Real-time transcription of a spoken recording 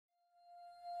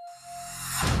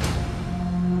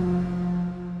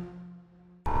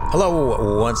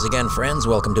Hello, once again, friends.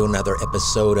 Welcome to another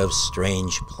episode of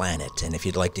Strange Planet. And if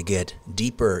you'd like to get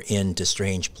deeper into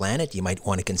Strange Planet, you might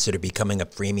want to consider becoming a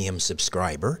premium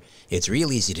subscriber. It's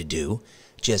real easy to do.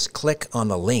 Just click on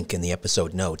the link in the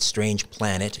episode notes,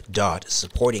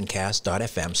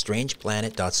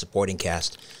 strangeplanet.supportingcast.fm,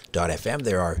 strangeplanet.supportingcast.fm.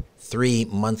 There are 3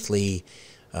 monthly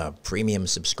premium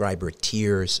subscriber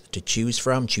tiers to choose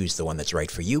from. Choose the one that's right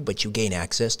for you, but you gain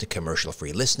access to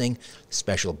commercial-free listening,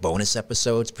 special bonus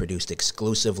episodes produced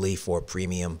exclusively for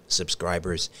premium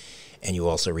subscribers, and you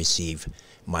also receive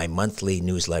my monthly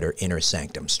newsletter, Inner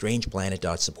Sanctum,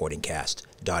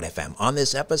 strangeplanet.supportingcast.fm. On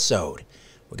this episode,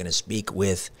 we're going to speak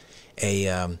with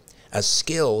a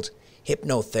skilled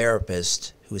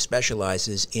hypnotherapist who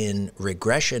specializes in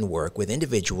regression work with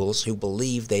individuals who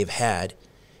believe they've had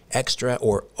extra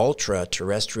or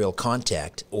ultra-terrestrial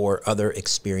contact or other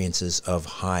experiences of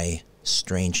high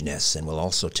strangeness. And we'll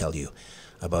also tell you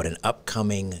about an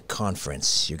upcoming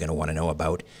conference you're going to want to know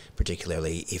about,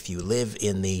 particularly if you live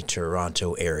in the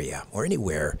Toronto area or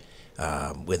anywhere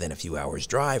within a few hours'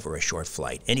 drive or a short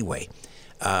flight. Anyway,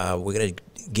 we're going to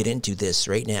get into this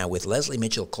right now with Lesley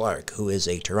Mitchell-Clarke, who is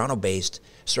a Toronto-based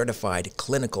certified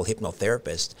clinical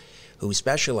hypnotherapist who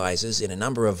specializes in a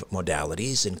number of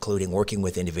modalities, including working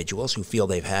with individuals who feel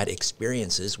they've had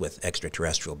experiences with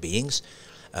extraterrestrial beings.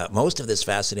 Most of this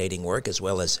fascinating work, as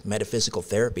well as metaphysical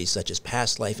therapies such as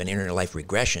past life and inner life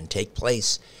regression, take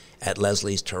place at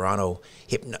Lesley's Toronto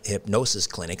hypnosis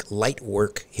clinic,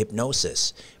 Lightwork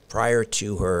Hypnosis. Prior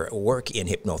to her work in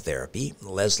hypnotherapy,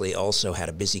 Lesley also had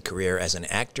a busy career as an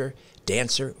actor,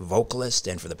 dancer, vocalist,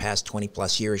 and for the past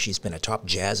 20-plus years, she's been a top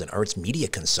jazz and arts media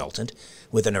consultant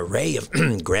with an array of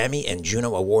Grammy and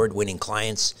JUNO award-winning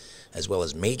clients, as well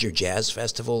as major jazz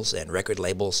festivals and record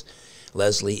labels.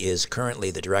 Lesley is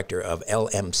currently the director of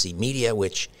LMC Media,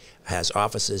 which has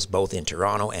offices both in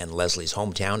Toronto and Lesley's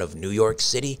hometown of New York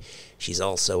City. She's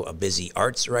also a busy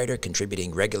arts writer,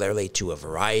 contributing regularly to a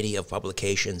variety of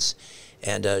publications,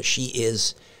 and she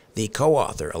is the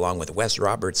co-author, along with Wes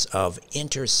Roberts, of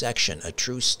Intersection, a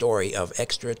true story of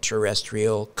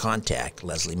extraterrestrial contact.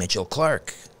 Lesley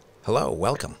Mitchell-Clarke. Hello,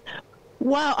 welcome.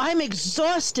 Wow, I'm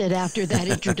exhausted after that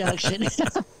introduction.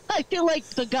 I feel like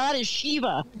the goddess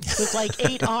Shiva with like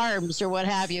 8 arms or what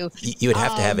have you. You would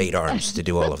have to have 8 arms to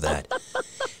do all of that.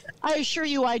 I assure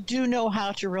you, I do know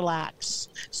how to relax.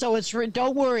 So it's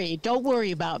don't worry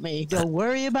about me. Don't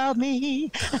worry about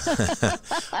me.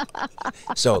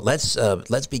 So let's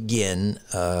begin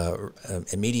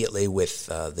immediately with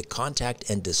the Contact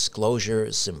and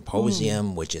Disclosure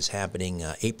Symposium, which is happening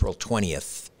April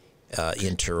 20th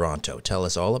in Toronto. Tell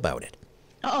us all about it.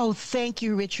 Oh, thank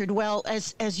you, Richard. Well,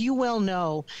 as you well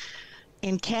know,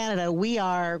 in Canada, we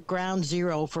are ground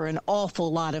zero for an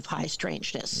awful lot of high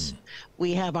strangeness.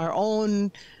 We have our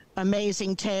own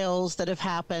amazing tales that have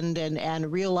happened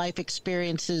and real life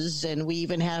experiences. And we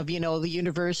even have, the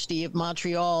University of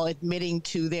Montreal admitting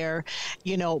to their,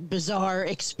 bizarre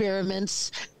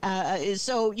experiments.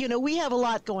 So, we have a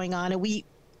lot going on. And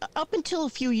up until a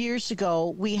few years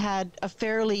ago, we had a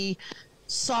fairly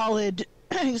solid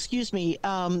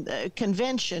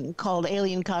convention called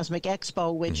Alien Cosmic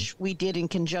Expo, which we did in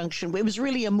conjunction. It was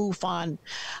really a MUFON.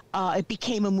 It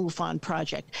became a MUFON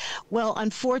project. Well,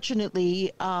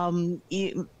 unfortunately,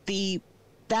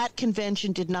 that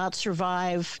convention did not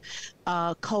survive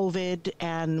COVID,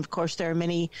 and of course there are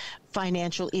many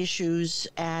financial issues,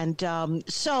 and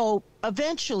so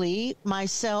eventually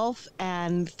myself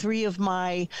and 3 of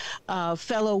my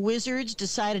fellow wizards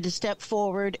decided to step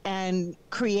forward and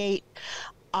create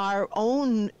our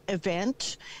own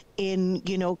event in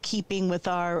keeping with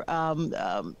our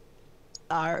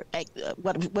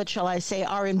what shall I say,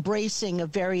 our embracing of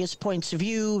various points of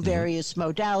view, various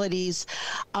modalities.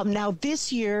 Now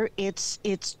this year it's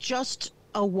just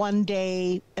a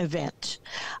one-day event,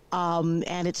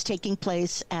 and it's taking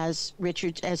place, as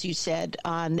Richard, as you said,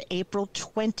 on April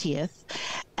 20th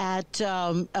at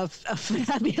a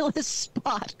fabulous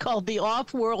spot called the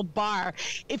Off-World Bar.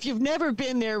 If you've never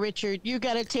been there, Richard, you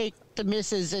got to take the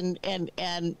missus and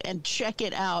check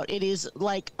it out. It is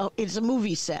like it's a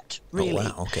movie set, really.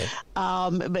 Oh, wow, okay.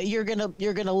 But you're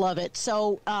gonna love it.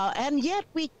 So and yet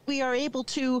we are able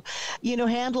to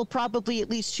handle probably at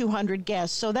least 200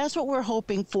 guests. So that's what we're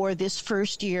hoping for this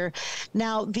first year.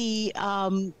 Now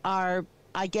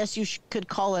I guess you could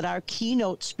call it our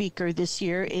keynote speaker this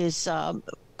year is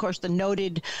course, the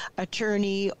noted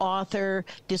attorney, author,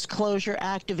 disclosure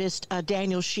activist,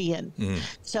 Daniel Sheehan.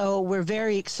 So we're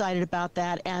very excited about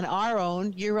that. And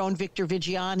your own Victor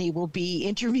Vigiani will be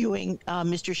interviewing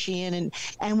Mr. Sheehan,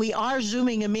 and we are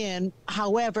Zooming him in.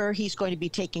 However, he's going to be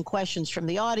taking questions from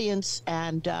the audience.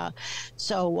 And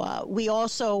so we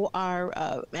also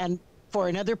are, and for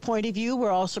another point of view,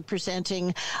 we're also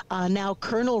presenting now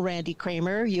Colonel Randy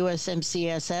Kramer,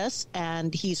 USMCSS,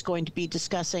 and he's going to be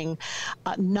discussing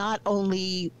not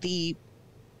only the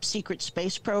secret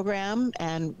space program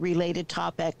and related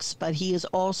topics, but he has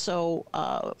also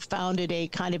founded a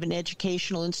kind of an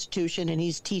educational institution, and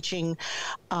he's teaching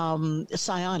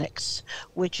psionics,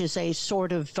 which is a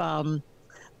sort of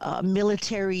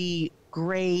military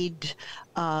grade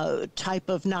type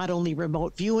of not only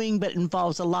remote viewing, but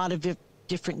involves a lot of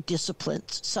different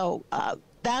disciplines. So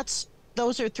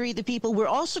those are three of the people. We're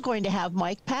also going to have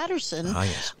Mike Patterson,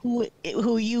 yes. who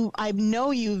I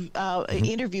know you've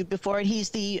interviewed before, and he's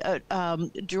the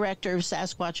director of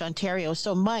Sasquatch Ontario.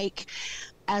 So Mike,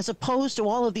 as opposed to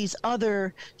all of these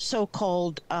other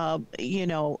so-called,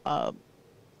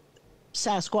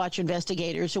 Sasquatch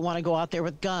investigators who want to go out there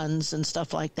with guns and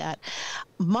stuff like that,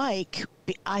 Mike,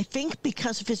 I think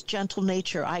because of his gentle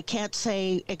nature, I can't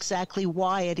say exactly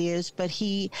why it is, but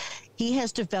he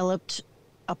has developed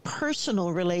a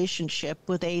personal relationship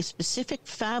with a specific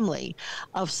family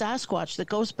of Sasquatch that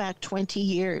goes back 20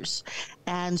 years.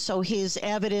 And so his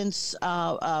evidence,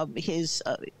 his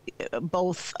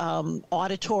both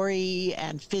auditory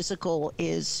and physical,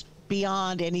 is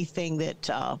beyond anything that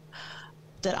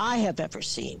I have ever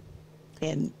seen.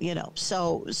 And,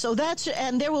 so that's,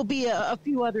 and there will be a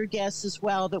few other guests as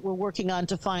well that we're working on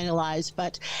to finalize.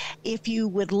 But if you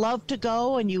would love to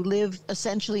go and you live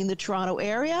essentially in the Toronto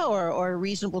area or a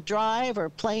reasonable drive or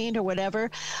plane or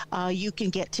whatever, you can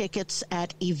get tickets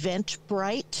at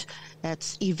Eventbrite.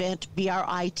 That's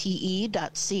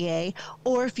eventbrite.ca.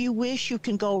 Or if you wish, you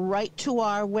can go right to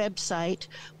our website,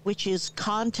 which is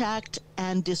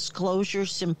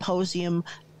contactanddisclosuresymposium.com,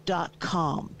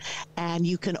 and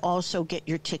you can also get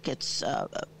your tickets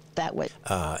that way.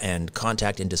 And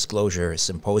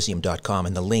contactanddisclosuresymposium.com,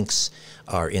 and the links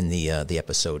are in the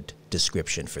episode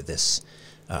description for this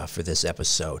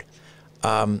episode.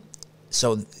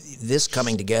 So this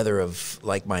coming together of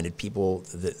like-minded people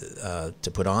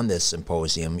to put on this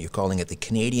symposium, you're calling it the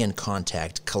Canadian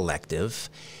Contact Collective,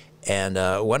 and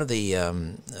one of the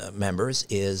members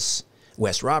is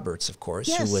Wes Roberts, of course,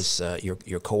 yes. who was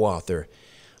your co-author.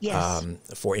 Yes.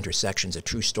 For Intersections, A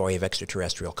True Story of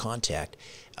Extraterrestrial Contact,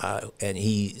 and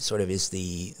he sort of is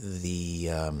the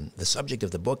subject of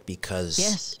the book because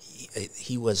yes.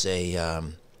 he was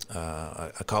a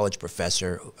college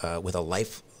professor with a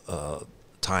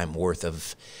lifetime worth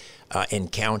of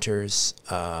encounters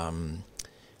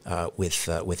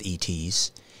with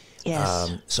ETs.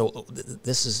 Yes. So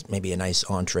this is maybe a nice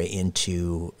entree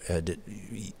into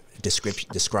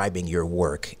describing your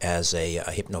work as a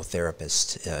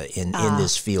hypnotherapist in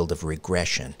this field of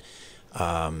regression,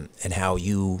 and how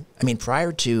you,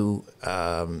 prior to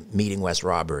meeting Wes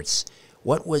Roberts,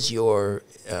 what was your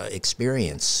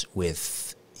experience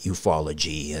with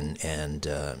ufology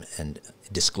and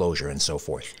disclosure and so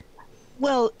forth?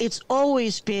 Well, it's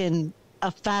always been a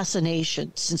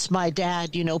fascination since my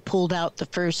dad, pulled out the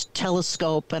first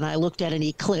telescope and I looked at an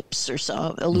eclipse or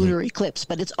so, a lunar eclipse,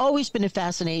 but it's always been a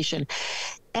fascination.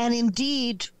 And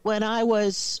indeed, when I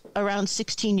was around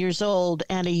 16 years old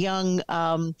and a young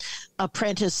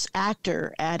apprentice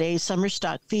actor at a summer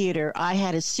stock theater, I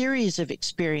had a series of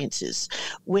experiences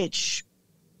which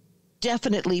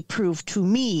definitely proved to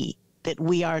me that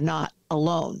we are not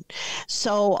alone.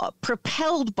 So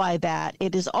propelled by that,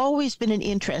 it has always been an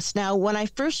interest. Now, when I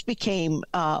first became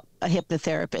a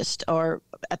hypnotherapist, or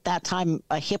at that time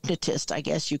a hypnotist, I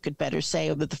guess you could better say,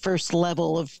 of the first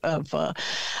level of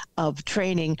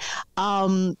training,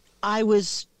 I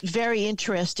was very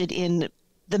interested in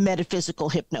the metaphysical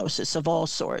hypnosis of all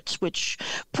sorts, which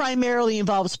primarily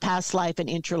involves past life and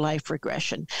interlife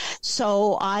regression.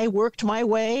 So I worked my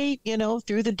way,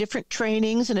 through the different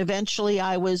trainings, and eventually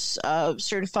I was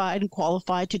certified and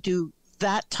qualified to do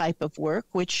that type of work,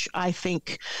 which I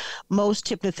think most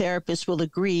hypnotherapists will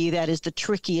agree that is the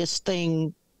trickiest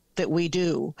thing that we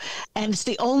do. And it's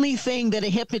the only thing that a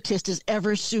hypnotist is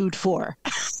ever sued for.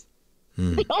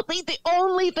 The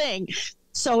only thing.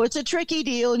 So it's a tricky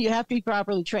deal, and you have to be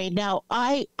properly trained. Now,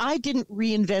 I didn't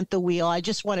reinvent the wheel. I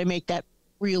just want to make that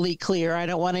really clear. I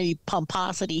don't want any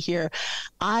pomposity here.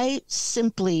 I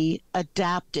simply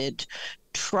adapted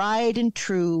tried and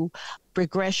true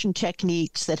regression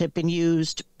techniques that have been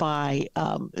used by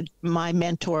my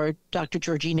mentor, Dr.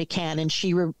 Georgina Cannon.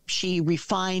 She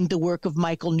refined the work of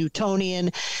Michael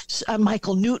Newton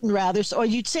rather. So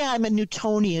you'd say I'm a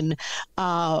Newtonian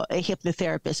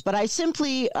hypnotherapist, but I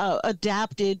simply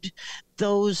adapted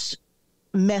those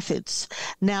methods.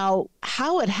 Now,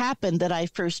 how it happened that I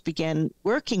first began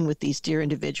working with these dear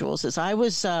individuals is I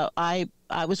was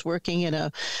working in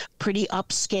a pretty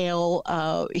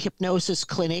upscale hypnosis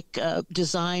clinic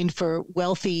designed for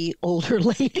wealthy older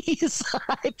ladies.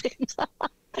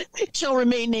 She'll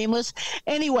remain nameless.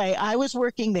 Anyway, I was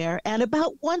working there, and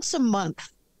about once a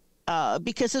month,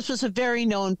 because this was a very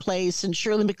known place, and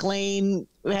Shirley MacLaine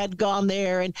had gone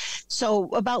there, and so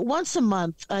about once a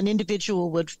month, an individual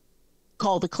would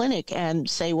call the clinic and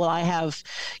say, well,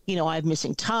 I'm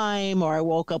missing time, or I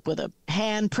woke up with a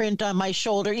handprint on my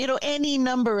shoulder, any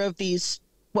number of these,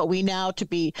 what we now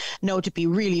know to be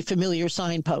really familiar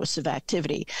signposts of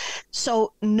activity.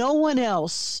 So no one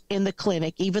else in the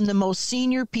clinic, even the most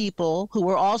senior people who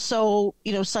were also,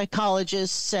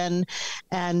 psychologists and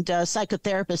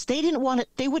psychotherapists,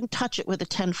 they wouldn't touch it with a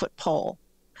 10-foot pole.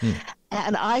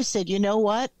 And I said, you know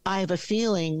what? I have a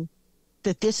feeling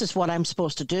that this is what I'm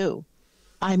supposed to do.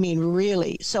 I mean,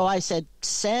 really. So I said,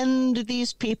 send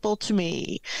these people to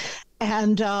me.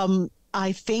 And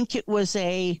I think it was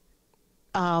an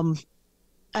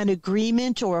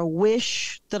agreement or a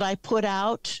wish that I put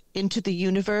out into the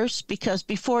universe, because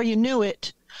before you knew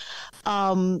it,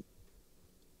 I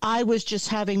was just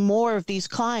having more of these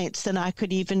clients than I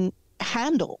could even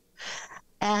handle.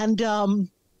 And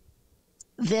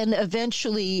then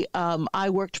eventually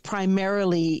I worked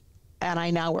primarily, and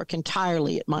I now work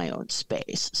entirely at my own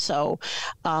space. So,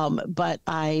 but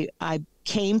I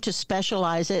came to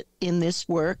specialize it in this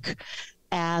work,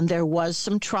 and there was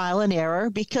some trial and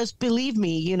error, because believe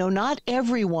me, not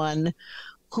everyone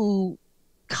who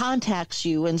contacts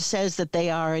you and says that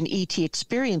they are an ET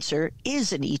experiencer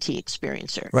is an ET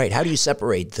experiencer. Right. How do you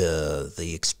separate the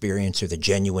experiencer, the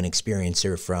genuine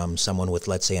experiencer, from someone with,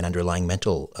 let's say, an underlying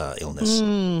mental illness?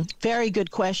 Very good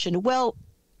question. Well,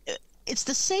 it's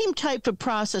the same type of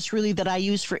process really that I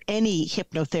use for any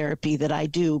hypnotherapy that I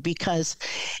do, because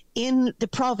in the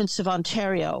province of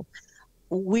Ontario,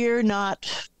 we're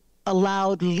not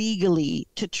allowed legally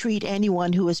to treat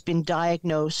anyone who has been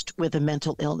diagnosed with a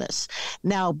mental illness.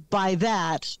 Now, by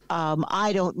that,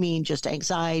 I don't mean just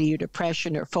anxiety or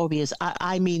depression or phobias.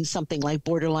 I mean something like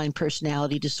borderline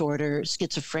personality disorder,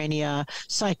 schizophrenia,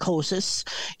 psychosis,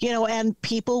 and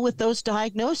people with those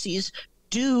diagnoses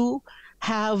do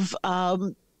have,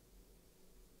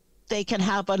 they can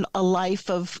have a life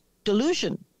of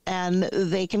delusion, and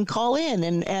they can call in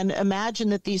and imagine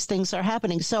that these things are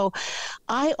happening. So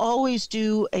I always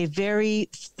do a very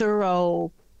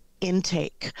thorough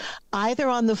intake, either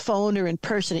on the phone or in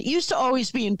person. It used to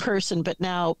always be in person, but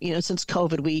now, since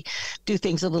COVID, we do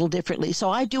things a little differently.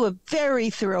 So I do a very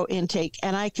thorough intake,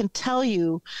 and I can tell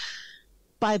you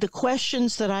by the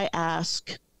questions that I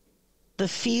ask, the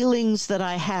feelings that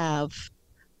I have,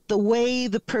 the way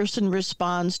the person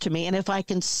responds to me, and if I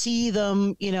can see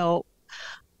them,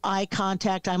 eye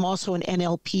contact. I'm also an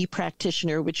NLP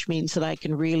practitioner, which means that I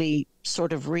can really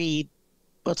sort of read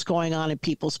what's going on in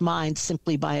people's minds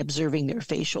simply by observing their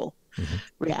facial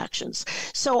reactions.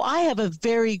 So I have a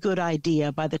very good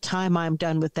idea by the time I'm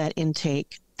done with that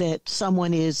intake that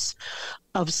someone is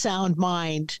of sound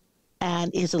mind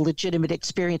and is a legitimate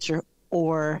experiencer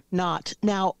or not.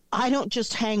 Now, I don't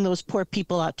just hang those poor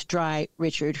people out to dry,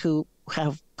 Richard, who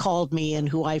have called me and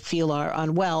who I feel are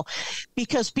unwell,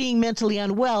 because being mentally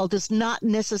unwell does not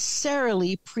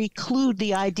necessarily preclude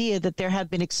the idea that there have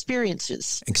been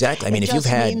experiences. Exactly. I mean, if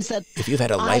you've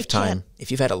had a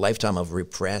lifetime of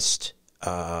repressed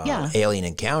alien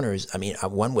encounters, I mean,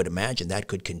 one would imagine that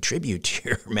could contribute to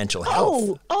your mental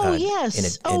health.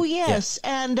 Yes.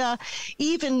 And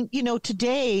even,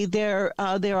 today there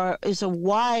is a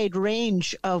wide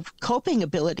range of coping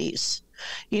abilities.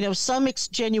 Some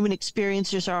genuine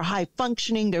experiencers are high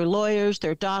functioning. They're lawyers,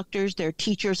 they're doctors, they're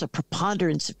teachers, a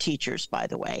preponderance of teachers, by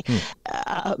the way.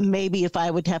 Maybe if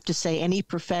I would have to say any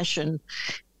profession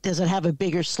doesn't have a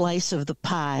bigger slice of the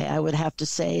pie, I would have to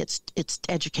say it's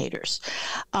educators.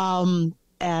 So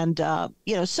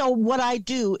what I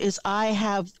do is I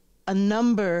have a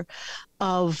number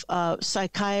of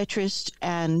psychiatrists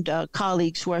and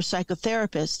colleagues who are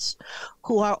psychotherapists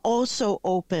who are also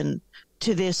open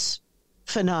to this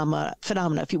phenomena,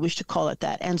 if you wish to call it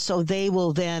that. And so I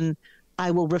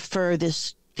will refer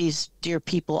these dear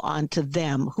people on to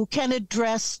them who can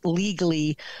address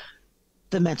legally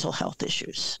the mental health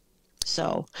issues.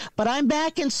 So, but I'm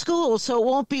back in school, so it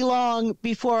won't be long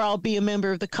before I'll be a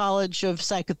member of the College of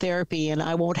Psychotherapy, and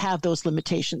I won't have those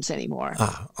limitations anymore.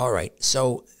 All right.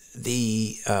 So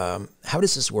the how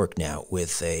does this work now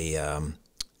with a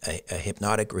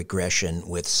hypnotic regression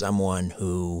with someone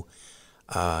who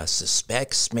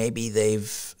suspects maybe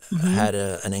they've had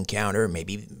an encounter,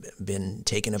 maybe been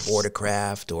taken aboard a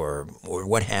craft or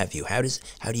what have you? How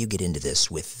do you get into this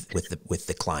with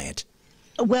the client?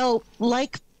 Well,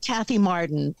 like Kathy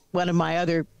Martin, one of my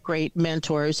other great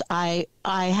mentors, I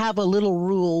have a little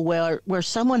rule where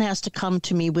someone has to come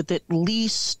to me with at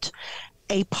least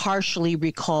a partially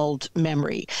recalled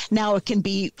memory. Now, it can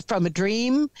be from a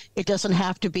dream. It doesn't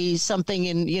have to be something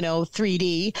in,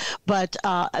 3D, but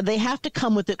they have to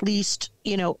come with at least,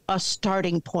 a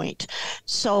starting point.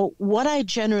 So what I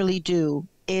generally do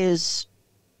is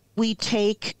we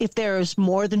take, if there is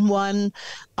more than one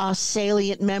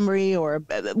salient memory or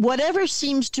whatever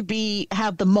seems to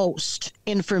have the most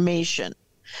information,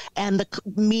 and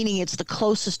meaning it's the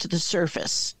closest to the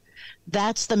surface,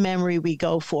 that's the memory we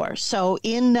go for. So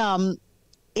in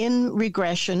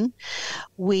regression,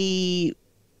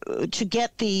 to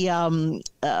get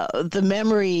the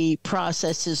memory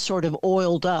processes sort of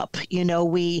oiled up,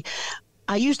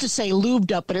 I used to say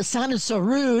lubed up, but it sounded so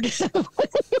rude.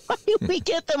 We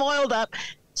get them oiled up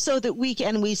so that we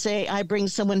say, I bring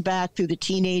someone back through the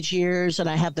teenage years and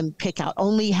I have them pick out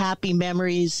only happy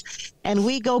memories. And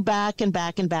we go back and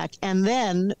back and back. And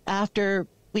then after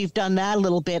we've done that a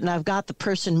little bit and I've got the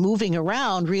person moving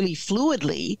around really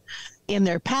fluidly in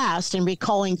their past and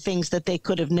recalling things that they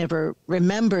could have never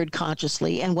remembered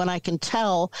consciously. And when I can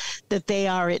tell that they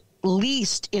are at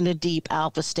least in a deep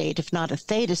alpha state, if not a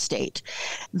theta state,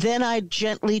 then I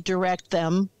gently direct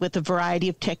them with a variety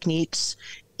of techniques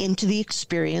into the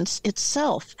experience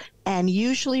itself. And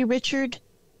usually, Richard,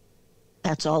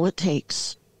 that's all it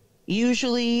takes.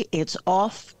 Usually it's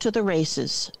off to the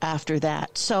races after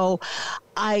that. So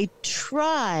I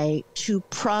try to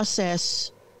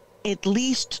process at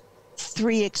least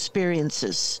 3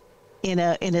 experiences in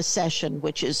a session,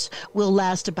 which will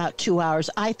last about 2 hours.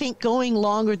 I think going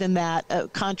longer than that,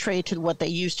 contrary to what they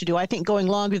used to do, I think going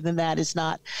longer than that is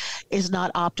not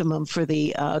optimum for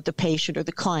the patient or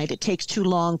the client. It takes too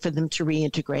long for them to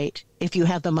reintegrate if you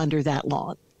have them under that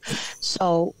long.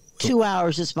 So 2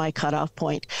 hours is my cutoff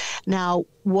point. Now,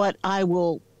 what I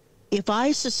will, if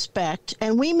I suspect,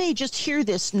 and we may just hear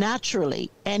this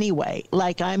naturally anyway,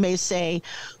 like I may say,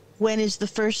 when is the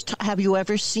first, have you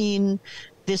ever seen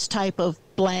this type of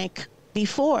blank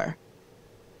before?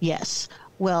 Yes.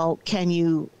 Well,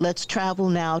 let's travel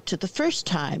now to the first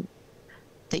time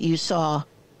that you saw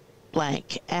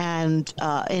blank. And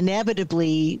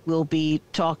inevitably, we'll be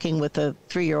talking with a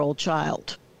 3-year-old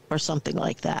child or something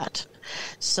like that.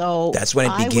 So that's when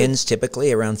it begins,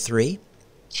 typically around 3?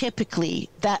 Typically,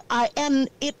 and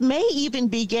it may even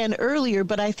begin earlier,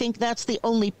 but I think that's the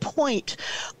only point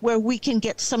where we can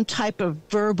get some type of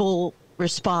verbal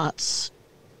response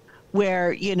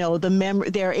where,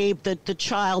 the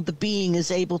child, the being is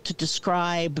able to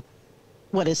describe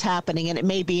what is happening. And it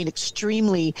may be an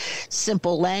extremely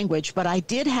simple language, but I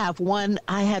had one,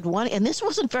 and this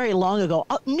wasn't very long ago.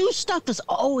 New stuff is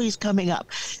always coming up.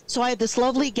 So I had this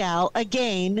lovely gal,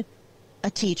 again, a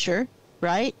teacher,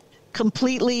 right?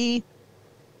 Completely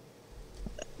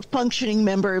functioning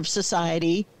member of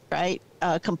society, right?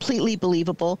 Completely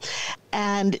believable.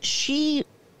 And she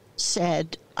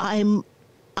said, I'm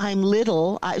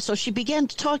little. So she began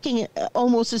talking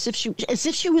almost as if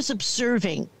she was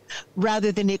observing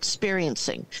rather than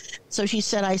experiencing. So she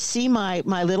said, I see my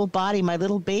little body, my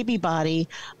little baby body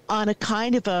on a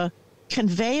kind of a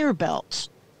conveyor belt.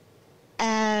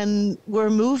 And we're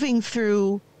moving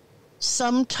through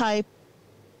some type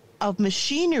of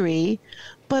machinery,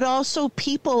 but also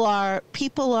people are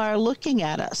looking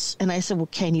at us. And I said, well,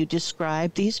 can you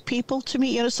describe these people to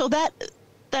me? So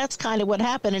that's kind of what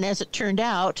happened. And as it turned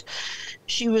out,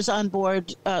 she was on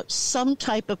board some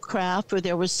type of craft where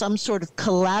there was some sort of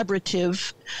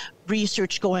collaborative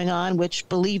research going on, which,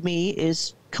 believe me,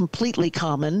 is completely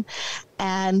common,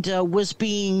 and was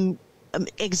being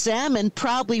examined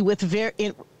probably with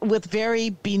very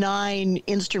benign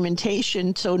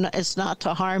instrumentation, so as not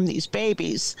to harm these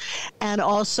babies, and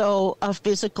also a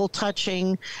physical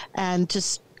touching and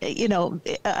just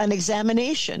an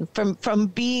examination from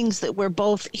beings that were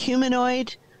both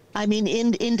humanoid,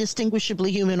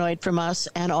 indistinguishably humanoid from us,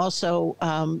 and also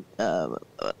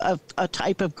a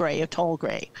type of gray, a tall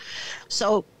gray.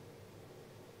 So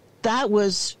that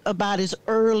was about as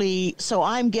early. So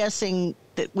I'm guessing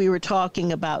that we were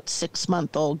talking about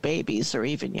 6-month-old babies or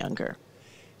even younger.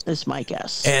 is my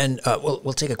guess. And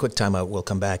we'll take a quick time out. We'll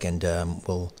come back and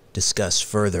we'll discuss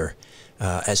further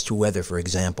as to whether, for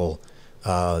example,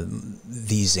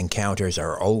 these encounters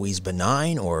are always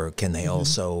benign, or can they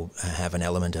also have an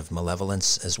element of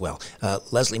malevolence as well?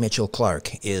 Lesley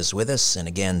Mitchell-Clarke is with us, and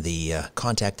again, the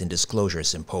Contact and Disclosure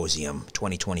Symposium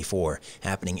 2024,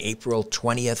 happening April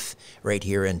 20th, right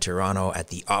here in Toronto at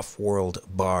the Off-World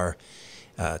Bar.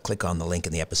 Click on the link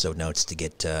in the episode notes to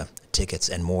get tickets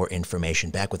and more information.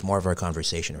 Back with more of our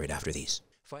conversation right after these.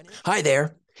 Hi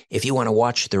there. If you want to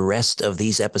watch the rest of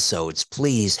these episodes,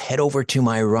 please head over to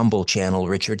my Rumble channel,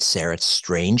 Richard Syrett's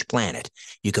Strange Planet.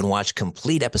 You can watch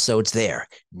complete episodes there.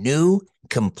 New,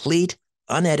 complete,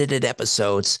 unedited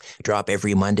episodes drop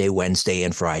every Monday, Wednesday,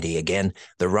 and Friday. Again,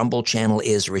 the Rumble channel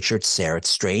is Richard Syrett's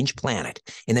Strange Planet.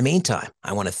 In the meantime,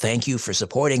 I want to thank you for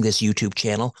supporting this YouTube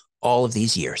channel all of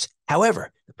these years.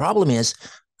 However, the problem is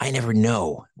I never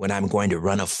know when I'm going to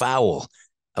run afoul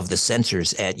of the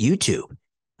censors at YouTube.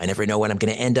 I never know when I'm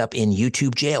going to end up in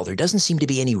YouTube jail. There doesn't seem to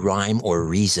be any rhyme or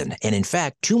reason. And in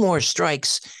fact, 2 more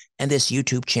strikes and this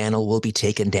YouTube channel will be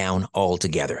taken down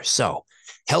altogether. So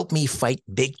help me fight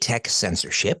big tech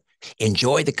censorship,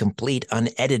 enjoy the complete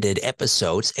unedited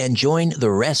episodes, and join the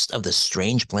rest of the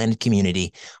Strange Planet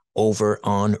community over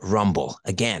on Rumble.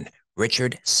 Again,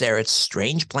 Richard Syrett's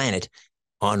Strange Planet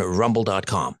on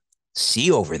rumble.com. See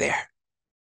you over there.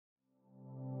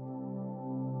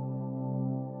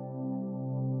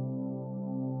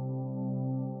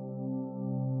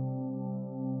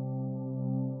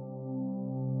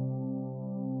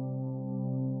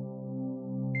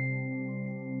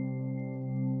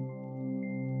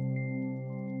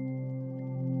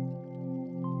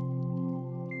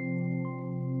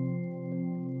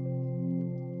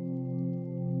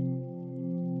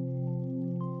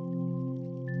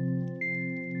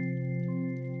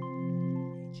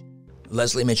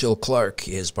 Lesley Mitchell-Clarke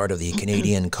is part of the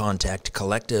Canadian Contact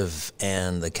Collective,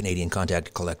 and the Canadian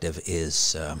Contact Collective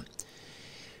is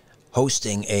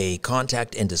hosting a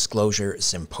Contact and Disclosure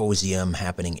Symposium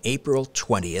happening April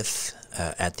 20th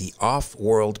at the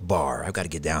Off-World Bar. I've got to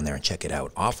get down there and check it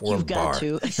out. Off-World Bar,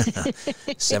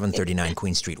 739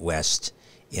 Queen Street West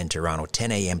in Toronto,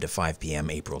 10 a.m. to 5 p.m.,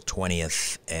 April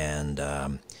 20th, and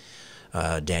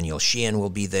Daniel Sheehan will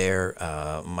be there,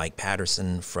 Mike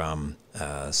Patterson from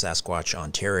Sasquatch,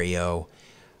 Ontario,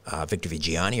 Victor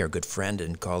Vigiani, our good friend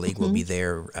and colleague, will be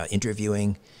there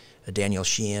interviewing Daniel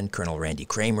Sheehan. Colonel Randy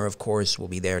Kramer, of course, will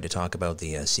be there to talk about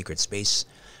the secret space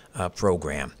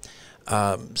program.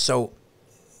 So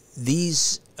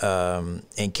these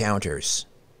encounters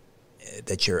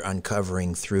that you're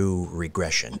uncovering through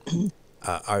regression,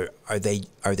 are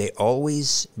they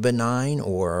always benign,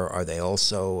 or are they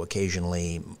also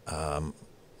occasionally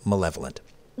malevolent?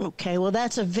 Okay, well,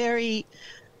 that's a very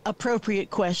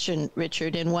appropriate question,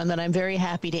 Richard, and one that I'm very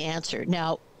happy to answer.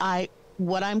 Now,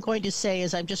 what I'm going to say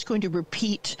is I'm just going to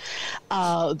repeat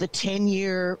the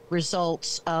 10-year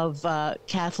results of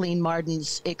Kathleen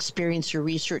Martin's Experiencer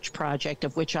Research Project,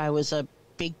 of which I was a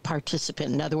big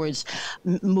participant. In other words,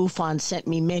 MUFON sent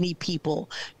me many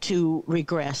people to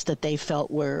regress that they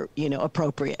felt were,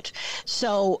 appropriate.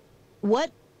 So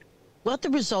what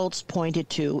the results pointed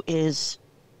to is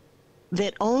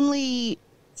that only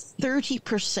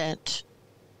 30%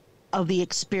 of the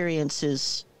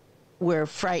experiences were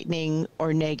frightening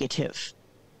or negative.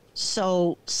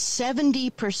 So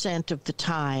 70% of the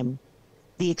time,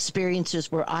 the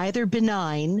experiences were either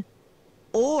benign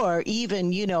or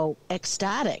even,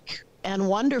 ecstatic and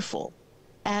wonderful.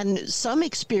 And some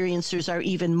experiencers are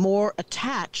even more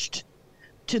attached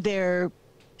to their,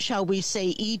 shall we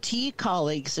say, ET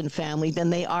colleagues and family than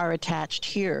they are attached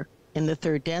here in the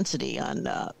third density in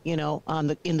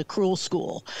the cruel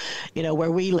school,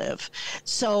 where we live.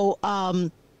 So,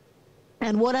 and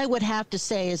what I would have to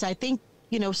say is I think,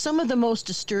 some of the most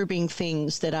disturbing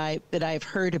things that I've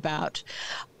heard about,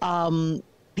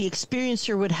 the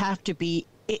experiencer would have to be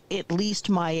at least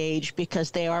my age,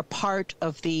 because they are part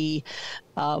of the,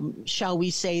 shall we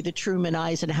say, the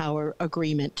Truman-Eisenhower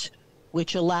Agreement,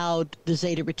 which allowed the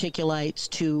Zeta Reticulites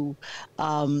to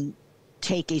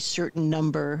take a certain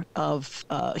number of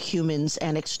humans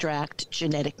and extract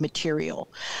genetic material.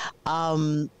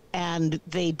 And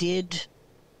they did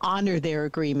honor their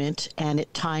agreement, and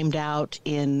it timed out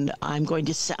in, I'm going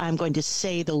to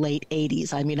say the late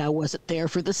 80s. I mean, I wasn't there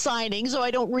for the signing, so I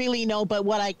don't really know, but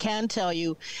what I can tell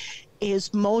you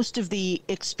is most of the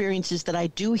experiences that I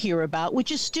do hear about, which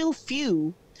is still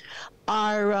few,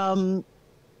 are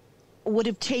would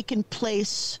have taken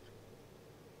place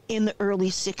in the early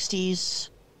 60s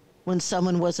when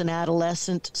someone was an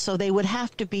adolescent, so they would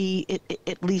have to be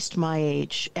at least my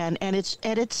age, and it's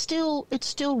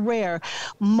still rare.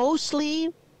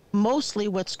 Mostly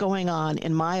what's going on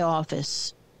in my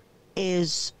office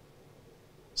is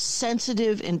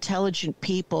sensitive, intelligent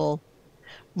people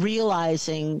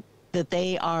realizing that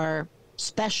they are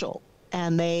special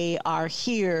and they are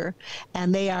here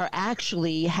and they are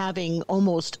actually having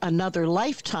almost another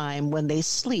lifetime when they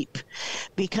sleep,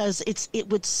 because it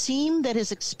would seem that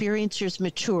as experiencers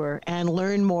mature and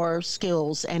learn more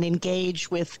skills and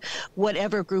engage with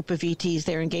whatever group of ETs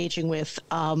they're engaging with,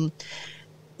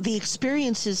 the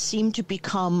experiences seem to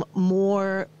become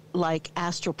more like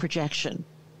astral projection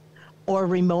or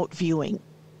remote viewing.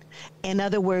 In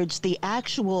other words, the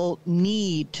actual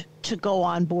need to go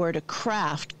on board a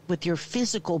craft with your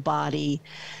physical body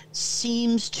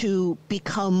seems to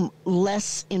become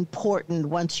less important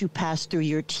once you pass through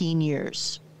your teen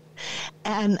years.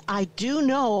 And I do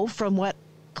know from what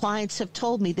clients have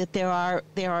told me that there are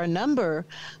a number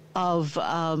of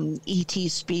ET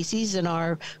species in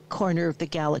our corner of the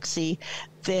galaxy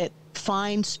that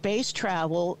find space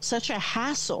travel such a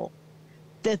hassle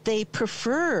that they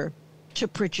prefer to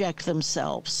project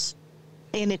themselves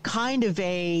in a kind of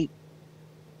a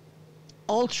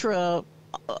ultra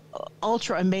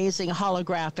amazing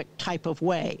holographic type of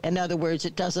way. In other words,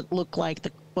 it doesn't look like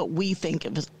what we think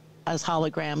of as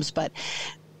holograms, but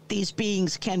these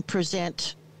beings can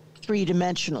present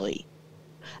three-dimensionally.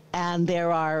 And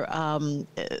there are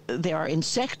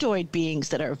insectoid beings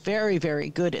that are very, very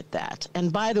good at that.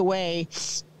 And by the way,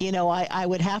 you know, I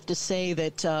would have to say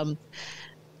that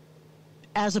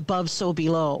as above, so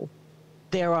below.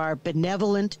 There are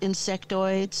benevolent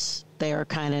insectoids. They are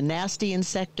kind of nasty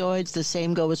insectoids. The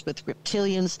same goes with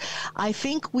reptilians. I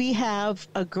think we have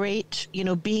a great, you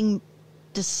know, being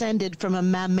descended from a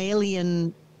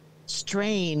mammalian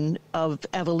strain of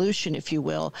evolution, if you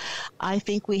will. I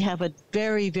think we have a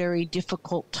very, very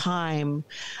difficult time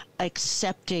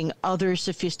accepting other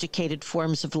sophisticated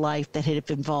forms of life that have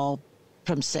evolved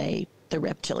from, say, the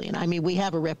reptilian. I mean, we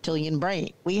have a reptilian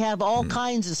brain. We have all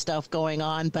kinds of stuff going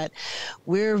on, but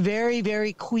we're very,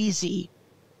 very queasy.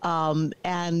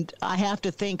 And I have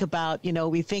to think about, you know,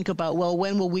 we think about, well,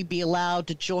 when will we be allowed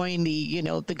to join the, you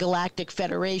know, the Galactic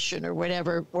Federation or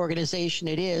whatever organization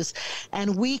it is?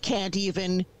 And we can't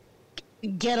even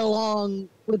get along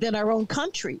within our own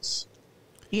countries.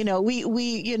 You know, we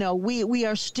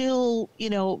are still, you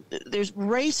know, there's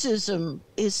racism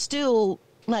is still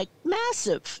like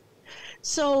massive.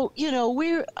 So, you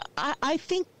know, I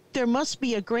think there must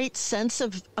be a great sense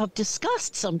of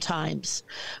disgust sometimes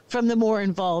from the more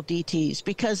involved ETs,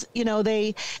 because, you know,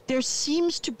 there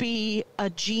seems to be a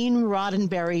Gene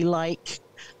Roddenberry-like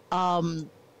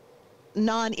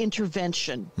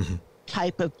non-intervention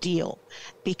type of deal,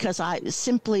 because I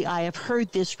have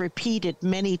heard this repeated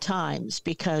many times,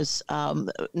 because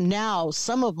now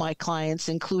some of my clients,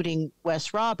 including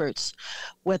Wes Roberts,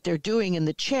 what they're doing in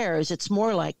the chairs, it's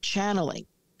more like channeling.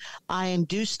 I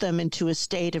induce them into a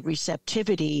state of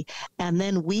receptivity, and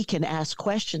then we can ask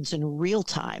questions in real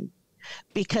time,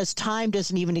 because time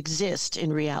doesn't even exist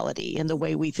in reality in the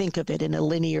way we think of it in a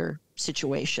linear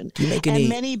situation. Do you make any... And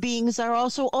many beings are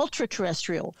also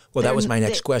ultra-terrestrial. Well, that was my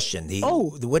next question.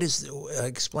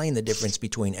 Explain the difference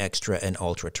between extra and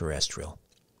ultra-terrestrial.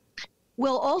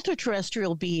 Well,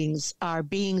 ultra-terrestrial beings are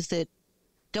beings that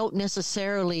don't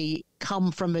necessarily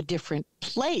come from a different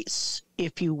place,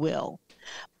 if you will,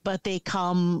 but they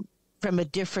come from a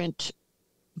different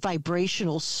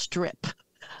vibrational strip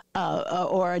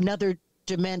or another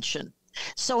dimension.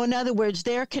 So in other words,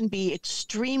 there can be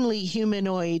extremely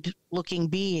humanoid-looking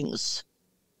beings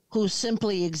who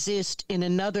simply exist in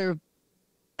another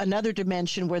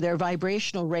dimension where their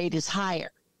vibrational rate is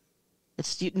higher.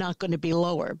 It's not going to be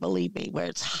lower, believe me, where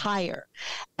it's higher.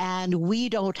 And we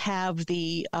don't have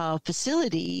the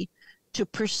facility to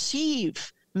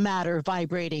perceive matter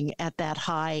vibrating at that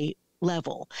high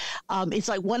level. It's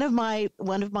like one of my,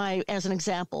 as an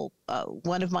example,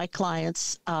 one of my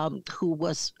clients who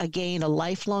was, again, a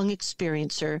lifelong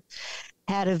experiencer,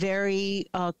 had a very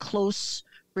close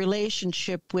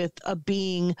relationship with a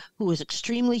being who was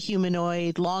extremely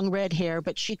humanoid, long red hair,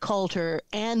 but she called her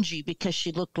Angie because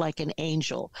she looked like an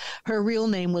angel. Her real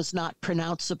name was not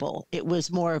pronounceable. It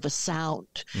was more of a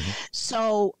sound.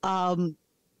 So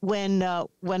when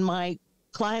my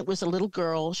client was a little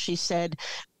girl, she said,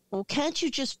 well, can't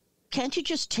you just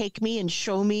take me and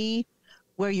show me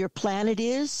where your planet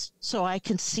is so I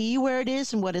can see where it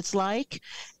is and what it's like?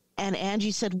 And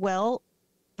Angie said, well,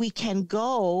 we can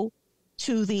go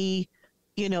to the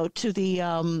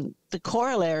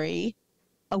corollary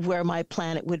of where my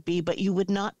planet would be, but you would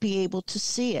not be able to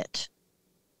see it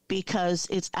because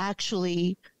it's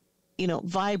actually,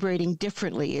 vibrating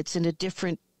differently. It's in a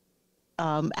different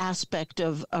aspect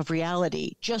of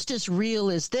reality, just as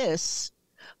real as this,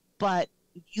 but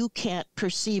you can't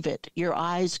perceive it. Your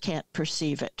eyes can't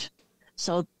perceive it.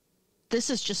 So this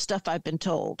is just stuff I've been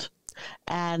told,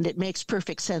 and it makes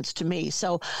perfect sense to me.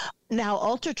 So now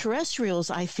ultra-terrestrials,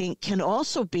 I think, can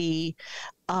also be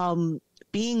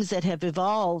beings that have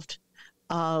evolved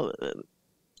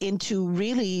into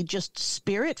really just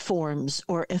spirit forms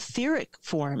or etheric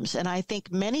forms. And I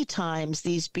think many times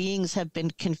these beings have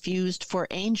been confused for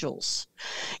angels,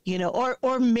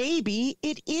 or maybe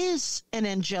it is an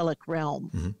angelic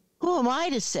realm. Mm-hmm. Who am I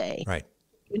to say? Right.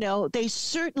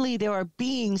 There are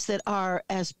beings that are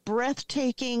as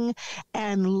breathtaking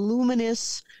and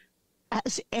luminous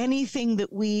as anything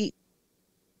that we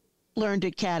learned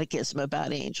at catechism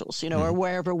about angels, mm-hmm. or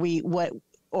wherever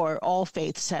or all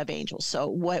faiths have angels. So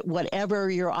whatever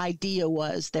your idea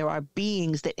was, there are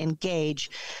beings that engage,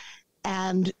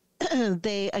 and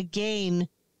they, again,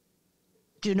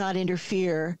 do not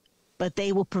interfere, but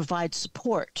they will provide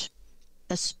support,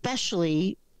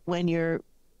 especially when you're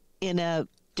in a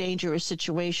dangerous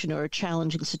situation or a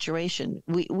challenging situation.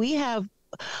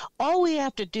 All we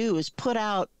have to do is put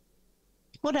out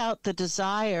the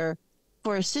desire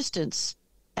for assistance,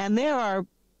 and there are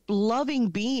loving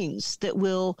beings that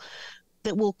will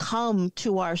come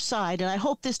to our side. And I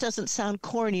hope this doesn't sound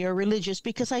corny or religious,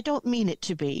 because I don't mean it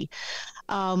to be.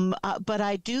 But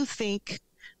I do think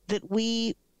that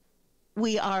we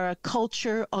are a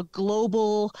culture, a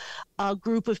global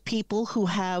group of people who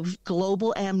have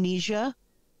global amnesia.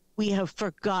 We have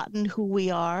forgotten who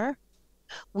we are.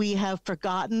 We have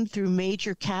forgotten through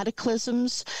major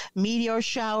cataclysms, meteor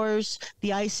showers,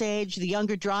 the Ice Age, the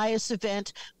Younger Dryas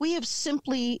event. We have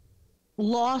simply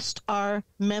lost our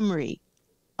memory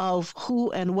of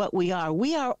who and what we are.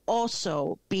 We are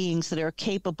also beings that are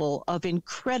capable of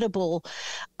incredible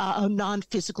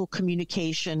non-physical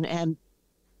communication and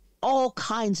all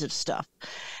kinds of stuff.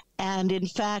 And in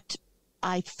fact,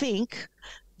 I think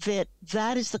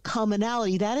that is the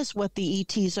commonality. That is what the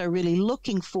ETs are really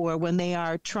looking for when they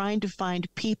are trying to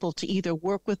find people to either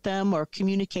work with them or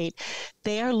communicate.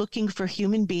 They are looking for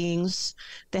human beings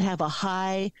that have a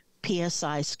high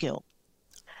PSI skill.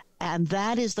 And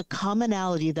that is the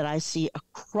commonality that I see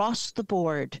across the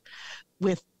board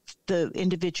with the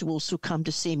individuals who come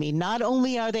to see me. Not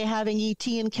only are they having ET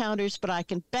encounters, but I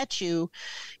can bet you,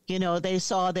 they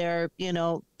saw their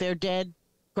dead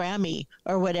Grammy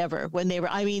or whatever when they were,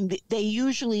 they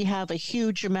usually have a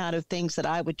huge amount of things that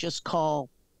I would just call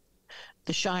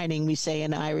the shining, we say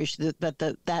in Irish,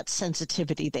 that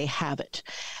sensitivity, they have it.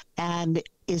 And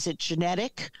is it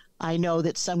genetic? I know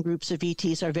that some groups of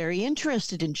ETs are very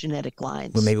interested in genetic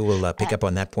lines. Well, maybe we'll pick up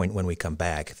on that point when we come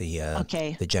back. The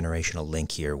generational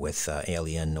link here with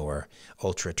alien or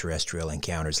ultra-terrestrial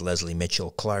encounters. Lesley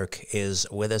Mitchell-Clarke is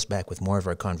with us, back with more of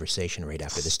our conversation right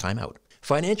after this timeout.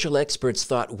 Financial experts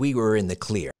thought we were in the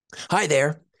clear. Hi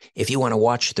there. If you want to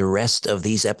watch the rest of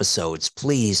these episodes,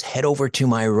 please head over to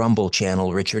my Rumble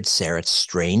channel, Richard Syrett's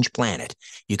Strange Planet.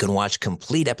 You can watch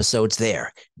complete episodes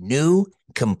there. New,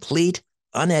 complete,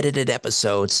 unedited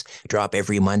episodes drop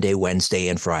every Monday, Wednesday,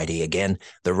 and Friday. Again,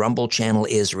 the Rumble channel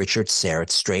is Richard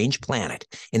Syrett's Strange Planet.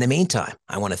 In the meantime,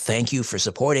 I want to thank you for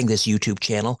supporting this YouTube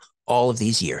channel all of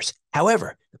these years.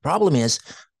 However, the problem is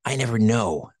I never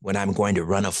know when I'm going to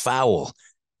run afoul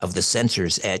of the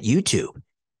censors at YouTube.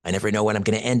 I never know when I'm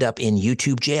going to end up in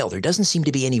YouTube jail. There doesn't seem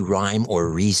to be any rhyme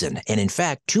or reason. And in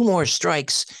fact, 2 more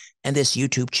strikes and this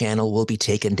YouTube channel will be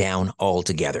taken down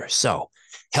altogether. So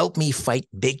help me fight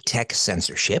big tech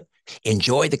censorship,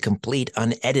 enjoy the complete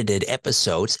unedited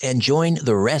episodes, and join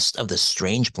the rest of the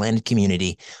Strange Planet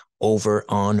community over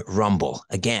on Rumble.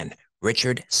 Again,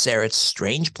 Richard Syrett's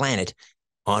Strange Planet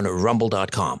on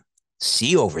rumble.com. See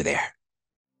you over there.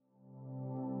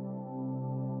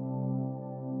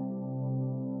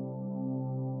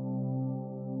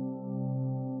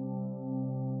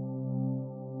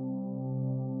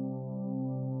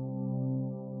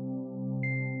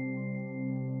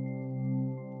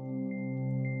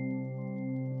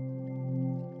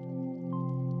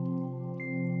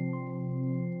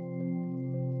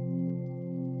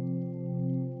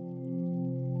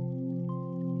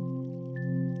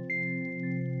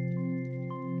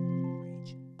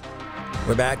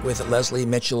 We're back with Lesley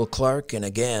Mitchell-Clarke, and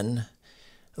again,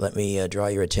 let me draw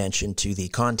your attention to the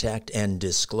Contact and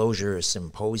Disclosure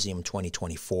Symposium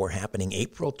 2024 happening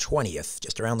April 20th,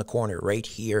 just around the corner right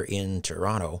here in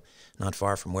Toronto, not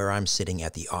far from where I'm sitting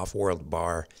at the Off-World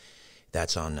Bar.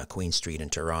 That's on Queen Street in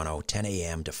Toronto, 10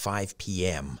 a.m. to 5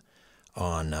 p.m.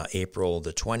 on April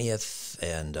the 20th.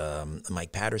 And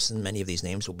Mike Patterson, many of these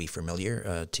names will be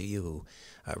familiar to you, who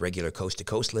regular Coast to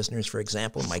Coast listeners, for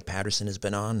example. Mike Patterson has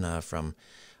been on from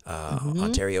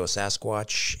Ontario,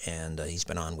 Sasquatch, and he's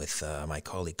been on with my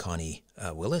colleague Connie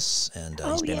Willis. And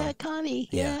he's been on, Connie.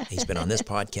 Yeah, he's been on this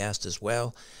podcast as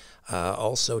well.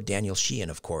 Also, Daniel Sheehan,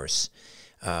 of course,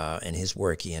 and his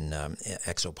work in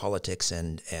exopolitics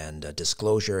and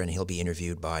disclosure, and he'll be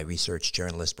interviewed by research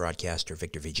journalist, broadcaster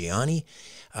Victor Vigiani.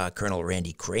 Colonel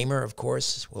Randy Kramer, of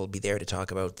course, will be there to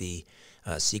talk about the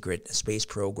secret space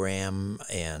program,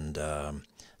 and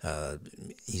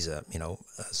he's a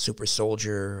super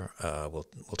soldier. We'll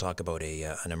talk about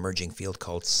an emerging field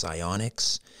called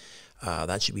psionics.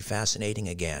 That should be fascinating.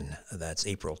 Again, that's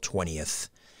April 20th.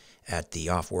 At the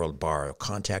Off-World Bar,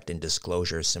 Contact and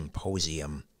Disclosure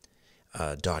Symposium.com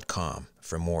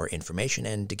for more information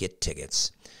and to get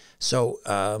tickets. So,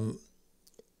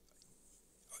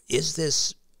 is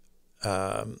this,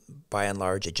 by and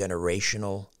large, a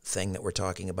generational thing that we're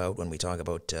talking about when we talk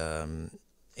about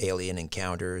alien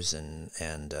encounters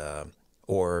and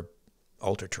or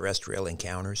ultra-terrestrial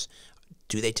encounters?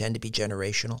 Do they tend to be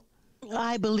generational?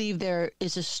 I believe there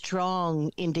is a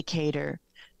strong indicator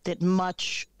that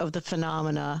much of the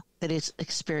phenomena that is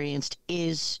experienced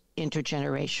is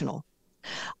intergenerational.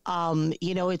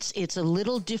 It's a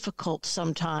little difficult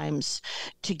sometimes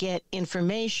to get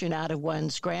information out of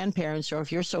one's grandparents, or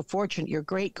if you're so fortunate, your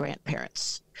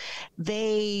great-grandparents.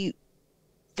 They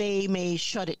may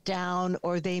shut it down,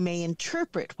 or they may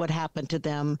interpret what happened to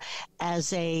them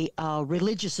as a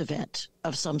religious event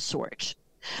of some sort,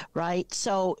 right?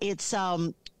 So it's,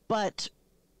 but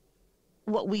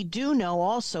what we do know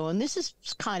also, and this is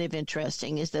kind of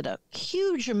interesting, is that a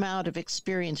huge amount of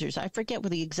experiencers, I forget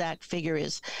what the exact figure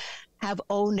is, have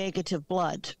O-negative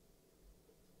blood.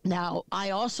 Now,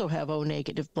 I also have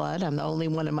O-negative blood. I'm the only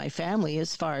one in my family,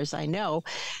 as far as I know.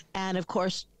 And of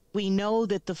course, we know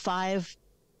that the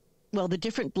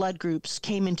different blood groups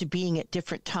came into being at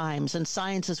different times, and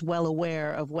science is well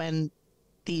aware of when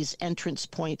these entrance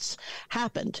points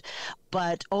happened.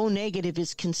 But O-negative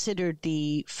is considered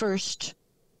the first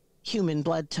human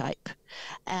blood type.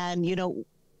 And,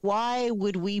 why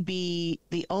would we be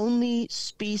the only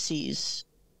species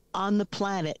on the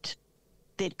planet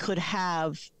that could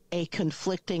have a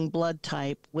conflicting blood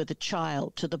type with a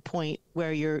child to the point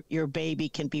where your baby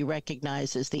can be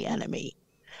recognized as the enemy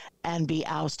and be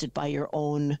ousted by your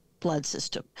own blood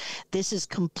system? This is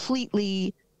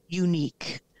completely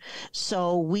unique.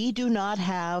 So we do not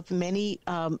have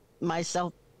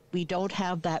we don't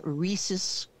have that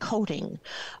rhesus coating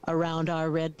around our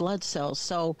red blood cells.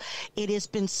 So it has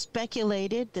been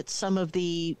speculated that some of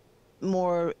the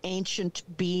more ancient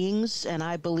beings, and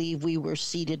I believe we were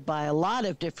seeded by a lot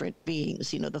of different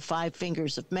beings, the 5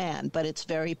 fingers of man, but it's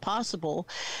very possible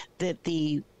that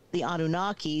the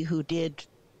Anunnaki, who did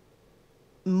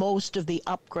most of the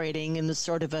upgrading in the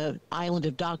sort of a island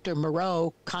of Dr.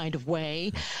 Moreau kind of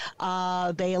way,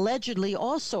 they allegedly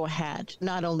also had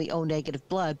not only O-negative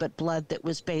blood, but blood that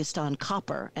was based on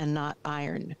copper and not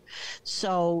iron.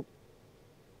 So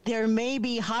there may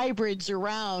be hybrids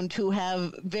around who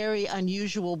have very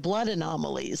unusual blood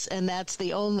anomalies, and that's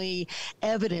the only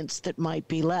evidence that might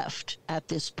be left at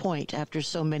this point after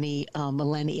so many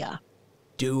millennia.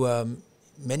 Do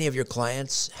many of your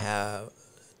clients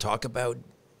talk about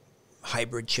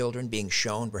hybrid children being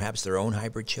shown, perhaps their own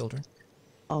hybrid children?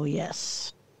 Oh,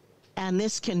 yes. And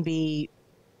this can be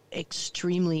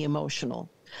extremely emotional.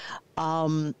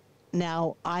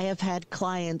 Now, I have had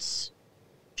clients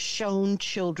shown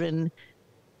children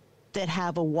that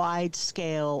have a wide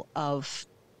scale of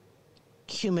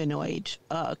humanoid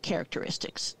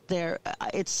characteristics.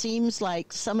 It seems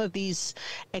like some of these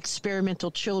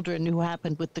experimental children who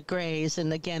happened with the Greys,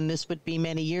 and again, this would be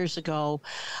many years ago,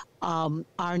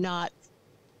 are not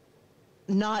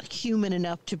human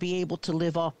enough to be able to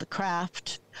live off the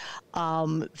craft.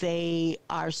 They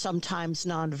are sometimes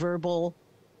nonverbal.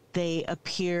 They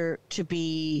appear to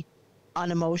be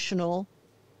unemotional.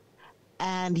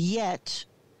 And yet,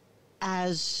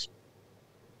 as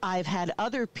I've had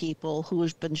other people who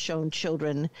have been shown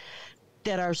children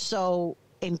that are so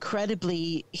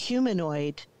incredibly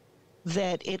humanoid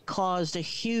that it caused a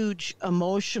huge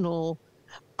emotional,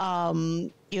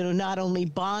 not only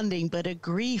bonding, but a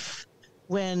grief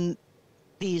when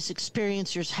these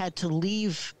experiencers had to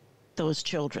leave those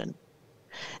children.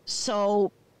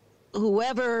 So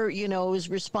whoever, is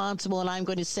responsible, and I'm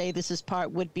going to say this is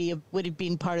would have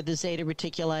been part of the Zeta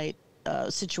Reticulite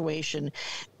situation,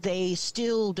 they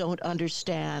still don't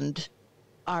understand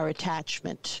our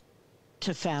attachment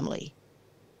to family.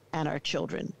 and our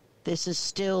children. This is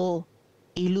still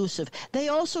elusive. They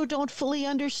also don't fully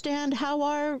understand how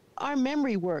our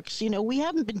memory works. We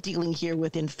haven't been dealing here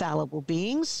with infallible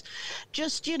beings,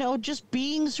 just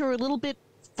beings who are a little bit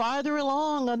farther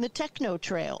along on the techno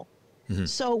trail. Mm-hmm.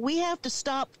 So we have to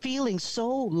stop feeling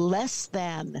so less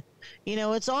than.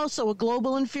 It's also a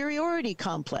global inferiority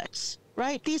complex,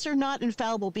 right? These are not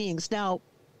infallible beings. Now,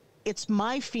 it's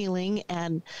my feeling,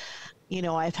 and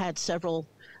I've had several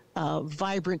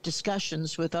vibrant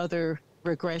discussions with other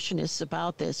regressionists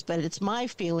about this, but it's my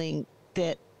feeling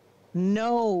that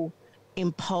no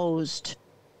imposed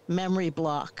memory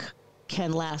block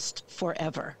can last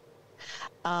forever.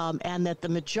 And that the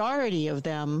majority of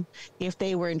them, if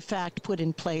they were in fact put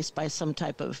in place by some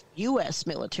type of U.S.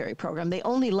 military program, they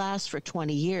only last for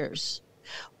 20 years,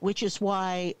 which is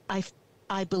why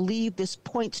I believe this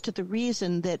points to the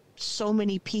reason that so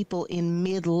many people in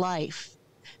midlife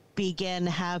begin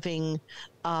having,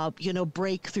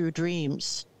 breakthrough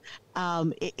dreams.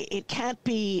 It can't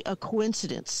be a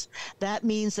coincidence. That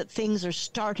means that things are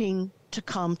starting to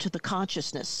come to the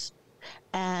consciousness.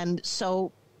 And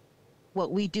so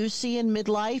what we do see in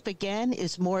midlife, again,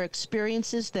 is more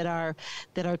experiences that are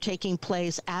taking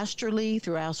place astrally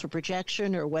through astral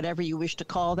projection or whatever you wish to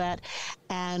call that.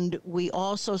 And we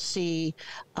also see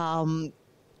the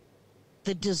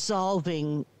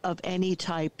dissolving of any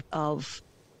type of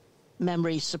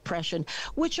memory suppression,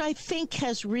 which I think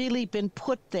has really been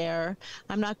put there.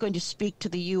 I'm not going to speak to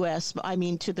the U.S.,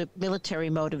 to the military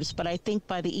motives, but I think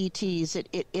by the ETs,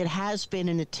 it has been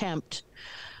an attempt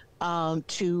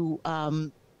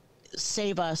to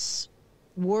save us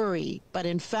worry, but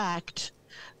in fact,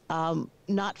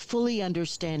 not fully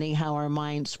understanding how our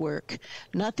minds work.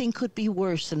 Nothing could be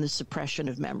worse than the suppression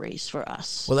of memories for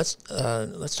us. Well,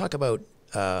 let's talk about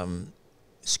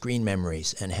screen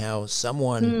memories and how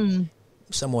someone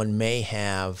may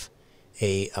have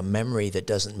a memory that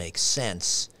doesn't make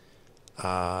sense,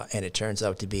 and it turns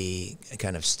out to be a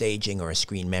kind of staging or a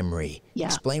screen memory. Yeah,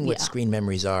 Explain what screen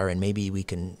memories are, and maybe you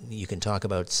can talk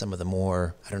about some of the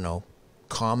more,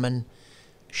 common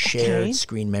shared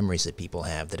screen memories that people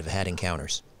have that have had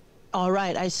encounters. All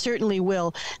right, I certainly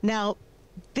will. Now,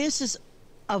 this is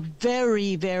a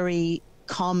very, very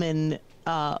common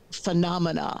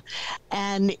phenomena,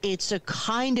 and it's a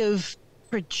kind of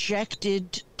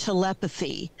projected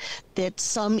telepathy that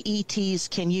some ETs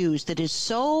can use that is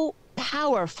so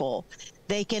powerful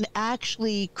they can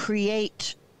actually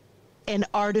create an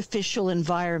artificial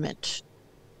environment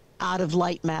out of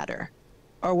light matter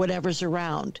or whatever's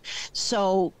around.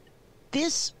 So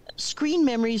this screen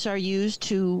memories are used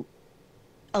to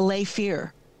allay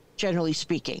fear, generally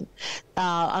speaking.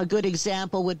 A good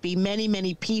example would be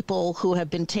many people who have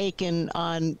been taken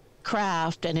on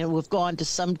craft and have gone to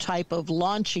some type of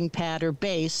launching pad or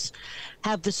base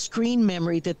have the screen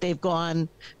memory that they've gone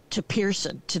to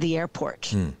Pearson, to the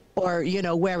airport, or,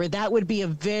 wherever. That would be a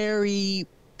very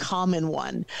common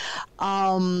one.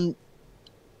 Let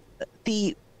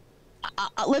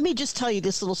me just tell you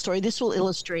this little story. This will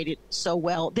illustrate it so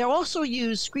well.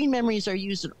 Screen memories are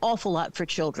used an awful lot for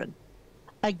children,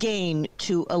 again,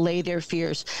 to allay their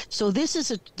fears. So this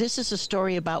is a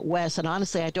story about Wes, and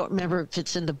honestly, I don't remember if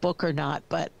it's in the book or not,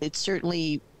 but it's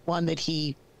certainly one that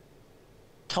he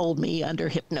told me under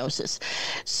hypnosis.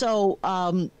 So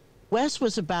Wes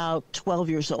was about 12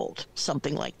 years old,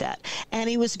 something like that, and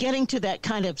he was getting to that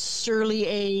kind of surly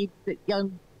age that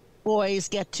young boys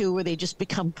get to, where they just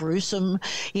become gruesome.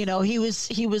 He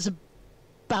was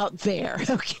about there.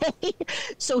 Okay,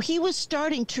 so he was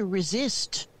starting to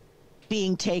resist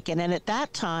being taken, and at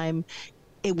that time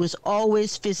it was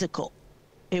always physical.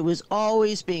 It was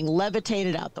always being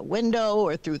levitated out the window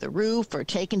or through the roof or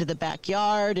taken to the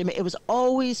backyard. I mean, it was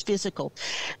always physical.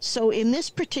 So in this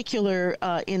particular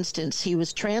instance, he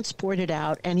was transported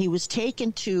out and he was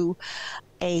taken to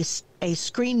a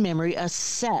screen memory, a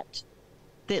set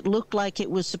that looked like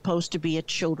it was supposed to be a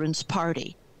children's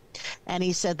party. And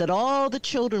he said that all the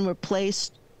children were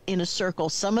placed in a circle.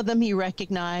 Some of them he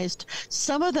recognized.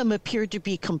 Some of them appeared to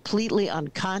be completely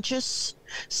unconscious.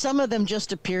 Some of them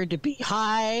just appeared to be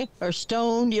high or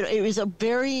stoned. It was a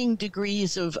varying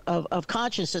degrees of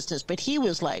consciousness, but he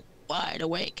was like wide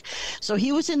awake. So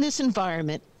he was in this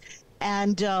environment,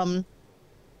 and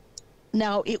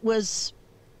now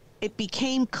it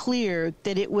became clear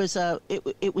that it was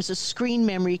a screen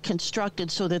memory constructed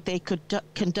so that they could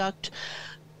conduct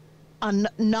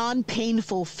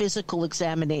non-painful physical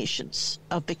examinations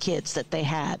of the kids that they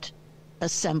had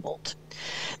assembled.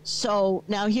 So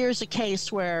now here's a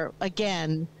case where,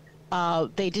 again,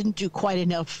 they didn't do quite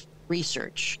enough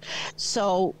research.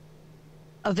 So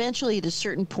eventually, at a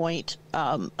certain point,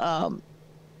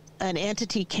 an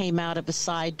entity came out of a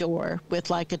side door with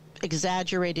like an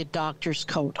exaggerated doctor's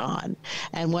coat on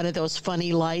and one of those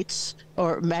funny lights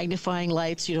or magnifying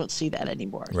lights. You don't see that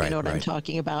anymore. Right, you know what I'm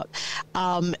talking about?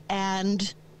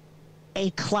 And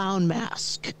a clown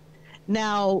mask.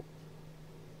 Now,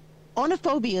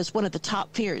 onophobia is one of the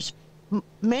top fears.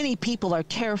 Many people are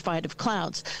terrified of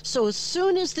clowns. So as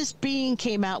soon as this being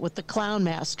came out with the clown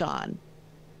mask on,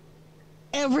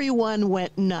 everyone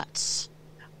went nuts.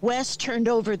 Wes turned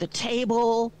over the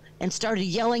table and started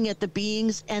yelling at the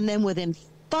beings, and then within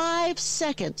 5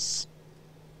 seconds,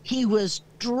 he was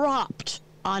dropped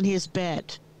on his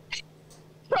bed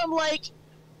from like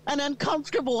an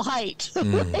uncomfortable height.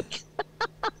 Like,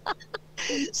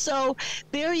 so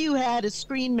there you had a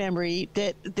screen memory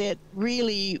that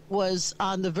really was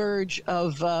on the verge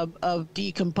of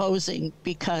decomposing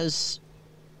because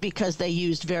they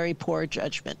used very poor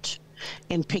judgment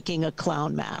in picking a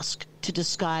clown mask to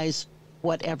disguise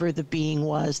whatever the being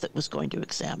was that was going to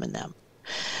examine them.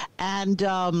 And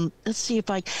let's see if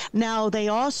now they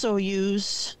also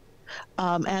use,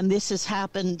 and this has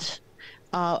happened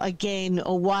again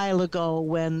a while ago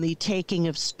when the taking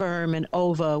of sperm and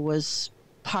ova was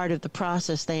part of the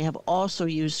process. They have also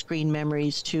used screen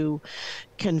memories to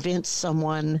convince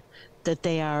someone that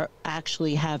they are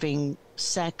actually having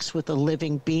sex with a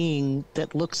living being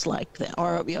that looks like them,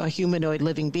 or a humanoid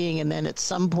living being, and then at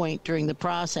some point during the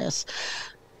process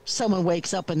someone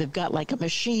wakes up and they've got like a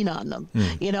machine on them.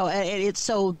 You know, and it's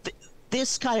so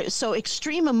this kind of, so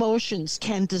extreme emotions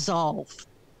can dissolve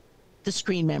the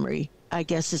screen memory, I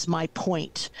guess is my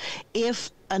point.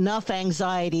 If enough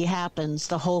anxiety happens,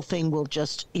 the whole thing will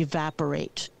just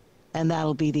evaporate and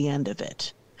that'll be the end of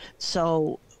it.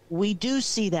 So we do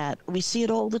see that. We see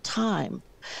it all the time,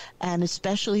 and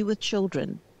especially with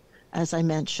children, as I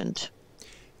mentioned.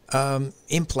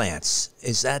 Implants,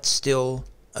 is that still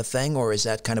a thing, or is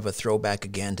that kind of a throwback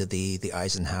again to the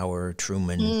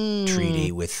Eisenhower-Truman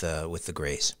treaty with the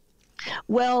Greys?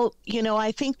 Well, you know,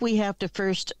 I think we have to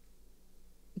first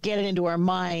get it into our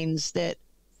minds that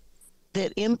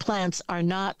implants are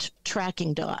not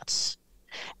tracking dots.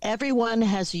 Everyone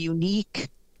has a unique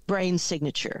brain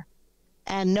signature.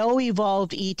 And no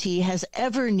evolved ET has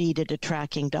ever needed a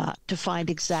tracking dot to find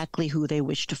exactly who they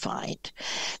wish to find.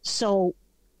 So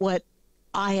what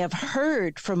I have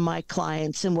heard from my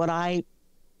clients and what I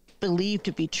believe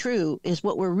to be true is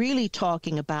what we're really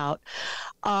talking about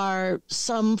are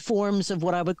some forms of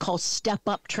what I would call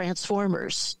step-up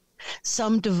transformers,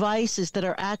 some devices that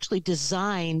are actually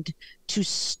designed to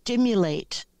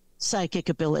stimulate psychic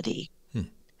ability.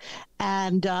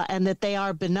 And that they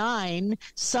are benign.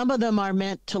 Some of them are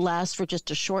meant to last for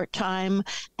just a short time,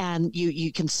 and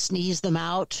you can sneeze them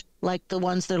out, like the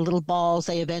ones that are little balls.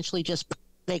 They eventually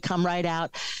they come right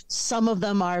out. Some of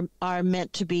them are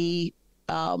meant to be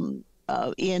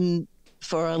in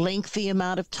for a lengthy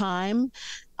amount of time.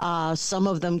 Some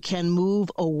of them can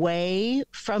move away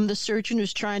from the surgeon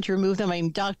who's trying to remove them. I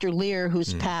mean, Dr. Lear,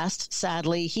 who's passed,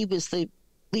 sadly, he was the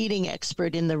leading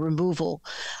expert in the removal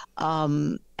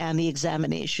and the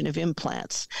examination of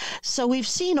implants. So we've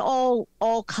seen all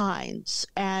kinds,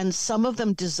 and some of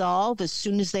them dissolve as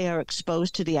soon as they are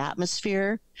exposed to the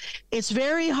atmosphere. It's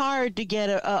very hard to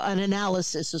get an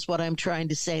analysis, is what I'm trying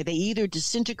to say. They either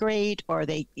disintegrate or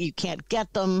you can't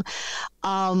get them.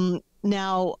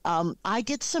 Now, I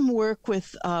did some work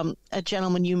with a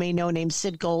gentleman you may know named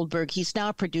Sid Goldberg. He's now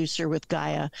a producer with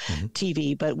Gaia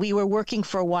TV, but we were working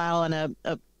for a while on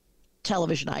a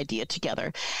television idea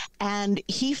together. And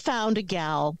he found a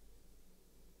gal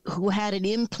who had an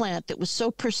implant that was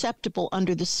so perceptible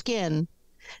under the skin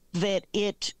that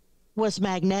it was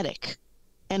magnetic.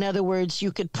 In other words,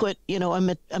 you could put,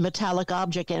 a metallic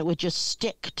object and it would just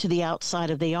stick to the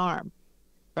outside of the arm.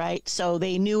 Right. So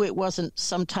they knew it wasn't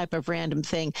some type of random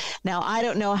thing. Now, I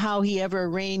don't know how he ever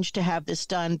arranged to have this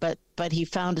done, but he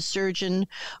found a surgeon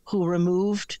who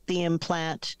removed the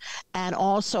implant and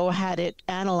also had it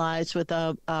analyzed with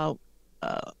the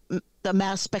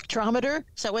mass spectrometer.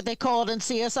 Is that what they call it in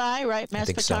CSI, right? Mass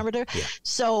spectrometer.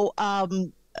 So, yeah.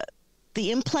 So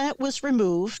the implant was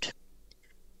removed,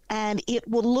 and it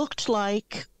looked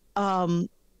like two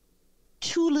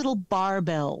little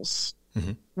barbells.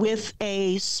 With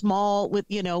a small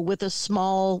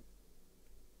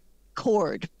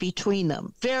cord between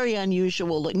them. Very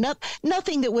unusual look.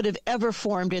 Nothing that would have ever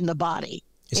formed in the body.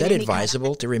 Is that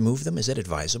advisable to remove them? Is that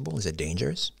advisable? Is it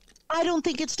dangerous? I don't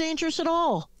think it's dangerous at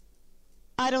all.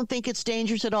 I don't think it's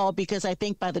dangerous at all, because I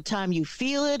think by the time you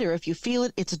feel it, or if you feel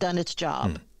it, it's done its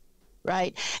job.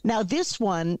 Right? Now, this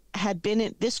one had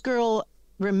been this girl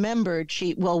remembered,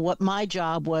 what my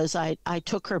job was, I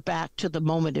took her back to the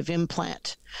moment of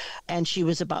implant, and she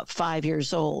was about 5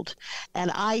 years old.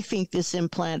 And I think this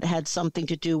implant had something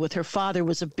to do with her father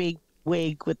was a big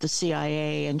wig with the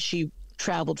CIA, and she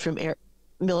traveled from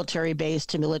military base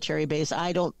to military base.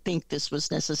 I don't think this was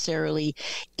necessarily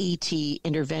ET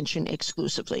intervention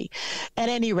exclusively. At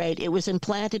any rate, it was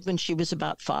implanted when she was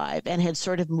about 5 and had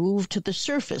sort of moved to the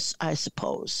surface, I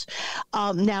suppose.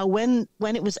 Now, when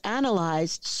it was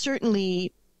analyzed,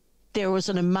 certainly there was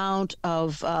an amount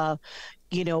of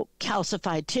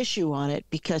calcified tissue on it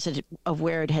because of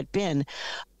where it had been,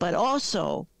 but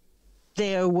also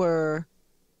there were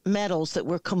metals that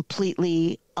were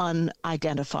completely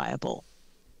unidentifiable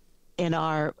in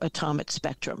our atomic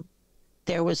spectrum.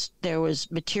 There was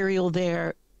material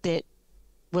there that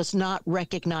was not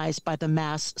recognized by the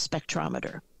mass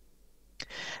spectrometer.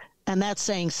 And that's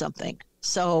saying something.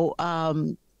 So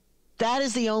that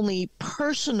is the only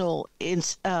personal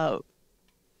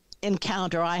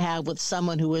encounter I have with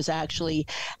someone who has actually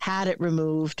had it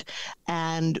removed.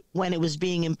 And when it was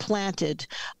being implanted,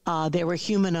 there were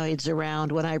humanoids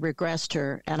around when I regressed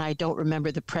her, and I don't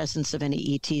remember the presence of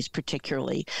any ETs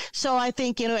particularly. So I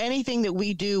think, anything that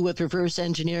we do with reverse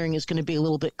engineering is going to be a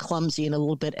little bit clumsy and a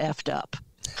little bit effed up.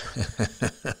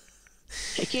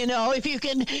 If you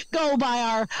can go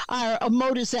by our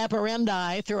modus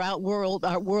operandi throughout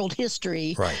our world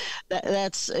history, right?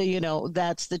 That's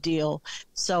the deal.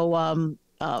 So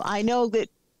I know that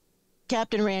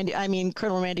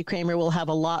Colonel Randy Kramer would have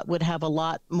a lot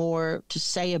more to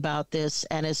say about this,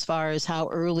 and as far as how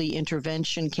early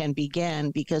intervention can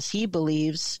begin, because he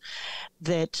believes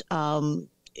that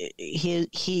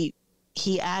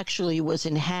he actually was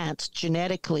enhanced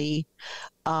genetically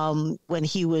when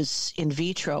he was in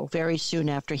vitro very soon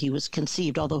after he was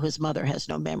conceived, although his mother has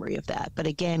no memory of that. But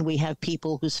again, we have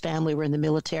people whose family were in the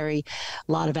military,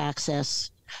 a lot of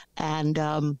access, and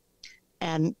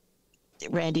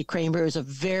Randy Kramer is a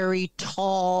very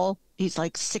tall, he's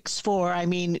like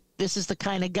 6'4". This is the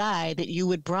kind of guy that you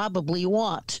would probably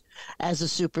want as a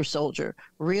super soldier.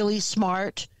 Really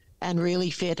smart and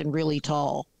really fit and really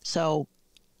tall. So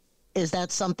is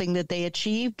that something that they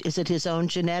achieved? Is it his own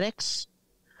genetics?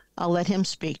 I'll let him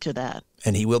speak to that.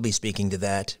 And he will be speaking to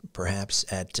that perhaps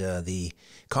at the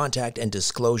Contact and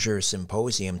Disclosure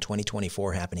Symposium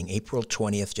 2024 happening April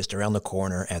 20th, just around the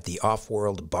corner at the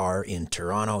Off-World Bar in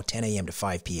Toronto, 10 a.m. to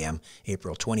 5 p.m.,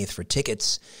 April 20th. For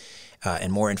tickets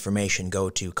and more information, go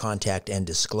to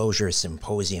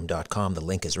contactanddisclosuresymposium.com. The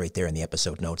link is right there in the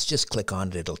episode notes. Just click on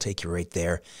it. It'll take you right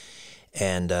there.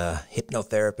 And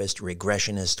hypnotherapist,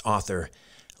 regressionist, author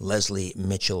Lesley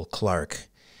Mitchell-Clarke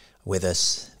with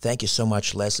us. Thank you so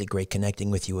much, Lesley. Great connecting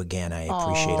with you again. I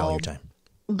appreciate all your time.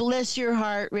 Bless your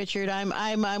heart, Richard.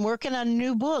 I'm working on a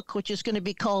new book, which is going to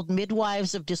be called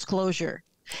Midwives of Disclosure.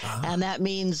 And that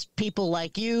means people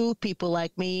like you, people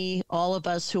like me, all of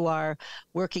us who are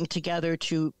working together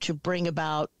to bring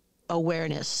about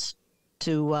awareness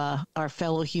to our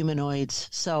fellow humanoids.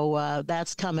 So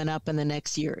that's coming up in the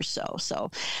next year or so. So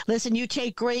listen, you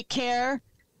take great care.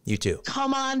 You too.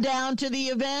 Come on down to the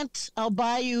event. I'll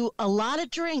buy you a lot of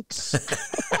drinks.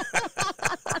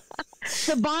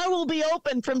 The bar will be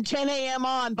open from 10 a.m.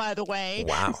 on, by the way.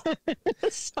 Wow.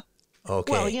 So,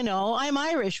 okay. Well, I'm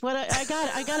Irish. What I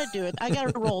got to do it. I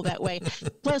got to roll that way.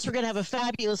 Plus, we're going to have a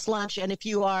fabulous lunch. And if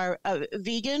you are a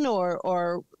vegan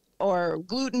or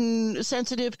gluten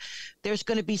sensitive, there's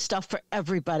going to be stuff for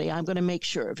everybody. I'm going to make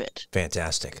sure of it.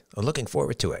 Fantastic. I'm looking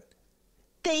forward to it.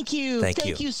 Thank you.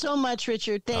 Thank you so much,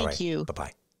 Richard. Thank you.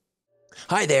 Bye-bye.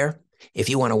 Hi there. If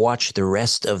you want to watch the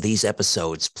rest of these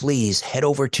episodes, please head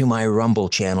over to my Rumble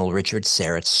channel, Richard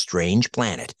Syrett's Strange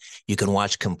Planet. You can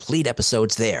watch complete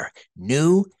episodes there.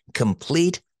 New,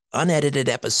 complete, unedited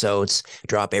episodes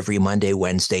drop every Monday,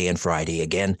 Wednesday, and Friday.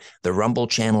 Again, the Rumble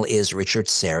channel is Richard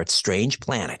Syrett's Strange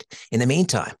Planet. In the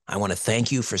meantime, I want to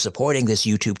thank you for supporting this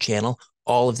YouTube channel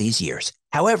all of these years.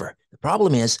 However, the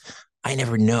problem is I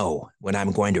never know when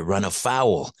I'm going to run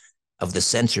afoul of the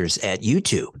censors at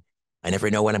YouTube. I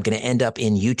never know when I'm going to end up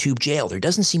in YouTube jail. There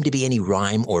doesn't seem to be any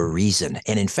rhyme or reason.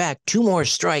 And in fact, 2 more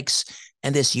strikes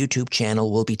and this YouTube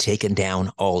channel will be taken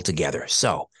down altogether.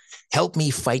 So help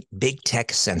me fight big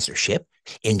tech censorship,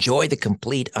 enjoy the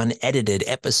complete unedited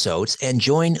episodes, and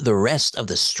join the rest of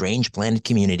the Strange Planet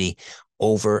community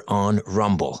over on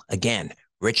Rumble. Again,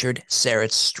 Richard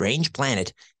Syrett's Strange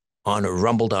Planet on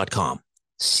rumble.com.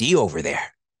 See you over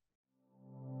there.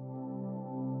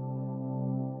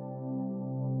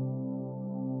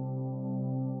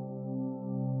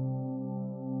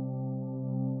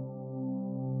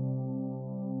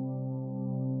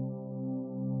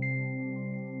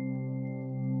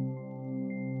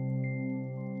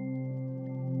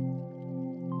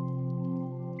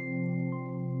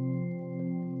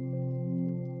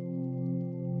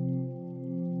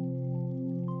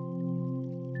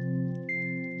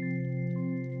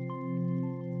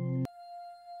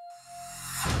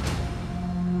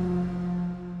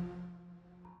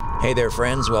 Hey there,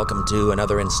 friends. Welcome to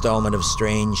another installment of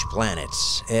Strange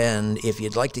Planets. And if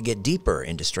you'd like to get deeper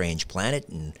into Strange Planet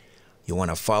and you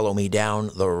want to follow me down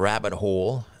the rabbit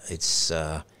hole, it's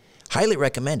highly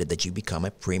recommended that you become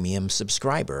a premium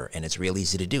subscriber. And it's real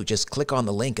easy to do. Just click on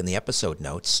the link in the episode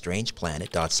notes,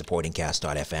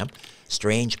 strangeplanet.supportingcast.fm,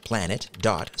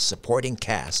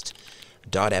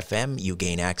 strangeplanet.supportingcast.fm. You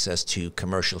gain access to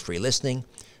commercial-free listening,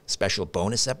 special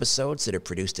bonus episodes that are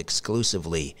produced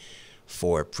exclusively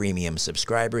for premium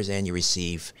subscribers, and you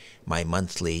receive my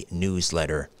monthly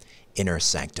newsletter, Inner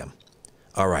Sanctum.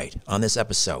 All right, on this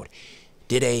episode,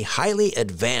 did a highly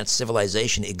advanced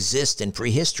civilization exist in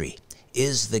prehistory?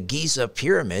 Is the Giza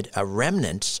pyramid a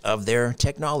remnant of their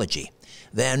technology?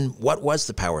 Then what was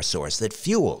the power source that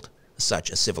fueled such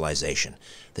a civilization?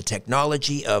 The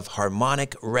technology of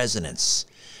harmonic resonance,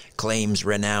 claims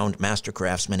renowned master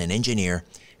craftsman and engineer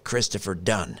Christopher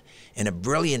Dunn. In a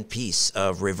brilliant piece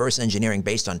of reverse engineering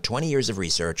based on 20 years of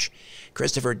research,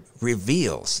 Christopher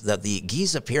reveals that the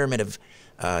Giza pyramid of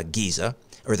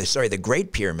the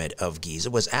Great Pyramid of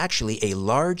Giza was actually a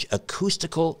large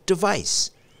acoustical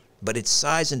device. But by its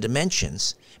size and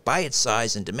dimensions,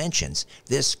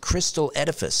 this crystal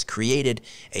edifice created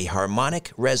a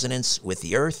harmonic resonance with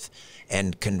the Earth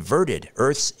and converted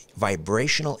Earth's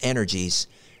vibrational energies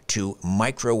to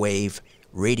microwave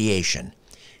radiation.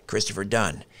 Christopher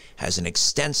Dunn has an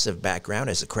extensive background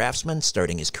as a craftsman,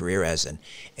 starting his career as an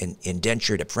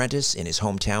indentured apprentice in his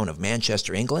hometown of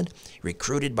Manchester, England.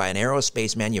 Recruited by an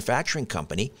aerospace manufacturing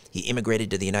company, he immigrated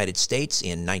to the United States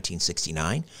in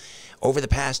 1969. Over the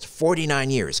past 49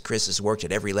 years, Chris has worked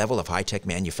at every level of high-tech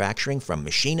manufacturing, from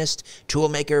machinist,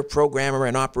 toolmaker, programmer,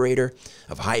 and operator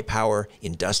of high-power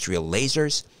industrial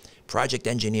lasers, project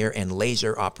engineer, and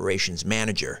laser operations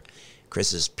manager.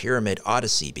 Chris's Pyramid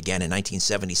Odyssey began in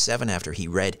 1977 after he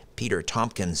read Peter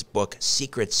Tompkins' book,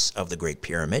 Secrets of the Great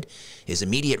Pyramid. His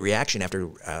immediate reaction after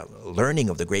learning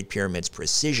of the Great Pyramid's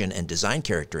precision and design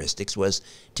characteristics was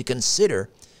to consider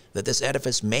that this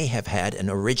edifice may have had an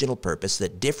original purpose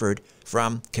that differed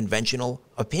from conventional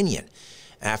opinion.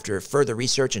 After further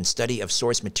research and study of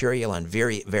source material on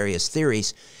various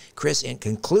theories, Chris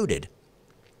concluded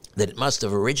that it must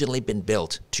have originally been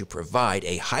built to provide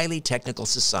a highly technical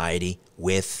society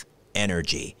with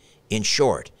energy. In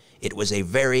short, it was a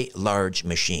very large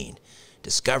machine.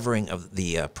 Discovering of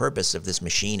the purpose of this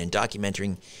machine and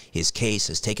documenting his case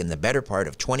has taken the better part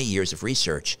of 20 years of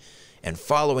research. And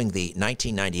following the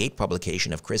 1998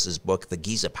 publication of Chris's book, The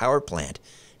Giza Power Plant,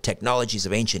 Technologies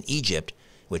of Ancient Egypt,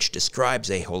 which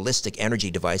describes a holistic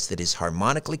energy device that is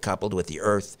harmonically coupled with the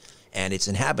Earth and its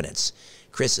inhabitants,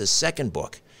 Chris's second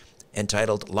book,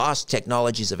 entitled Lost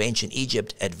Technologies of Ancient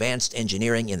Egypt, Advanced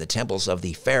Engineering in the Temples of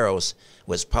the Pharaohs,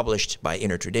 was published by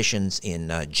Inner Traditions in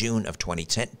June of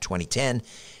 2010.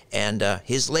 And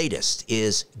his latest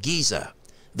is Giza,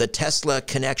 the Tesla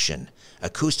Connection,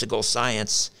 Acoustical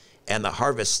Science, and the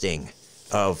Harvesting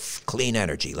of Clean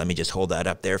Energy. Let me just hold that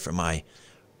up there for my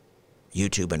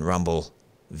YouTube and Rumble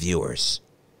viewers.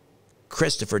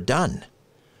 Christopher Dunn,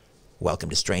 welcome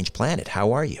to Strange Planet.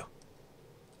 How are you?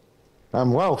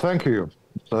 I'm well, thank you.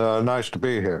 It's nice to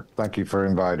be here. Thank you for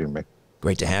inviting me.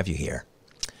 Great to have you here.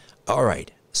 All right,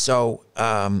 so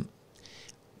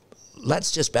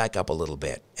let's just back up a little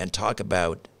bit and talk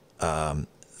about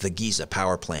the Giza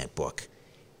Power Plant book.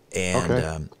 And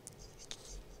okay.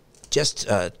 Just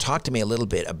talk to me a little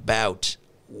bit about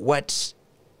what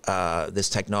this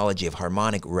technology of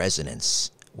harmonic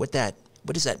resonance, what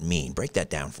does that mean? Break that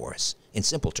down for us in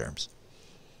simple terms.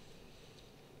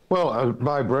 Well,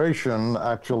 vibration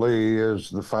actually is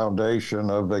the foundation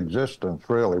of existence,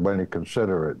 really, when you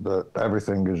consider it, that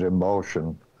everything is in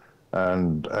motion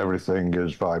and everything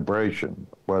is vibration,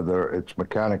 whether it's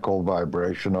mechanical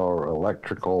vibration or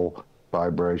electrical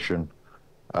vibration.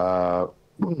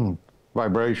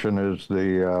 Vibration is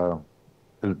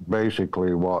is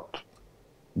basically what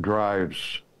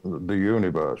drives the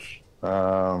universe,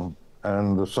 and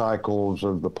the cycles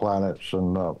of the planets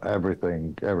and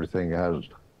everything has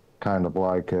kind of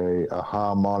like a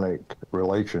harmonic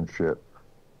relationship.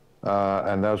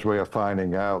 And as we are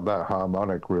finding out, that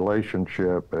harmonic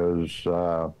relationship is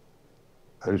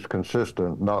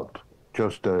consistent, not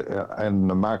just in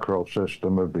the macro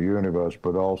system of the universe,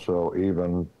 but also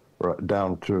even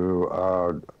down to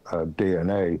our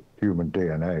DNA, human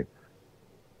DNA.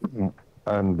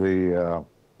 And the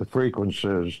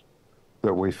frequencies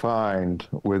that we find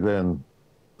within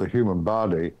the human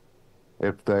body,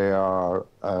 if they are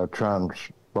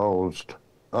transposed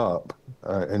up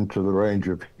into the range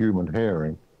of human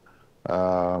hearing,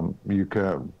 you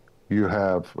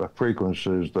have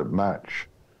frequencies that match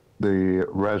the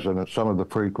resonance, some of the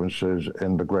frequencies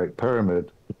in the Great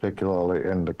Pyramid, particularly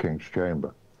in the King's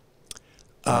Chamber.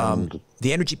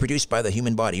 The energy produced by the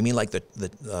human body, you mean like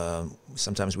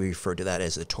sometimes we refer to that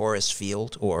as the torus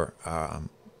field, or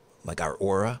like our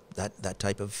aura, that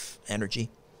type of energy?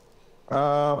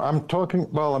 I'm talking,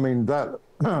 well, I mean, that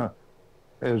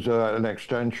is an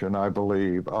extension, I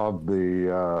believe, of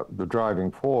the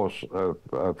driving force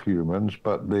of humans,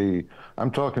 but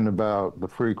I'm talking about the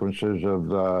frequencies of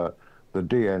the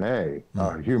DNA,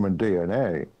 human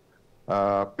DNA.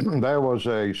 There was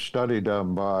a study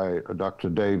done by Dr.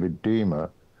 David Deemer,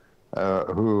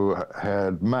 who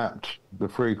had mapped the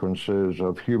frequencies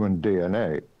of human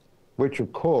DNA, which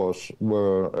of course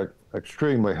were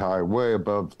extremely high, way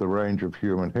above the range of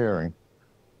human hearing.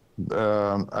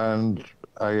 And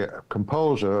a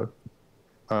composer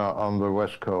on the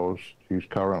West Coast, he's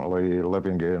currently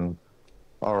living in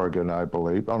Oregon, I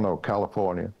believe, oh no,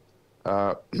 California,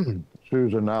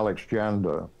 Susan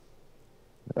Alexander.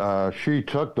 She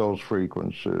took those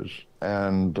frequencies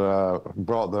and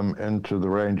brought them into the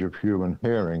range of human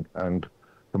hearing and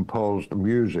composed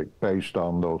music based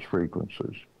on those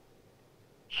frequencies.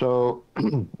 So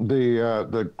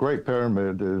the Great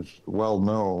Pyramid is well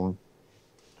known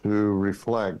to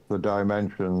reflect the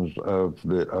dimensions of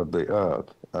the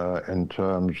Earth in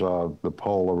terms of the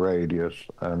polar radius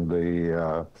and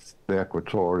the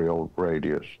equatorial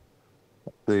radius.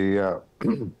 The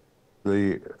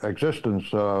existence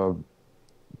of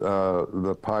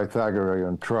the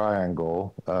Pythagorean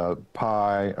triangle,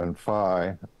 pi and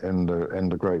phi in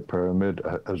the Great Pyramid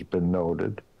has been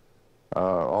noted.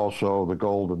 Also the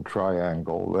Golden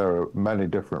Triangle. There are many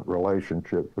different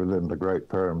relationships within the Great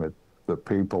Pyramid that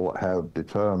people have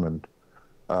determined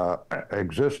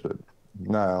existed.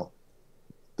 Now,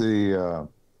 the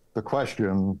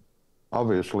question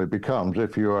obviously becomes,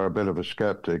 if you are a bit of a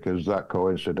skeptic, is that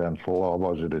coincidental or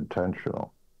was it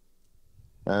intentional?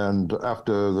 And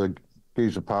after the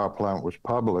Giza power plant was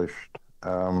published,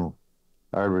 I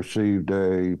received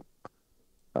an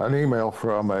email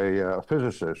from a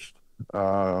physicist,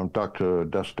 Dr.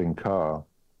 Dustin Carr,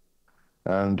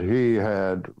 and he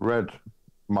had read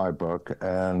my book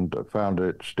and found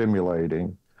it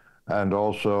stimulating, and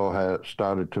also had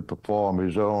started to perform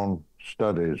his own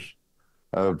studies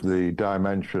of the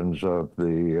dimensions of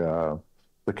the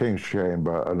King's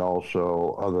Chamber and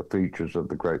also other features of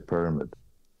the Great Pyramid,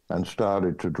 and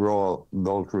started to draw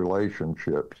those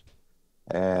relationships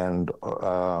and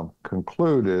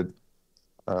concluded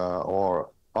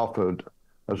or offered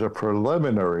as a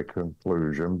preliminary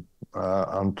conclusion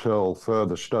until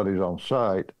further studies on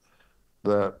site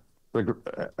that the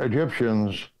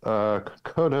Egyptians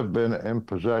could have been in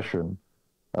possession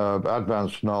of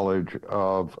advanced knowledge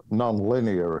of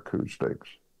nonlinear acoustics.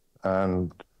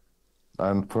 And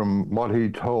from what he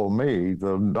told me,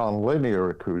 the nonlinear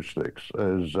acoustics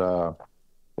is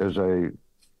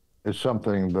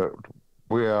something that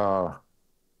we are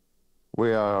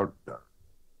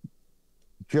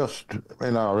just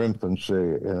in our infancy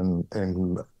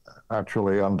in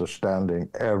actually understanding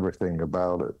everything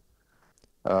about it.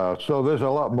 So there's a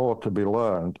lot more to be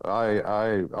learned.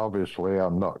 I obviously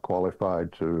am not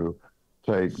qualified to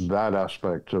take that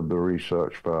aspect of the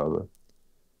research further,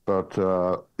 but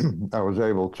I was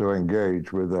able to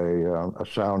engage with a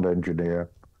sound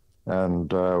engineer,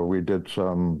 and we did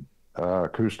some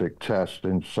acoustic tests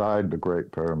inside the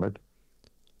Great Pyramid,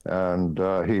 and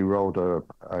he wrote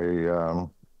an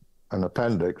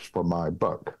appendix for my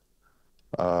book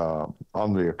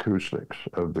on the acoustics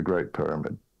of the Great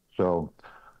Pyramid. So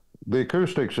the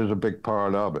acoustics is a big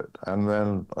part of it. And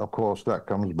then, of course, that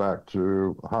comes back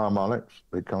to harmonics.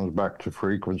 It comes back to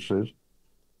frequencies.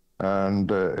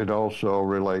 And it also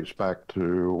relates back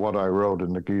to what I wrote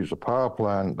in the Giza power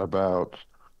plant about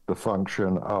the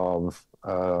function of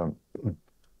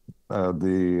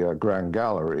the Grand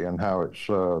Gallery and how it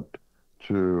served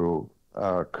to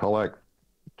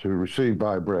receive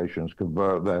vibrations,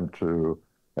 convert them to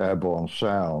airborne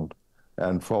sound,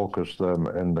 and focus them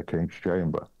in the King's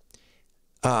Chamber.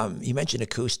 You mentioned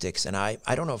acoustics, and I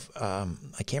don't know if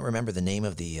I can't remember the name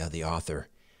of the author,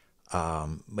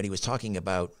 but he was talking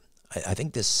about, I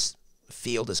think this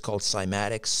field is called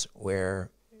cymatics, where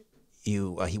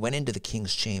he went into the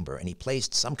King's Chamber and he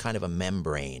placed some kind of a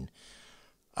membrane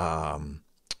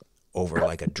over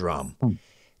like a drum,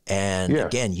 and Yes.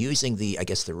 again using the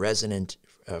resonant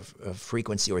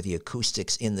frequency or the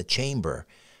acoustics in the chamber.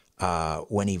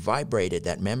 When he vibrated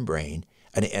that membrane,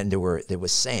 and there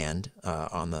was sand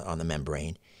on the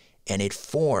membrane, and it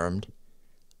formed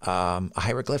a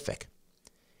hieroglyphic.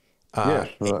 Yes,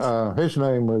 his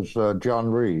name was John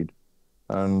Reed,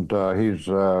 and he's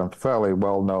fairly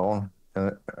well known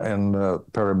in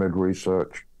pyramid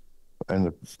research, in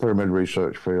the pyramid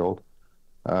research field.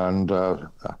 And I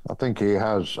think he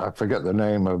has, I forget the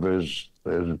name of his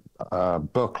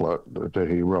booklet that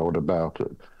he wrote about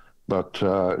it, but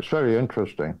it's very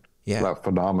interesting, that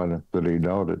phenomenon that he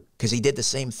noted. Because he did the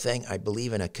same thing, I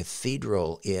believe, in a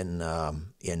cathedral in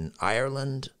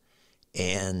Ireland,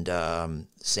 and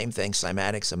same thing,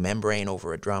 cymatics, a membrane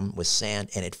over a drum with sand,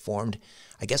 and it formed,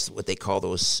 I guess what they call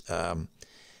those, a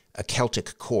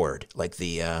Celtic chord, like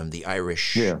the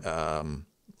Irish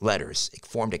letters. It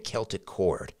formed a Celtic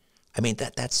chord. I mean,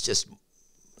 that's just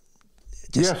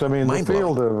yes. I mean, the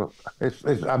field of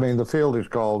the field is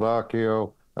called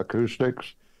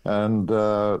archaeoacoustics, and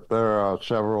there are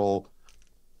several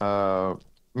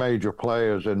major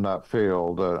players in that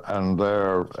field, and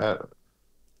they're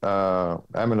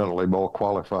eminently more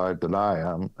qualified than I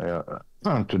am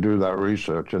to do that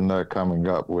research, and they're coming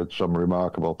up with some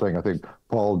remarkable thing. I think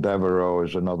Paul Devereaux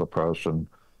is another person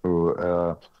who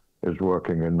is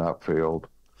working in that field.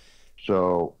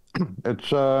 So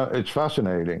it's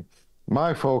fascinating.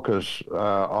 My focus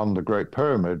on the Great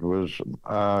Pyramid was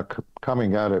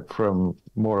coming at it from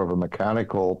more of a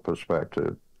mechanical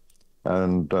perspective,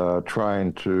 and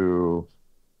trying to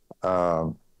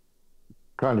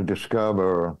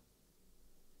discover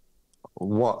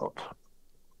what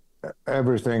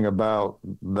everything about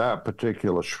that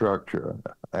particular structure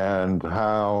and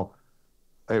how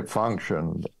it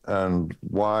functioned and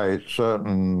why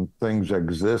certain things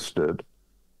existed,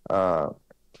 certain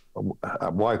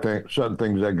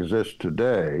things exist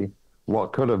today,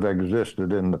 what could have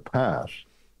existed in the past,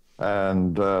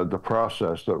 and the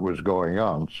process that was going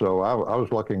on. So I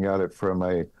was looking at it from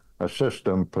a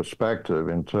system perspective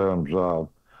in terms of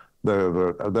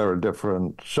there are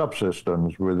different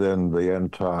subsystems within the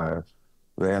entire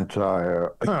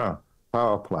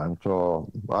power plant, or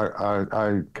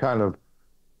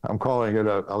I'm calling it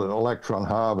an electron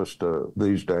harvester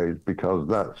these days, because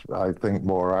that's, I think,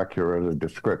 more accurate a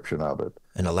description of it.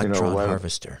 An electron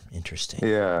harvester, interesting.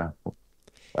 Yeah,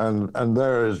 and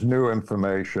there is new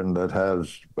information that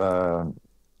has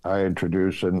I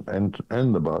introduce in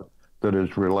the book that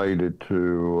is related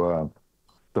to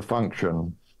the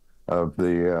function of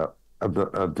the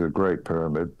Great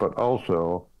Pyramid, but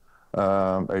also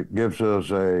it gives us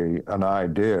an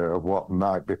idea of what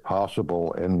might be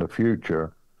possible in the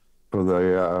future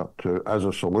for as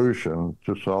a solution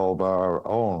to solve our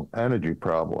own energy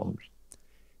problems.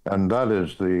 And that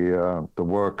is the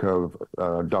work of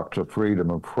Dr.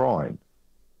 Friedemann Freund,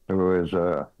 who was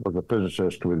a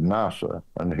physicist with NASA,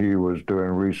 and he was doing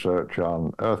research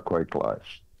on earthquake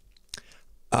lights.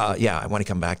 Yeah, I want to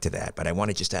come back to that, but I want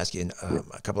to just ask you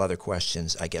a couple other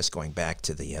questions, I guess, going back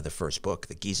to the first book,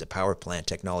 the Giza Power Plant,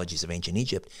 Technologies of Ancient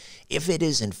Egypt. If it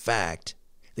is, in fact,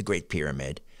 the Great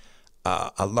Pyramid,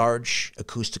 a large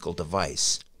acoustical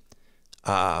device,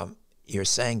 you're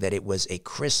saying that it was a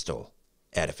crystal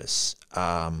edifice.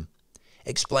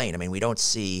 Explain. I mean, we don't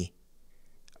see,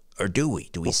 or do we?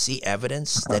 Do we see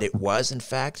evidence that it was, in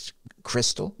fact,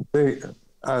 crystal? That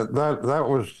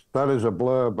is a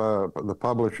blurb, the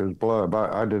publisher's blurb.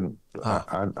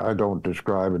 I don't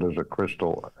describe it as a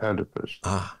crystal edifice.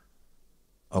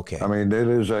 Okay. I mean, it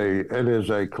is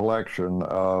a collection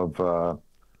of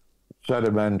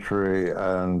sedimentary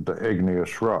and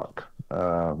igneous rock,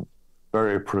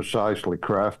 very precisely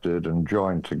crafted and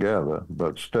joined together,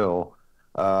 but still,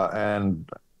 and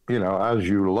as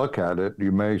you look at it,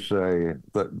 you may say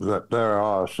that there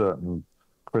are certain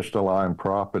crystalline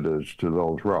properties to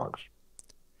those rocks,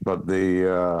 but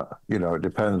it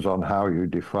depends on how you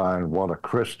define what a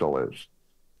crystal is.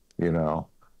 We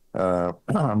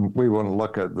wouldn't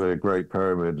look at the Great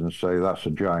Pyramid and say that's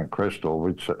a giant crystal.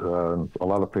 A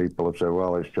lot of people have said,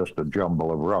 well, it's just a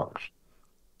jumble of rocks,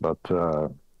 but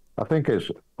I think it's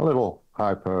a little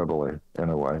hyperbole in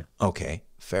a way. Okay,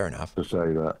 fair enough to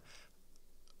say that.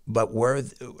 But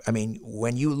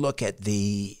when you look at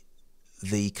the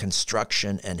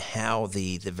construction and how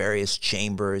the various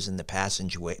chambers and the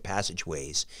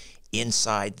passageways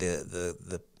inside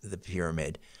the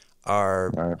pyramid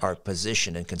are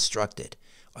positioned and constructed,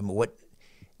 I mean, what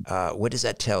does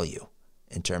that tell you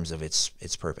in terms of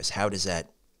its purpose? How does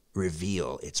that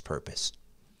reveal its purpose?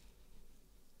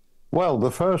 Well,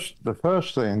 the first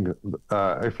thing,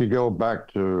 if you go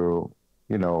back to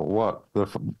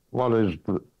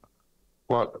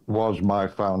what was my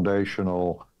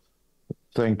foundational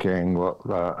thinking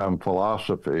and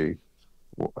philosophy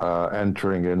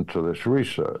entering into this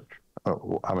research.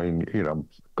 I mean,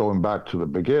 going back to the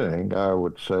beginning, I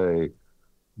would say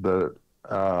that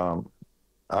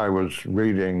I was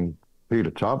reading Peter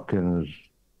Tompkins'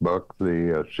 book,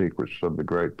 The Secrets of the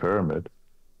Great Pyramid.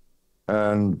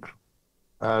 And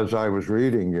as I was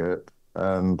reading it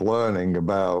and learning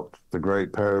about the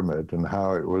Great Pyramid and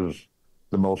how it was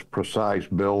the most precise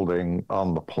building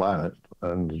on the planet,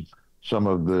 and some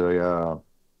of the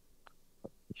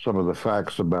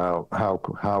facts about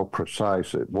how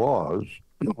precise it was,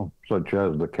 such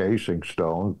as the casing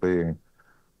stones being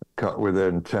cut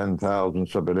within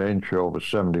 10,000ths of an inch over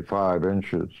 75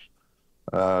 inches,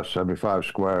 75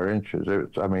 square inches.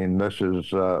 I mean, this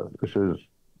is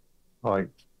like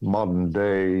modern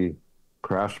day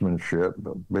craftsmanship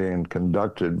being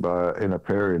conducted in a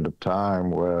period of time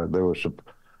where they were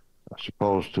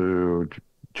supposed to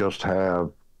just have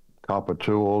copper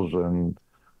tools and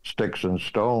sticks and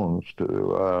stones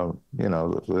to,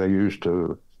 they used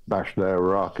to bash their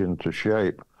rock into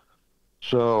shape.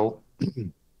 So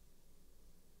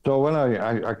when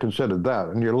I considered that,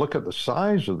 and you look at the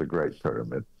size of the Great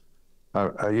Pyramid,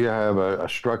 you have a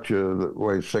structure that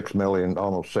weighs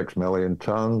almost 6 million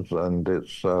tons, and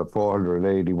it's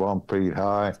 481 feet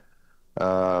high.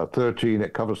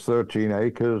 It covers 13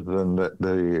 acres, and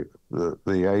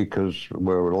the acres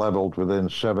were leveled within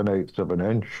 7/8 of an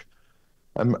inch.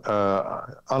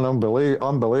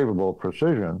 Unbelievable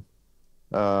precision.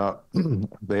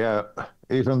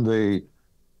 Even the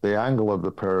angle of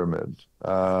the pyramid,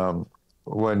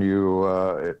 when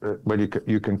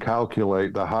you can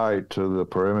calculate the height to the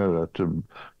perimeter to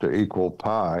equal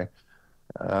pi,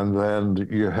 and then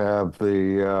you have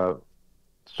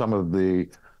some of the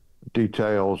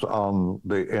details on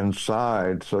the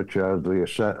inside, such as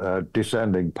the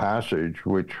descending passage,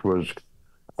 which was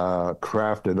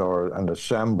crafted and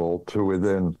assembled to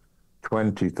within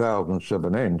 20,000ths of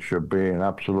an inch of being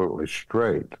absolutely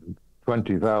straight.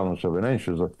 20,000ths of an inch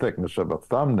is the thickness of a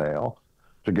thumbnail.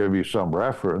 To give you some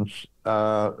reference,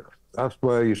 that's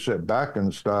where you sit back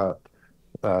and start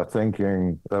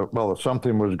thinking, well,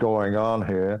 something was going on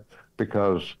here,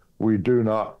 because we do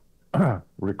not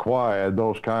require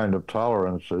those kind of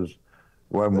tolerances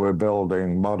when we're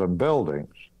building modern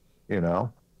buildings, I mean,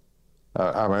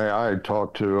 I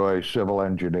talked to a civil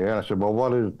engineer, and I said, well,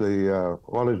 what is the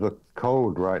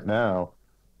code right now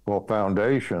for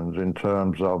foundations in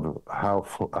terms of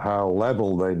how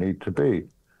level they need to be?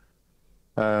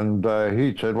 And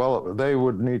he said, well, they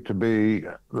would need to be,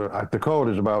 the code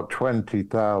is about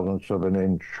 20,000ths of an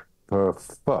inch per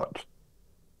foot.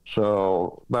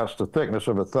 So that's the thickness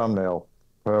of a thumbnail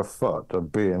per foot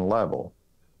of being level.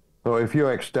 So if you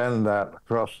extend that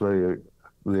across the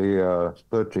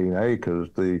 13 acres,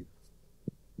 the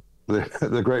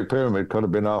Great Pyramid could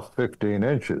have been off 15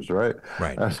 inches, right?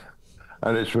 Right.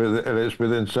 And it's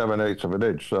within 7/8 of an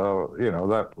inch. So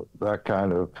that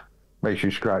kind of makes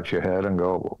you scratch your head and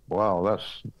go, wow,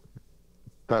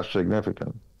 that's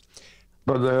significant.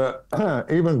 But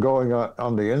even going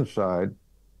on the inside,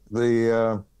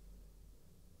 the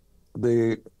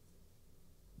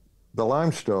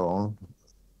limestone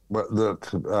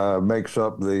that makes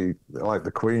up the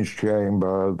Queen's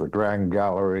Chamber, the Grand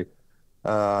Gallery,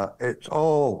 it's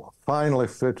all finely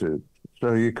fitted,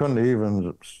 so you couldn't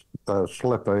even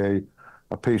slip a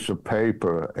piece of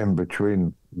paper in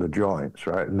between the joints,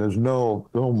 right? And there's no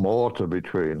mortar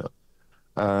between it,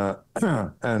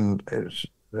 and it's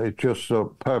just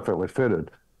so perfectly fitted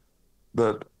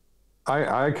that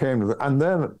I came to and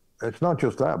then it's not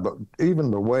just that, but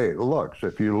even the way it looks.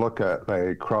 If you look at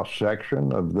a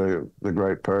cross-section of the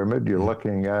Great Pyramid, you're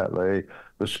looking at the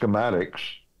schematics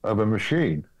of a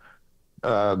machine.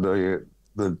 The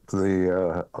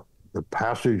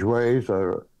passageways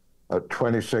are at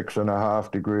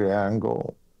 26.5-degree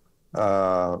angle.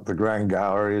 The Grand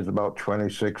Gallery is about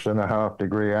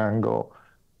 26.5-degree angle.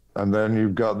 And then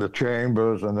you've got the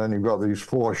chambers, and then you've got these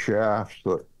 4 shafts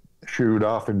that shoot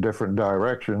off in different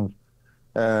directions.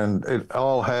 And it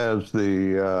all has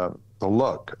the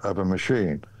look of a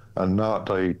machine and not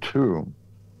a tomb.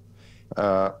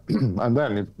 And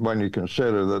then when you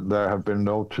consider that there have been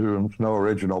no tombs, no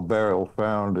original burial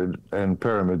found in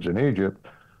pyramids in Egypt,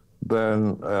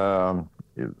 then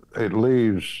it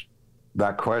leaves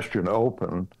that question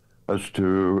open as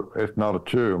to, if not a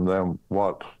tomb, then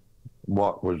what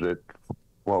was it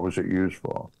used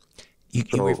for?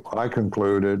 I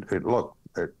concluded it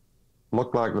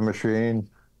looked like the machine.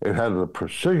 It had the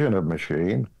precision of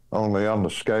machine, only on the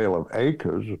scale of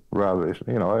acres, rather, it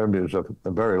was a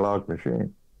very large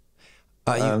machine.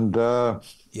 If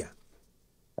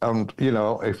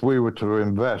we were to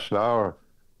invest our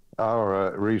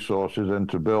resources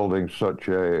into building such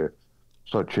a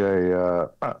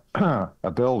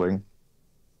building,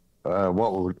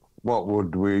 what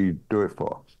would we do it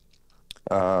for?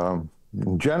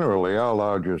 Generally, our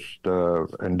largest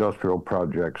industrial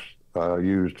projects are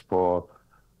used for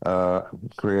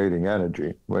creating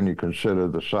energy when you consider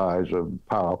the size of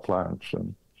power plants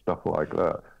and stuff like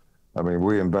that. I mean,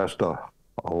 we invest a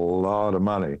lot of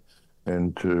money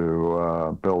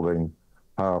into building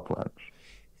power plants.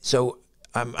 So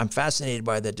I'm fascinated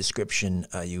by the description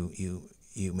you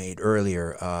made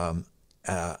earlier, an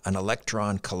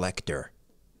electron collector.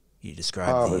 You described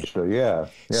harvester, yeah.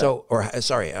 So, or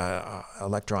sorry,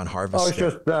 electron harvester. Oh, it's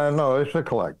just no, it's a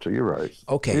collector. You're right.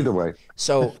 Okay. Either way.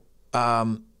 So,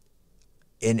 in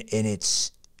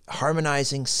its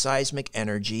harmonizing seismic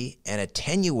energy and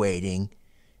attenuating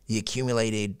the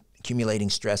accumulating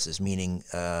stresses, meaning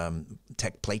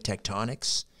plate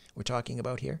tectonics. We're talking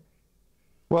about here.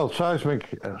 Well, seismic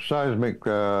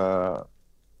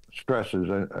stresses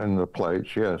in the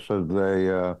plates, yes,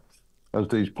 as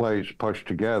these plates push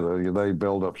together, they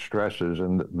build up stresses,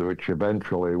 and which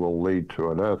eventually will lead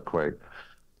to an earthquake.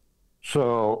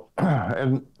 So,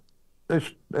 and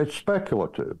it's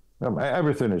speculative. I mean,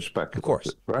 everything is speculative, of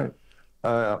course, right?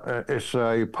 It's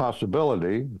a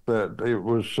possibility that it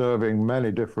was serving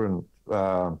many different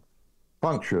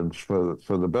functions for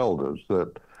the builders.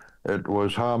 That it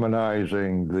was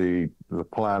harmonizing the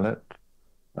planet.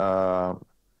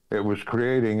 It was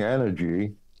creating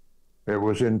energy. It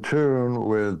was in tune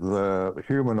with the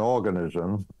human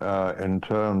organism in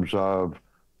terms of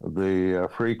the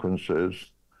frequencies.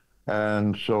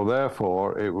 And so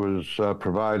therefore it was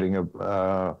providing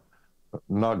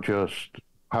not just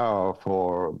power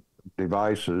for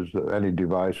devices, any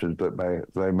devices that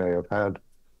they may have had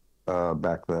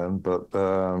back then, but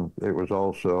it was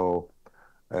also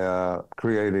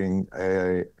creating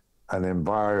an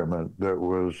environment that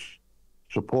was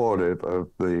supportive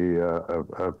of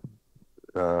the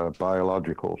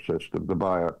biological system, the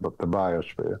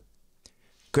biosphere.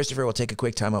 Christopher, we'll take a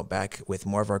quick time out, back with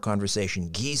more of our conversation.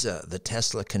 Giza, the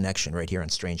Tesla connection, right here on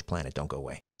Strange Planet. Don't go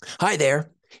away. Hi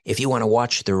there. If you want to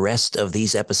watch the rest of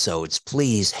these episodes,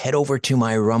 please head over to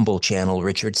my Rumble channel,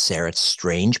 Richard Syrett's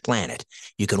Strange Planet.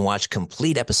 You can watch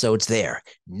complete episodes there.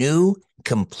 New,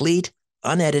 complete,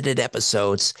 unedited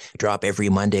episodes drop every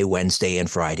Monday, Wednesday, and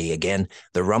Friday. Again,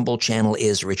 the Rumble channel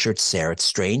is Richard Syrett's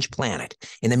Strange Planet.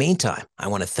 In the meantime, I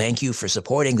want to thank you for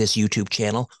supporting this YouTube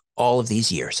channel all of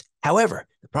these years. However,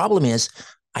 the problem is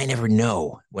I never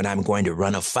know when I'm going to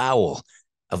run afoul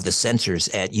of the censors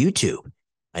at YouTube.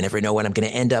 I never know when I'm going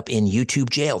to end up in YouTube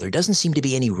jail. There doesn't seem to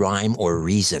be any rhyme or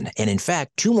reason. And in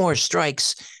fact, 2 more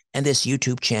strikes and this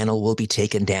YouTube channel will be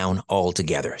taken down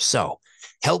altogether. So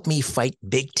help me fight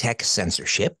big tech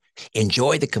censorship,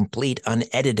 enjoy the complete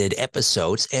unedited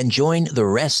episodes, and join the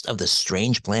rest of the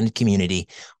Strange Planet community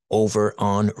over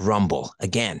on Rumble.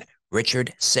 Again,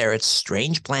 Richard Syrett's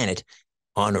Strange Planet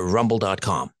on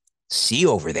rumble.com. See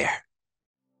you over there.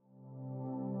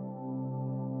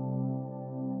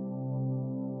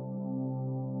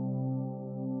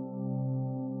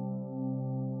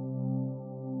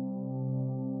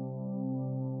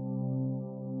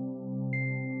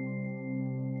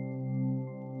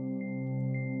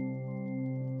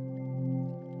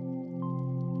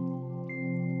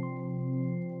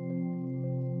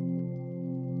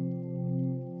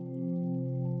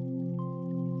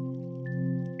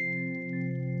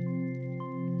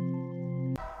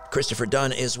 Christopher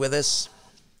Dunn is with us.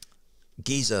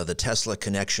 Giza, the Tesla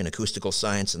connection, acoustical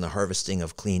science, and the harvesting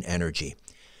of clean energy.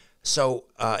 So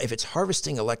if it's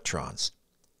harvesting electrons,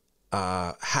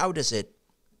 how does it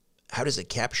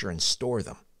capture and store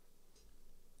them?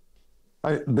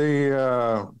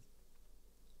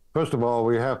 First of all,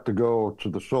 we have to go to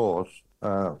the source.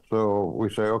 So we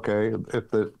say, okay,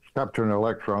 if it's capturing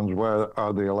electrons, where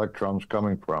are the electrons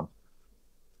coming from?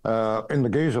 In the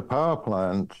Giza power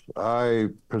plant, I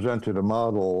presented a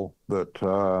model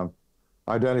that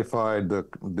identified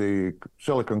the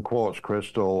silicon quartz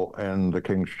crystal in the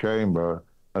King's Chamber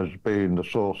as being the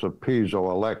source of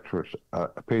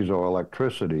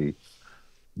piezoelectricity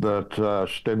that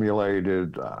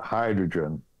stimulated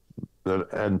hydrogen that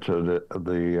entered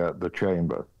the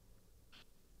chamber.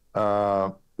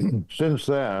 Since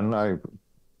then,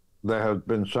 there has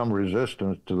been some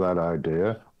resistance to that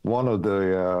idea. One of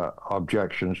the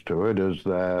objections to it is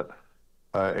that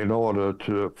in order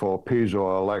for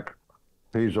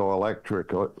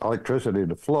electricity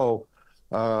to flow,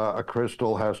 a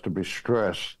crystal has to be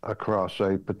stressed across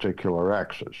a particular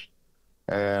axis.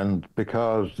 And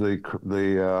because the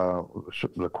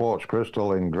quartz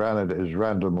crystal in granite is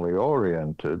randomly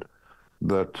oriented,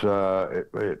 that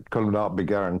it could not be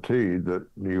guaranteed that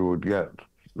you would get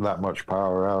that much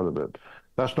power out of it.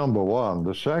 That's number one.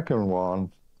 The second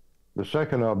one the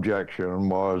second objection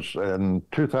was in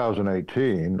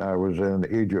 2018, I was in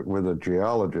Egypt with a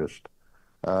geologist,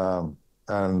 and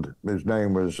his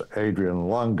name was Adrian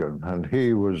Lungan, and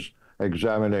he was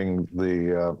examining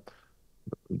the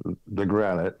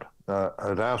granite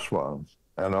at Aswan,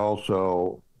 and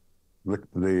also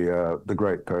the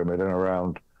Great Pyramid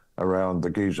and around the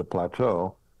Giza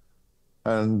Plateau.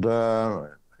 And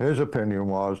his opinion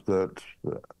was that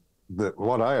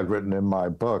what I had written in my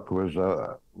book was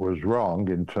wrong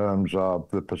in terms of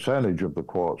the percentage of the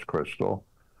quartz crystal.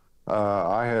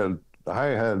 I had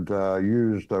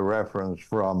used a reference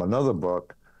from another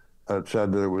book that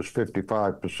said that it was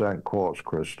 55% quartz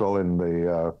crystal in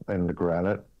the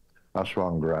granite,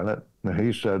 Aswan granite. And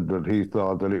he said that he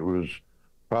thought that it was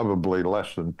probably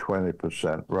less than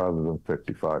 20% rather than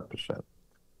 55%.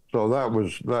 So that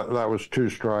was two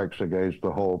strikes against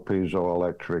the whole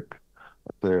piezoelectric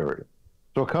theory.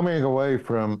 So coming away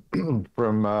from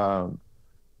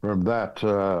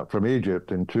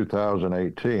Egypt in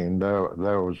 2018,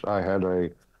 I had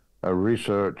a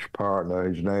research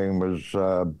partner. His name was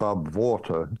Bob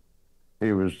Vorter.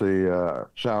 He was the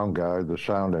sound guy, the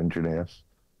sound engineer,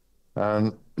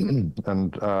 and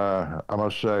I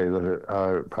must say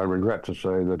that I regret to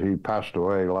say that he passed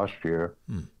away last year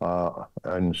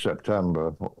in September,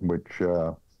 which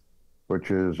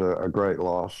is a great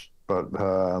loss. But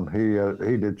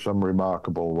he did some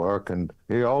remarkable work, and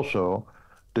he also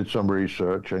did some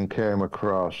research and came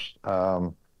across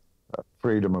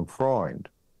Friedman and Freud.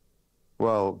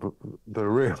 Well, the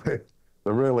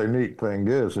really neat thing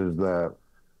is that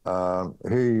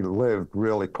he lived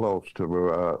really close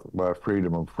to where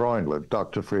Friedman and Freud lived.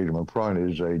 Dr. Friedman and Freud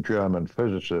is a German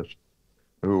physicist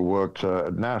who worked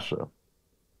at NASA,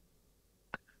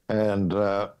 and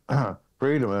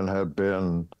Friedman had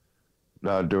been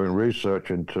doing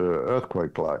research into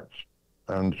earthquake lights,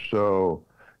 and so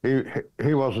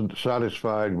he wasn't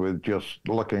satisfied with just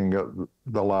looking at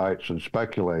the lights and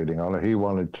speculating on it. He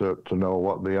wanted to know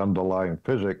what the underlying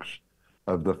physics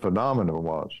of the phenomenon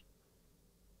was.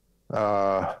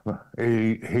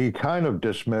 He kind of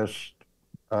dismissed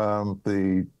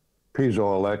the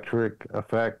piezoelectric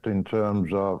effect in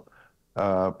terms of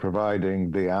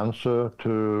providing the answer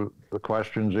to the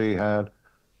questions he had,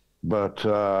 but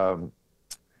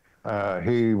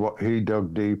he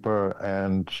dug deeper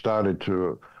and started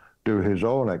to do his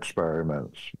own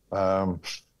experiments.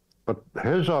 But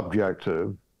his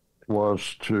objective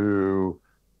was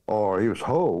his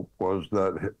hope was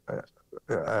that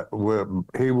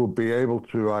he would be able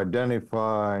to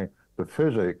identify the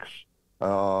physics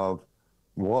of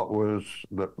what was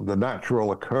the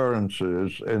natural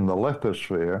occurrences in the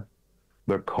lithosphere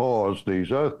that caused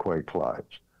these earthquake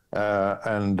lights.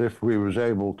 And if we was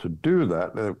able to do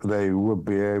that, they would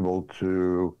be able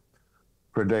to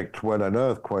predict when an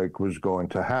earthquake was going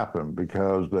to happen,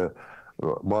 because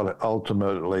what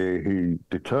ultimately he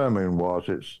determined was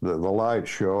the lights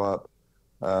show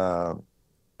up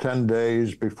 10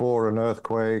 days before an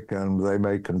earthquake, and they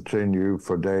may continue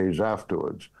for days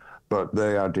afterwards, but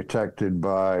they are detected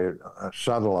by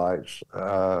satellites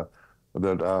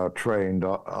that are trained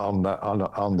on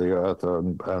the Earth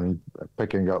and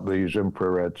picking up these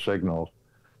infrared signals.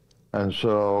 And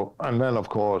then of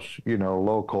course,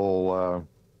 local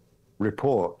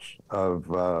reports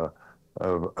of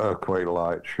earthquake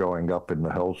lights showing up in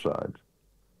the hillsides.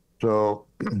 So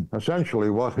essentially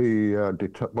what he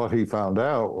found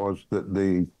out was that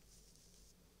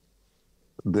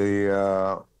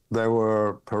there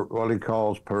were what he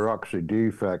calls peroxide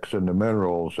defects in the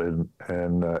minerals in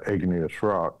igneous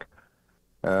rock,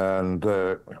 and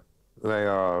they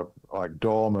are like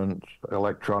dormant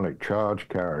electronic charge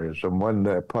carriers, and when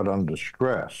they're put under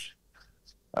stress,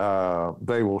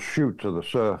 they will shoot to the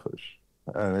surface,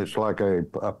 and it's like a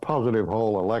positive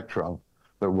Hall electron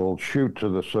that will shoot to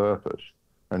the surface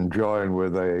and join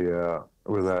with a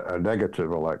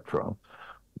negative electron,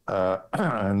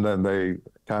 and then they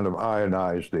kind of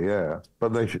ionize the air,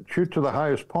 but they shoot to the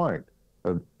highest point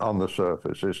on the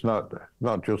surface. It's not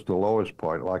just the lowest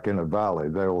point, like in a valley.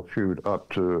 They will shoot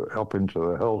up into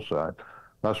the hillside.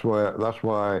 That's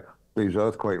why these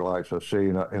earthquake lights are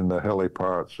seen in the hilly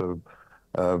parts of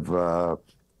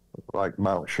like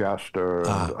Mount Shasta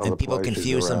and people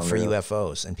confuse them for there.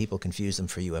 UFOs, and people confuse them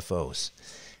for UFOs.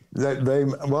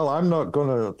 Well, I'm not going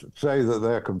to say that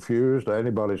they're confused.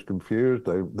 Anybody's confused.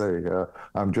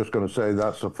 I'm just going to say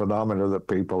that's a phenomena that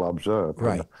people observe.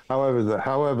 Right.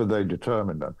 However they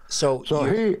determine them. So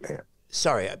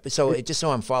just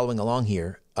so I'm following along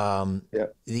here, yeah.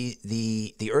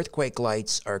 The earthquake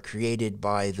lights are created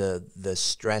by the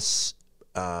stress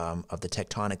of the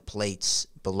tectonic plates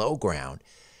below ground.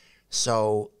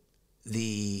 So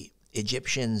the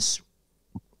Egyptians,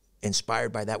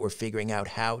 inspired by that, were figuring out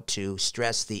how to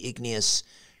stress the igneous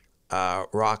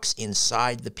rocks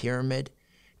inside the pyramid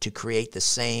to create the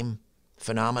same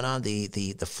phenomenon,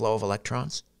 the flow of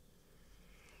electrons?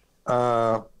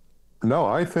 No,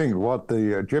 I think what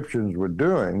the Egyptians were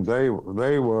doing, they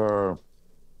were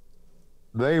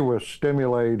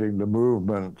stimulating the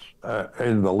movements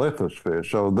in the lithosphere.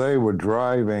 So they were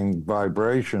driving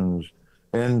vibrations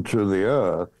into the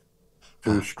earth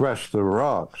to stress the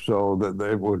rock so that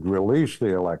they would release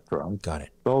the electrons. Got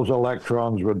it. Those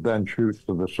electrons would then shoot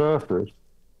to the surface,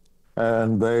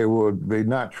 and they would be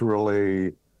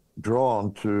naturally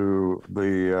drawn to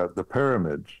the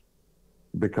pyramids,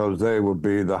 because they would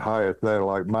be the highest. They're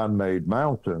like man-made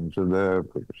mountains, and they're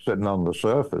sitting on the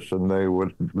surface, and they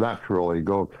would naturally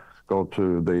go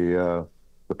to the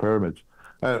pyramids.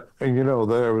 And you know,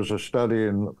 there was a study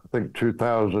in, I think,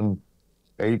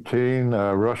 2018,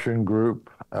 a Russian group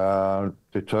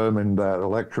determined that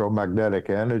electromagnetic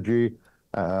energy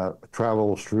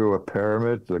travels through a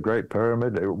pyramid, the Great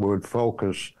Pyramid. It would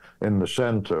focus in the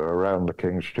center around the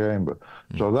King's Chamber.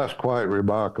 So that's quite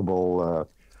remarkable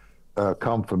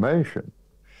confirmation.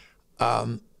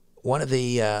 One of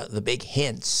the big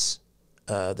hints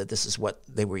that this is what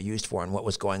they were used for and what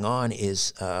was going on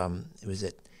is, was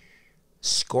it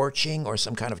scorching or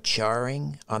some kind of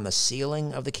charring on the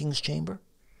ceiling of the King's Chamber?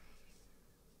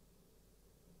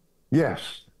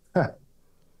 Yes.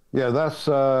 Yeah, that's,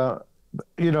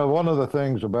 you know, one of the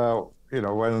things about, you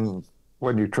know,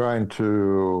 when you're trying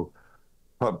to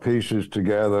put pieces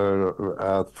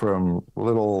together from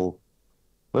little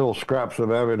scraps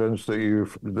of evidence that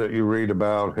you read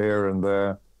about here and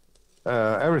there.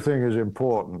 Everything is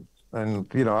important, and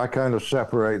you know, I kind of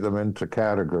separate them into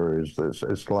categories.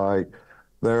 It's like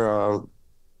there are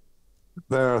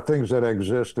things that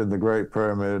exist in the Great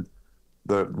Pyramid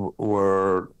that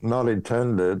were not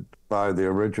intended by the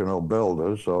original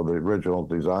builders or the original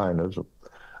designers.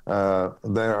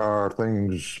 There are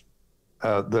things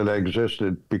that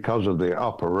existed because of the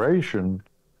operation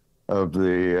of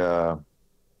the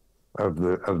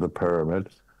pyramid,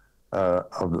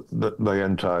 of the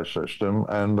entire system,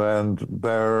 and then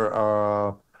there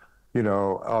are, you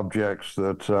know, objects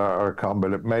that are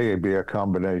may be a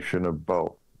combination of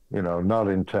both. You know, not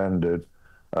intended,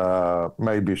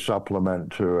 maybe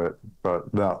supplement to it,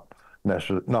 but not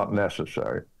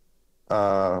necessary.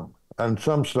 And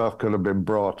some stuff could have been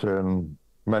brought in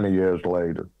many years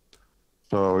later.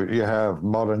 So you have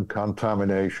modern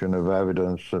contamination of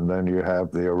evidence, and then you have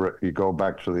you go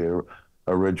back to the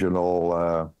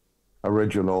original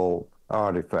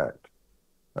artifact.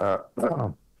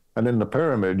 And in the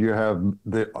pyramid, you have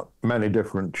many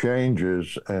different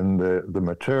changes in the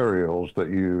materials that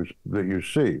you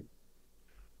see.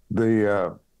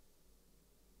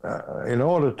 In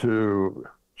order to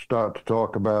start to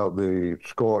talk about the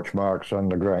scorch marks on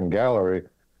the Grand Gallery,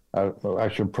 I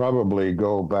should probably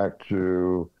go back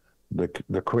to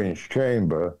the Queen's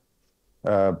Chamber,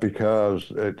 because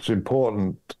it's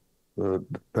important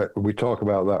that we talk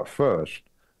about that first,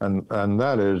 and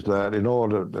that is that in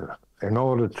order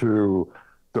to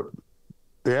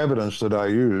the evidence that I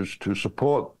used to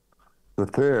support the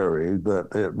theory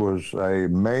that it was a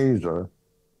maser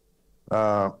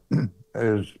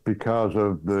is because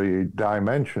of the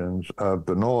dimensions of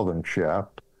the northern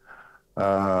shaft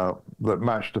that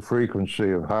match the frequency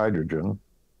of hydrogen,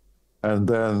 and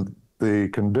then the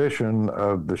condition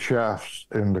of the shafts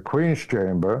in the Queen's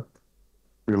Chamber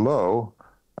below,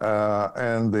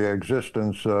 and the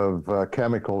existence of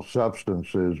chemical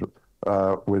substances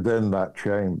within that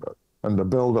chamber, and the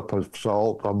buildup of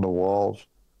salt on the walls,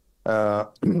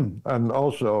 and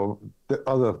also the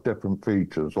other different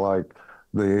features like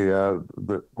the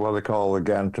what they call the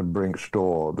Gantenbrink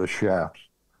store, the shafts,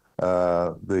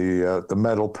 the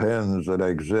metal pins that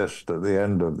exist at the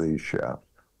end of these shafts,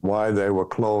 why they were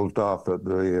closed off at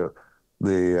the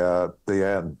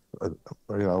end, you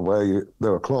know, where they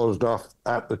were closed off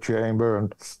at the chamber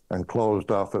and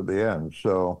closed off at the end.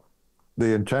 So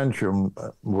the intention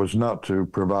was not to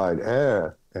provide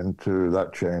air into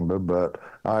that chamber, but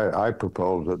I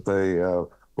propose that they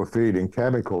were feeding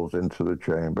chemicals into the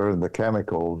chamber, and the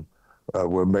chemicals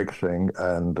were mixing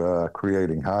and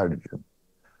creating hydrogen.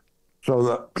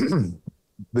 So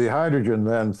the hydrogen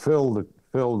then filled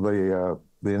the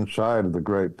inside of the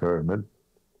Great Pyramid.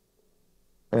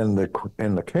 In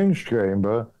the King's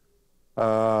Chamber,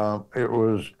 it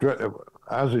was,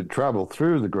 as it traveled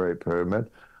through the Great Pyramid,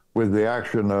 with the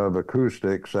action of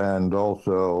acoustics and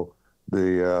also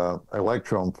the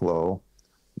electron flow,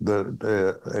 that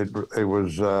it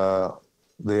was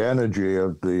the energy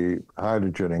of the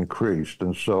hydrogen increased,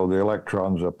 and so the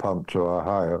electrons are pumped to a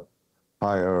higher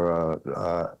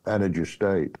energy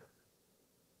state.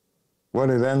 When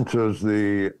it enters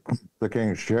the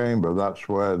King's chamber, that's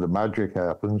where the magic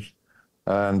happens,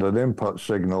 and an input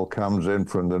signal comes in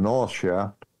from the north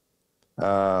shaft,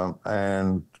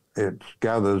 and it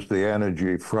gathers the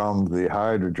energy from the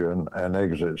hydrogen and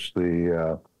exits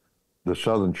the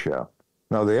southern shaft.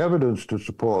 Now, the evidence to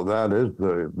support that is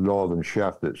the northern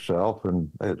shaft itself,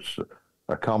 and its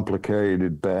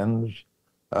complicated bends,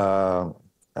 and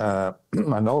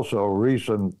also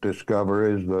recent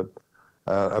discoveries that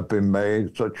have been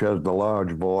made, such as the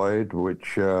large void,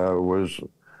 which was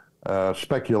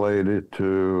speculated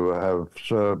to have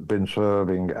been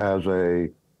serving as a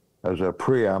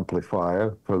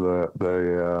preamplifier for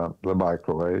the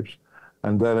microwaves.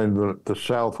 And then in the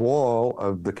south wall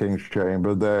of the King's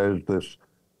chamber, there's this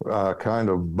kind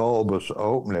of bulbous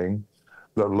opening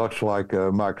that looks like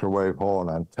a microwave horn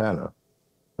antenna.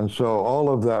 And so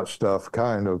all of that stuff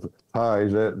kind of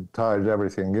ties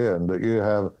everything in, that you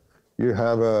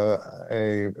have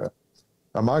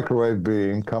a microwave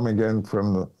beam coming in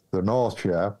from the north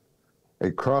shaft.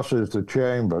 It crosses the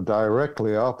chamber.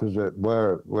 Directly opposite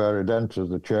where it enters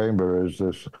the chamber is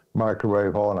this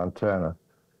microwave horn antenna.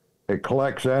 It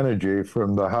collects energy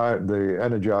from the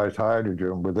energized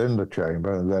hydrogen within the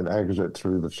chamber and then exits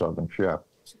through the southern shaft.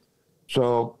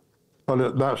 So,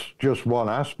 but that's just one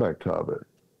aspect of it.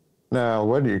 Now,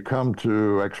 when you come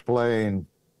to explain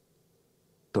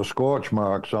the scorch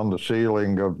marks on the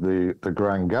ceiling of the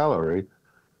Grand Gallery,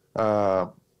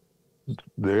 the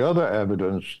other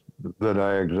evidence that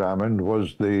I examined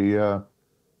was the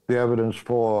evidence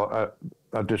for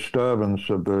a disturbance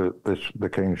of the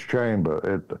King's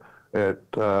chamber. It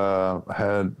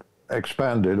had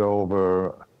expanded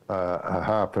over a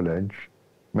half an inch,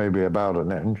 maybe about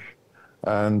an inch,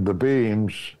 and the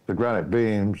beams, the granite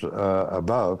beams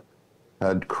above,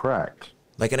 had cracked.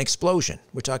 Like an explosion.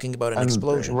 We're talking about an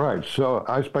explosion. Right. So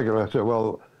I speculated. I said,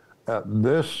 well,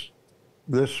 this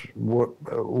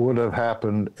would have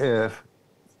happened if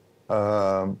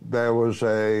there was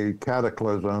a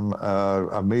cataclysm,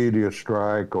 a meteor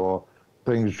strike, or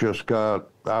things just got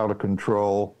out of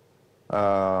control,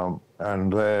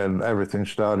 and then everything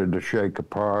started to shake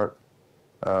apart.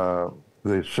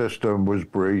 The system was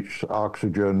breached,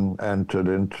 oxygen entered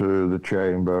into the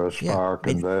chamber, a spark,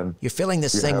 and then... You're filling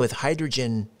this thing with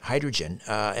hydrogen.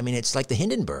 I mean, it's like the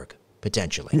Hindenburg,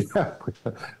 potentially. Yeah.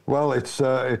 Well,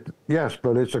 yes,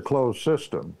 but it's a closed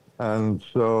system. And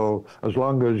so as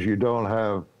long as you don't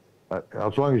have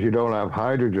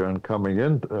hydrogen coming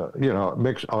in, or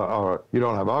you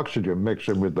don't have oxygen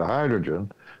mixing with the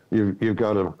hydrogen, you've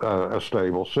got a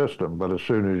stable system. But as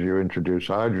soon as you introduce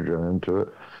hydrogen into it,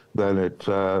 then it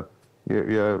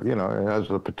it has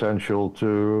the potential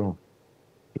to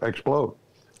explode,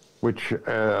 which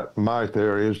my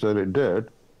theory is that it did,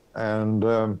 and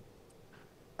the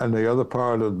other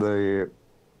part of the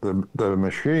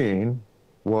machine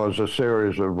was a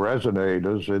series of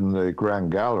resonators in the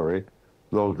Grand Gallery.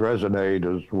 Those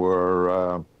resonators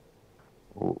were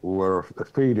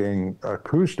feeding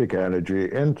acoustic energy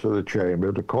into the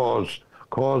chamber to cause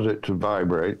it to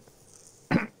vibrate.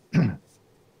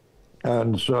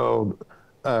 And so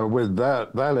with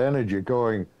that energy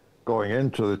going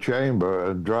into the chamber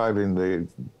and driving the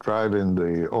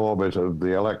orbit of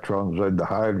the electrons and the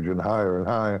hydrogen higher and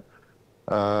higher,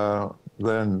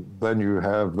 then you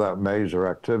have that maser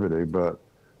activity. But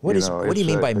what do you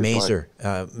mean by maser?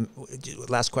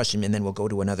 Last question, and then we'll go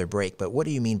to another break. But what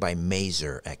do you mean by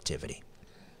maser activity?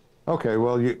 Okay,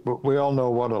 well, we all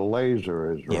know what a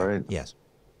laser is, right? Yes.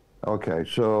 Okay,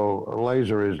 so a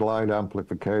laser is light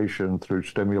amplification through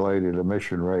stimulated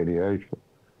emission radiation.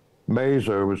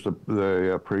 Maser was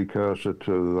the precursor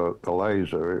to the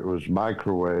laser. It was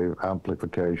microwave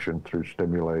amplification through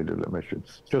stimulated emission,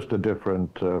 just a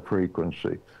different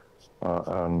frequency.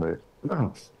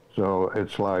 So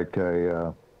it's like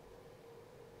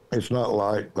it's not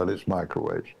light, but it's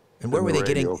microwaves. And where were they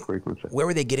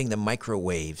getting the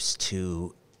microwaves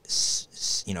to,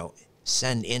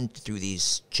 send in through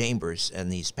these chambers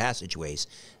and these passageways,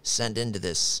 send into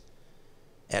this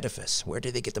edifice? Where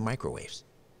did they get the microwaves?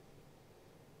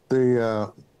 We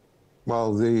are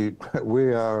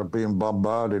being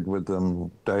bombarded with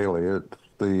them daily.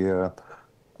 The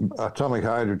atomic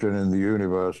hydrogen in the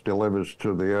universe delivers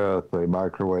to the Earth a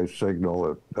microwave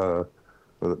signal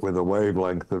with a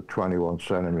wavelength of 21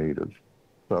 centimeters.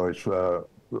 So its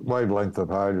wavelength of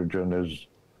hydrogen is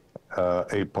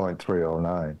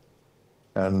 8.309.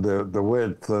 And the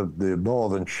width of the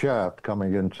northern shaft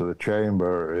coming into the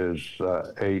chamber is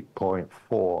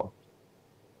 8.4.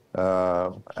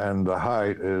 and the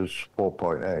height is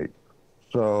 4.8.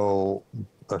 So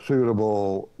a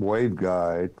suitable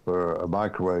waveguide for a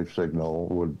microwave signal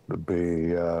would be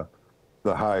the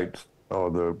height,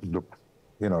 or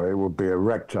it would be a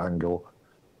rectangle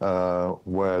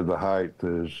where the height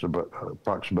is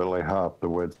approximately half the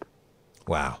width.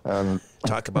 Wow.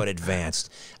 Talk about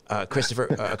advanced. Christopher,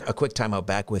 a quick time out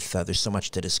back with, there's so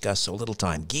much to discuss, so little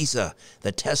time. Giza,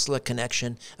 the Tesla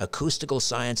connection, acoustical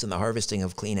science, and the harvesting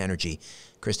of clean energy.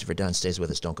 Christopher Dunn stays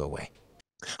with us. Don't go away.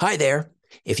 Hi there.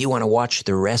 If you want to watch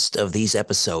the rest of these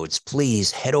episodes,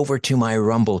 please head over to my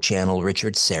Rumble channel,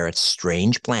 Richard Syrett's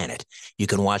Strange Planet. You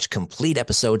can watch complete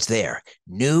episodes there.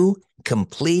 New,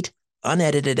 complete,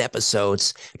 unedited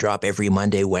episodes drop every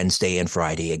Monday, Wednesday, and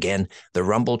Friday. Again, the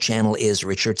Rumble channel is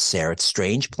Richard Syrett's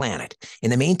Strange Planet.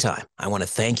 In the meantime, I want to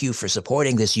thank you for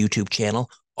supporting this YouTube channel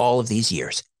all of these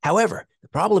years. However, the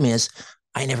problem is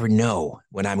I never know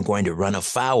when I'm going to run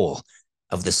afoul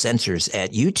of the censors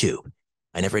at YouTube.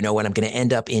 I never know when I'm going to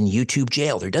end up in YouTube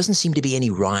jail. There doesn't seem to be any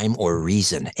rhyme or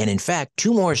reason. And in fact,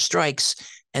 2 more strikes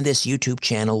and this YouTube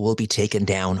channel will be taken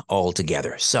down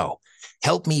altogether. So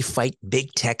help me fight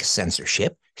big tech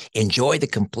censorship, enjoy the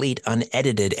complete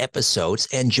unedited episodes,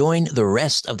 and join the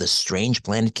rest of the Strange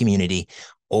Planet community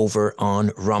over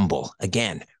on Rumble.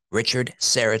 Again, Richard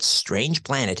Syrett's Strange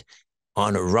Planet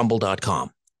on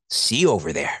rumble.com. See you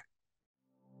over there.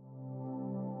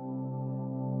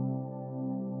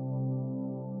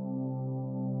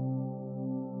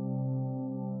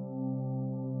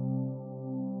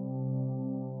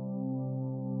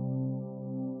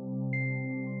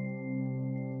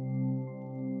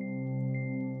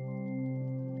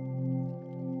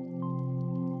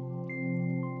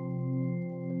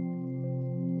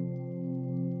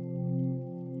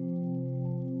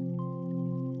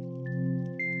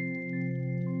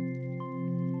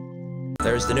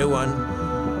 There's the new one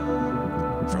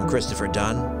from Christopher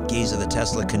Dunn, Giza, the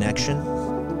Tesla connection.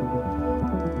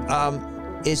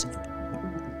 Is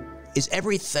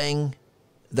everything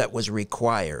that was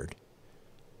required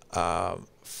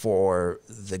for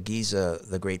the Giza,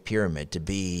 the Great Pyramid, to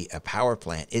be a power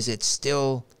plant, is it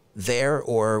still there,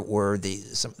 or were the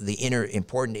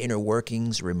important inner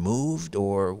workings removed,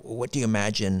 or what do you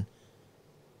imagine,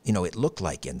 it looked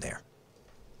like in there?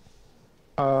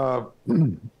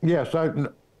 Yes, I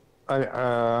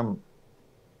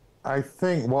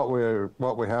think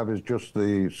what we have is just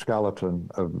the skeleton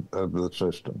of the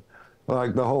system,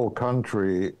 like the whole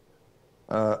country,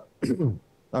 and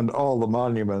all the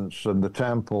monuments and the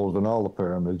temples and all the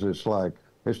pyramids.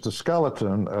 It's the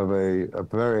skeleton of a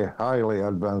very highly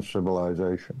advanced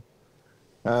civilization,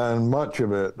 and much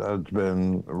of it has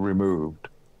been removed.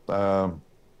 And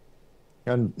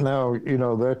now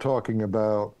they're talking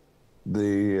about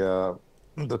the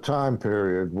time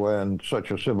period when such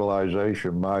a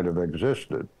civilization might have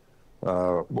existed.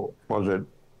 Was it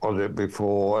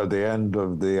before the end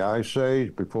of the Ice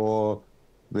Age? Before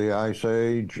the Ice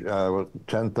Age,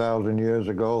 10,000 years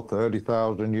ago,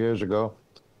 30,000 years ago?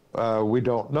 We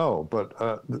don't know, but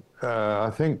I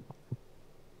think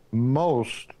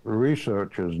most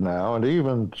researchers now, and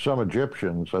even some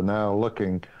Egyptians, are now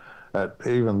looking at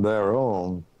even their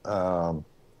own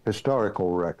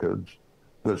historical records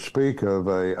that speak of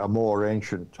a more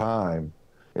ancient time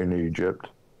in Egypt.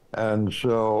 And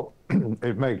so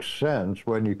it makes sense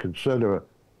when you consider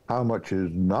how much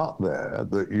is not there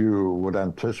that you would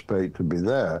anticipate to be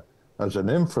there as an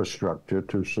infrastructure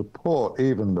to support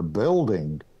even the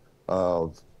building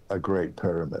of a great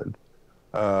pyramid.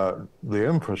 The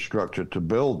infrastructure to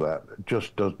build that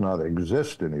just does not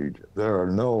exist in Egypt. There are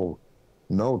no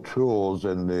tools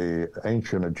in the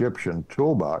ancient Egyptian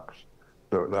toolbox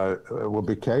that will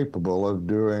be capable of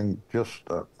doing just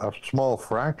a small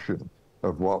fraction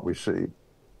of what we see.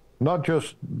 Not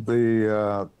just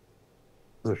the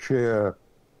sheer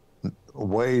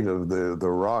weight of the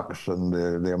rocks and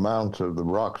the amount of the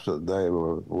rocks that they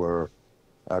were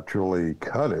actually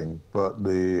cutting, but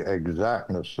the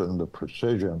exactness and the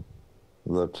precision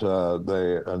that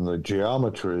and the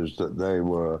geometries that they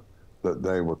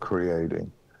were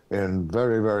creating in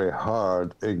very, very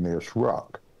hard igneous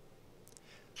rock.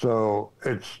 So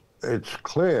it's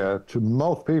clear to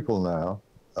most people now,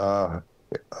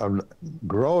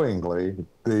 growingly,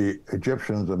 the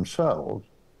Egyptians themselves,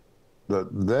 that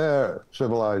their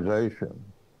civilization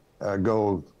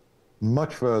goes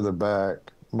much further back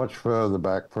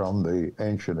from the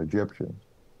ancient Egyptians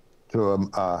to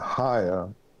a higher,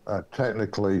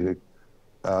 technically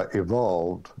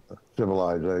evolved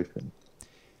civilization.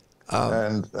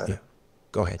 Yeah.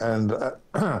 Go ahead. And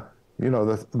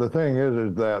the thing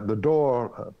is that the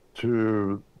door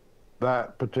to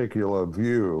that particular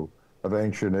view of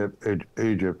ancient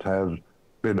Egypt has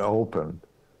been opened,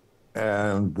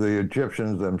 and the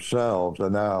Egyptians themselves are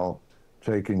now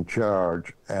taking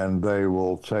charge, and they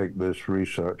will take this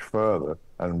research further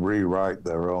and rewrite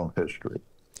their own history.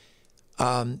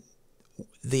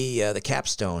 The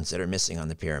capstones that are missing on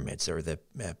the pyramids, or the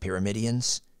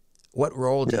pyramidions, what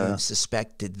role do you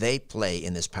suspect did they play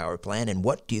in this power plant, and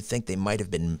what do you think they might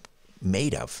have been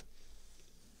made of?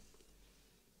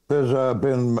 There's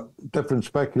been different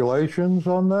speculations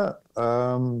on that.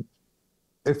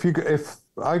 If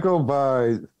I go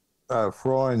by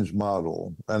Freund's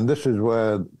model, and this is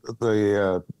where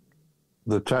the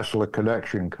Tesla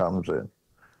connection comes in,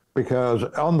 because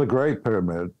on the Great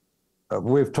Pyramid,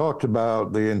 we've talked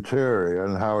about the interior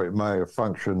and how it may have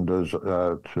functioned as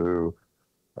to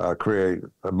create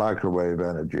a microwave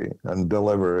energy and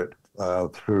deliver it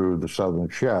through the southern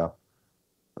shaft.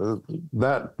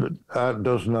 That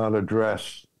does not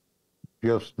address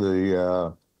just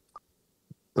the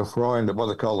Freund, what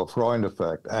they call the Freund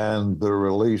effect, and the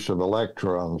release of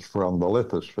electrons from the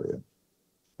lithosphere.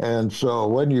 And so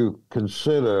when you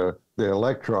consider the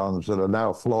electrons that are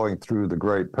now flowing through the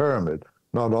Great Pyramid,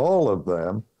 not all of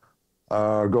them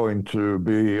are going to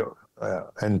be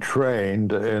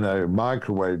entrained in a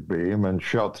microwave beam and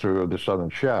shot through the southern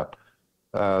shaft.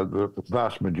 The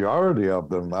vast majority of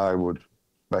them, I would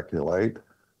speculate,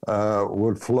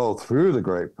 would flow through the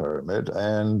Great Pyramid,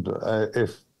 and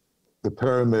if the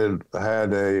pyramid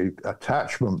had a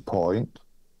attachment point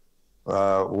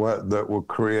that would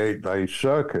create a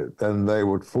circuit, then they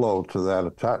would flow to that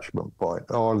attachment point,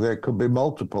 or there could be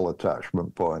multiple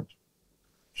attachment points.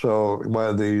 So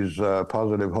where these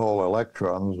positive Hall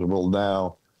electrons will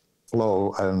now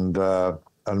flow and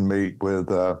meet with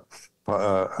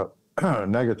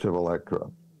negative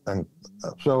electron. And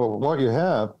so what you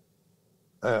have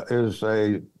is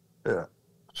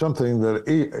something that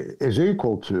is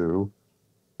equal to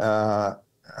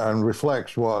and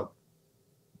reflects what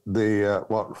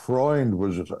Freund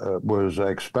was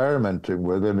experimenting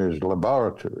with in his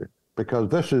laboratory, because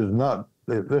this is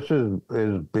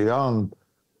beyond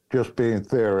just being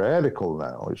theoretical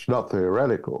now. It's not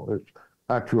theoretical. It's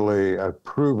actually a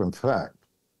proven fact.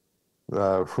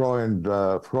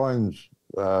 Freund's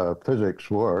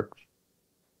physics works.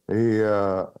 He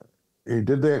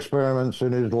did the experiments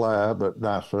in his lab at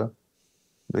NASA.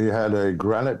 He had a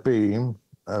granite beam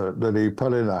that he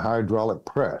put in a hydraulic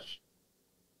press.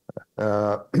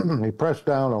 He pressed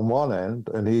down on one end,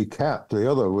 and he capped the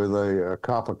other with a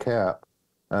copper cap,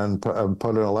 and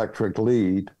put an electric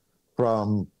lead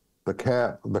from the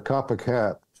copper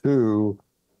cap to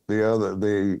where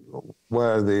the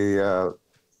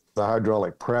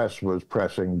hydraulic press was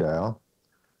pressing down,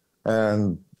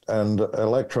 and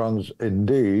electrons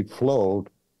indeed flowed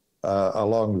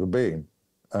along the beam.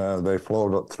 They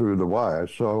flowed up through the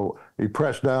wires. So he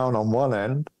pressed down on one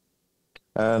end,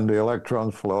 and the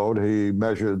electrons flowed. He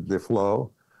measured the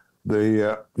flow.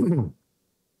 And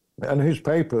his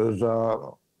papers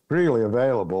are freely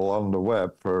available on the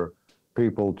web for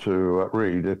people to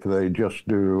read if they just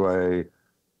do a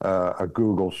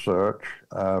Google search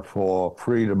for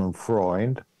Freedom and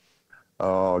Freund,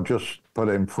 or just put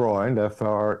in Freund,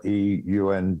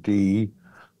 F-R-E-U-N-D,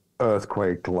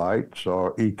 earthquake lights,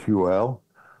 or EQL.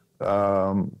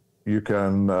 You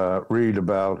can read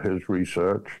about his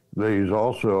research. He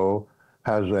also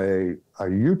has a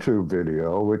YouTube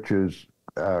video, which is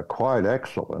quite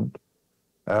excellent.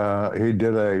 He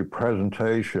did a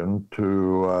presentation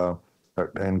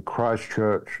in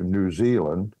Christchurch, New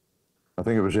Zealand. I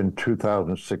think it was in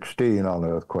 2016 on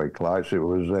earthquake lights. It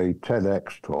was a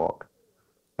TEDx talk,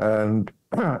 and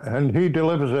he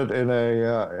delivers it in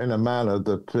a manner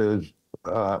that is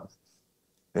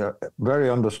very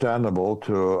understandable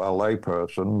to a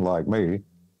layperson like me.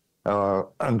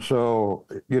 And so,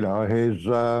 he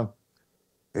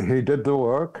did the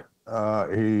work.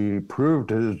 He proved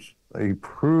his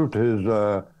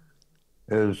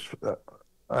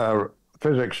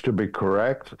physics to be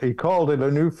correct. He called it a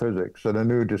new physics and a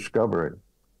new discovery.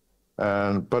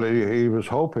 But he was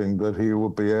hoping that he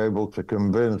would be able to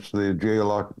convince the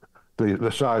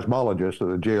seismologists at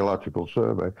the Geological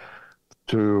Survey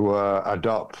to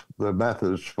adopt the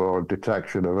methods for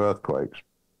detection of earthquakes.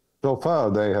 So far,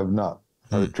 they have not.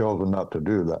 They've chosen not to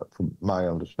do that, from my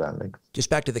understanding. Just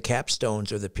back to the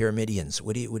capstones or the pyramidions.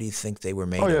 What do you think they were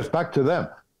made of? Oh, yes, back to them.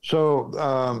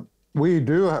 So we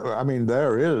do have,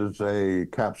 there is a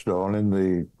capstone in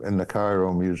the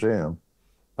Cairo Museum.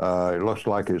 It looks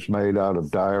like it's made out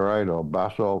of diorite or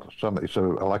basalt or something. So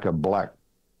like a black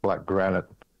granite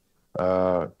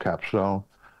capstone.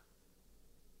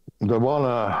 The one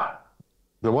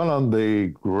the one on the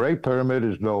Great Pyramid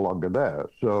is no longer there,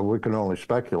 so we can only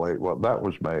speculate what that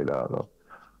was made out of.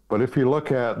 But if you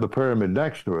look at the pyramid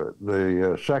next to it,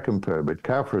 the second pyramid,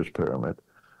 Khafra's pyramid,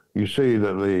 you see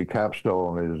that the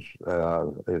capstone is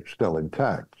it's still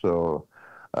intact. So,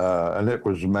 and it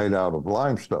was made out of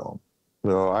limestone.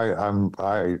 So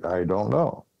I don't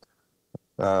know.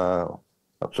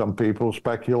 Some people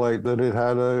speculate that it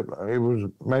was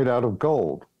made out of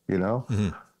gold. You know,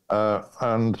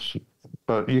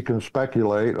 but you can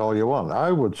speculate all you want.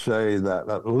 I would say that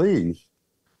at least,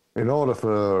 in order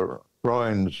for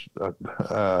Freund's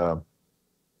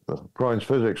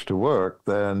physics to work,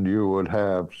 then you would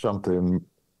have something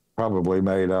probably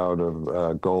made out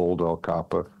of gold or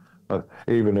copper,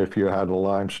 even if you had a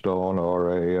limestone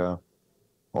or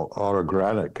a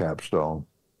granite capstone.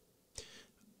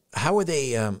 How were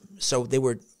they? So they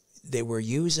were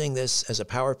using this as a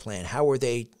power plant. How were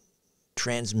they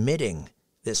transmitting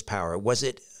this power? Was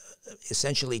it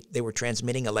essentially they were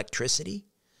transmitting electricity?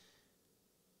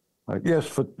 Yes,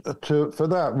 for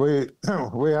that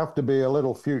we have to be a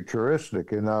little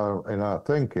futuristic in our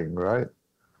thinking, right?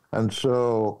 And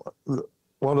so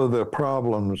one of the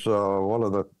problems, one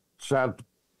of the sad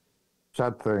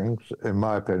things, in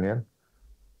my opinion,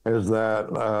 is that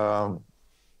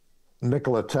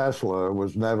Nikola Tesla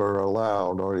was never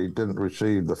allowed, or he didn't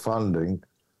receive the funding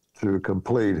to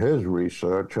complete his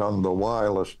research on the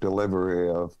wireless delivery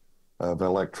of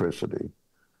electricity.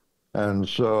 And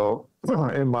so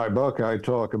in my book, I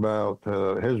talk about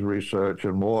his research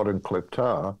in Wardenclyffe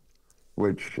Tower,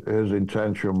 which his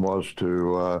intention was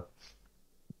to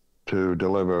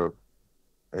deliver.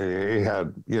 He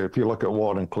had, if you look at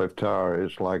Wardenclyffe Tower,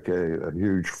 it's like a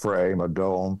huge frame, a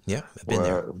dome. Yeah, I've been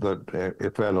there. That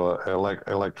it fed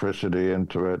electricity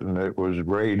into it, and it was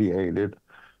radiated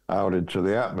out into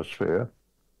the atmosphere.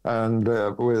 And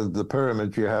with the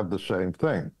pyramids, you have the same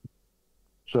thing.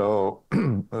 So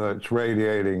it's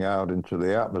radiating out into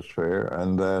the atmosphere,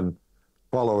 and then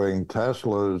following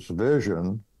Tesla's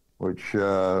vision, which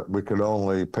we could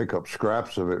only pick up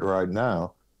scraps of it right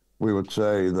now, we would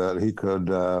say that he could,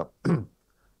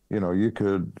 you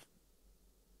could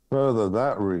further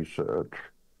that research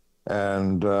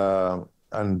and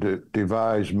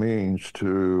devise means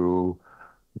to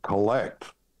collect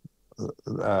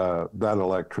that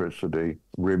electricity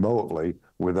remotely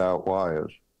without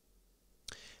wires.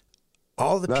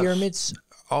 All the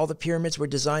pyramids were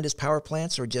designed as power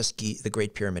plants, or just the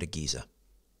Great Pyramid of Giza?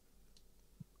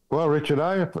 Well, Richard,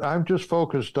 I'm just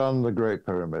focused on the Great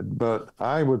Pyramid, but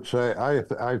I would say,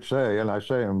 I'd say, and I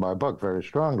say in my book very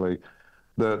strongly,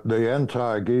 that the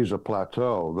entire Giza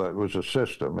Plateau, that was a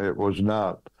system. It was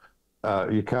not,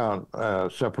 you can't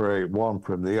separate one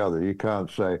from the other. You can't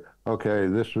say, okay,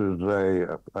 this was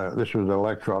an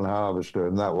electron harvester,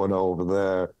 and that one over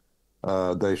there,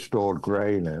 they stored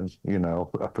grain in,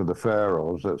 for the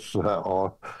pharaohs. That's,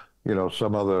 or,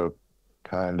 some other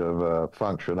kind of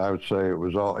function. I would say it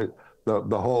was all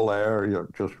the whole area.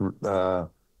 Just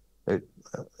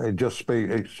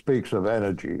it speaks of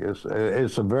energy.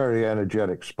 It's a very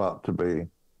energetic spot to be.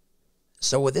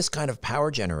 So with this kind of power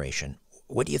generation,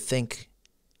 what do you think?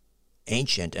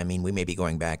 Ancient. I mean, we may be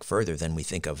going back further than we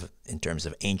think of in terms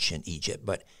of ancient Egypt,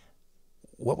 but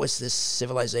what was this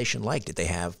civilization like? Did they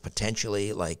have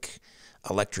potentially like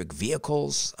electric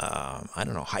vehicles? I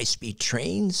don't know, high-speed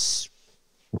trains?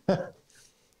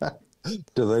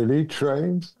 Do they need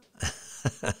trains?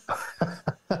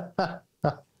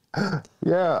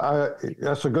 Yeah,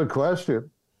 that's a good question.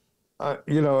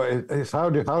 It's how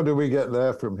do we get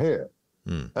there from here?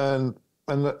 And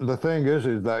the thing is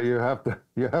that you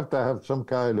have to have some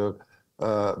kind of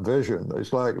vision.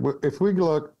 It's like if we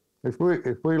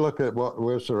look at what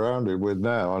we're surrounded with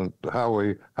now and how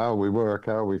we work,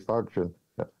 how we function,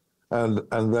 and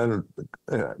then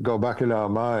go back in our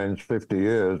minds 50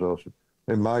 years, or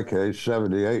in my case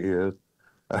 78 years,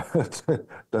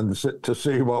 then to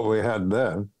see what we had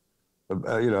then,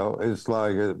 it's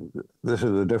like this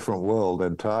is a different world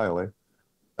entirely.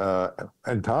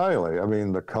 Entirely. I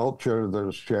mean, the culture that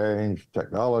has changed,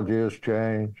 technology has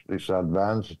changed, it's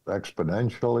advanced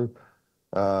exponentially.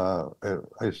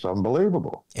 It's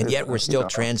unbelievable. And yet we're still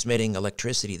transmitting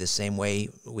electricity the same way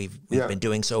we've been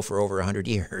doing so for over 100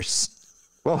 years.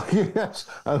 Well, yes,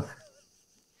 and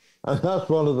that's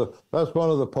one of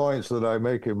the points that I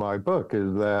make in my book,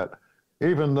 is that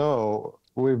even though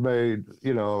we've made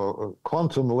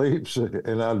quantum leaps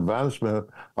in advancement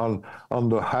on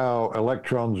how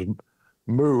electrons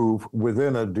move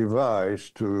within a device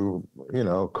to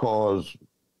cause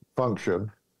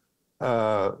function,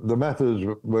 the methods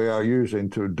we are using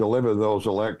to deliver those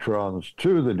electrons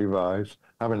to the device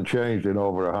haven't changed in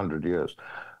over 100 years,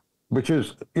 which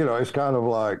is, it's kind of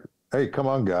like, hey, come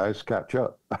on, guys, catch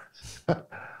up.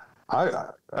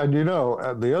 The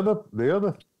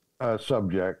other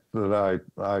subject that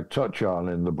I touch on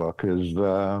in the book is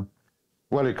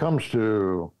when it comes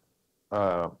to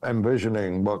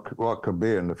envisioning what could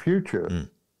be in the future.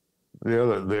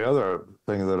 The other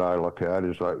thing that I look at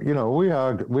is like, we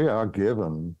are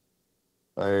given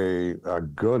a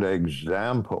good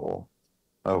example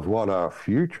of what our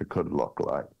future could look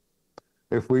like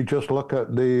if we just look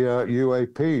at the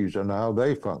UAPs and how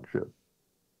they function,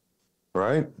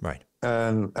 right? Right.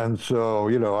 And so,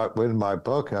 in my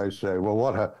book I say, well,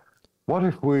 what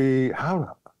if we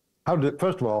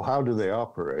first of all, how do they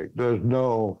operate? You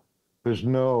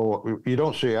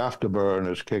don't see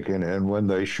afterburners kicking in when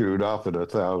they shoot off at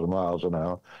 1,000 miles an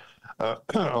hour,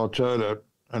 or turn a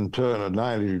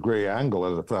 90-degree angle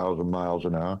at 1,000 miles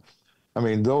an hour. I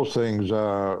mean, those things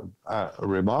are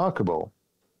remarkable.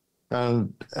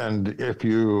 And if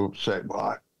you say,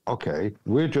 well, okay,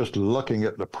 we're just looking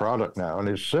at the product now, and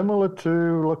it's similar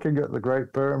to looking at the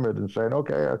Great Pyramid and saying,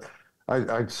 okay,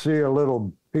 I see a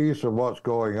little piece of what's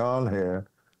going on here.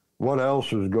 What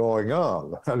else is going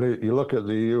on? And you look at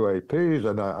the UAPs,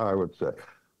 and I would say,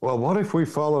 well, what if we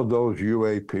followed those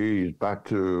UAPs back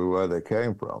to where they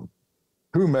came from?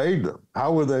 Who made them?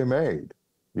 How were they made?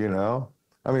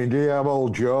 I mean, do you have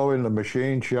old Joe in the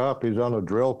machine shop? He's on a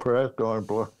drill press going,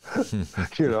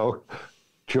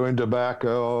 chewing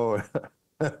tobacco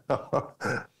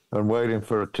and waiting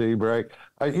for a tea break.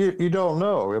 You don't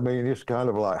know. I mean, it's kind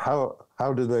of like, how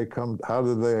do they come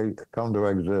to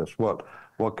exist?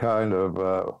 What kind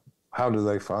of, how do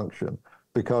they function?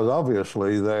 Because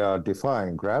obviously they are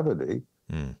defying gravity,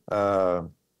 and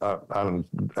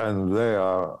they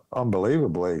are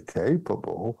unbelievably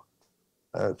capable.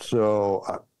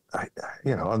 So,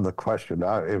 and the question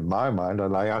in my mind,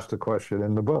 and I asked the question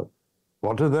in the book,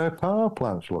 what do their power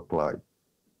plants look like?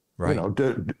 Right.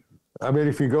 I mean,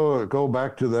 if you go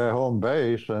back to their home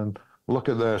base and look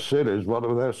at their cities, what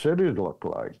do their cities look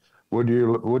like? Would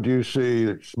you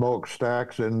see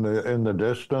smokestacks in the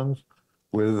distance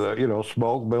with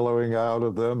smoke billowing out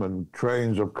of them and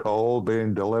trains of coal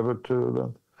being delivered to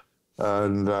them,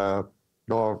 and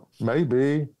or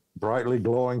maybe brightly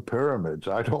glowing pyramids?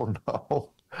 I don't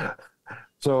know.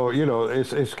 So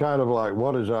it's kind of like,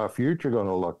 what is our future going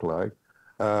to look like?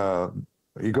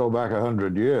 You go back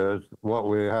 100 years, what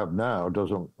we have now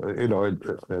doesn't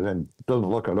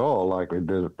look at all like it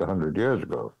did 100 years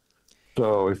ago.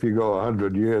 So if you go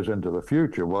 100 years into the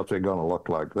future, what's it going to look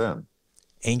like then?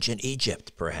 Ancient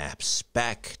Egypt, perhaps.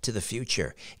 Back to the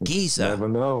future. Giza. Never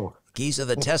know. Giza,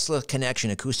 the Tesla connection,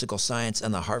 acoustical science,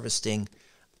 and the harvesting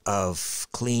of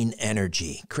clean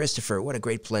energy. Christopher, what a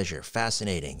great pleasure.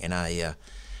 Fascinating. And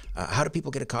how do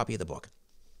people get a copy of the book?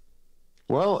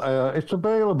 Well, it's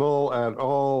available at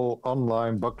all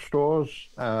online bookstores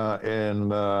in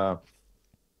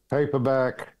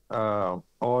paperback,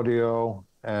 audio,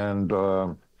 and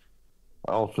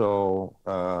also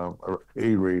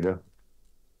e-reader,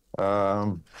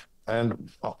 and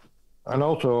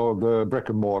also the brick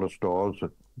and mortar stores,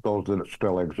 those that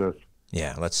still exist.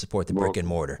 Yeah, let's support the brick and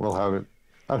mortar. We'll have it,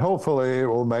 and hopefully it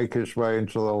will make its way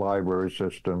into the library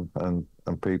system, and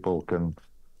people can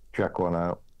check one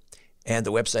out. And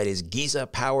the website is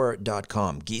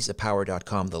gizapower.com.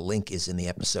 Gizapower.com. The link is in the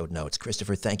episode notes.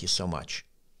 Christopher, thank you so much.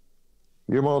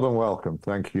 You're more than welcome.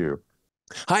 Thank you.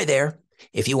 Hi there.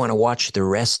 If you want to watch the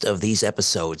rest of these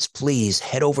episodes, please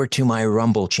head over to my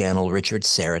Rumble channel, Richard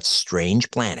Syrett's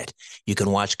Strange Planet. You can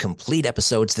watch complete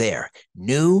episodes there.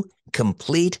 New,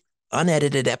 complete,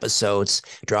 unedited episodes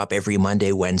drop every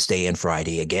Monday, Wednesday, and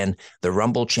Friday. Again, the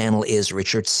Rumble channel is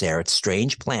Richard Syrett's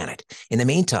Strange Planet. In the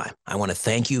meantime, I want to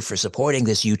thank you for supporting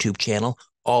this YouTube channel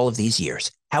all of these years.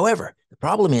 However, the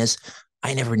problem is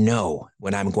I never know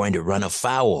when I'm going to run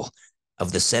afoul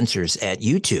of the censors at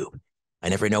YouTube. I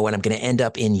never know when I'm going to end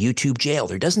up in YouTube jail.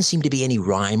 There doesn't seem to be any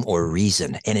rhyme or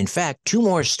reason. And in fact, 2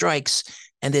 more strikes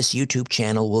and this YouTube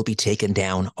channel will be taken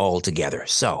down altogether.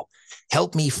 So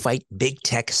help me fight big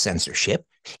tech censorship,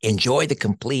 enjoy the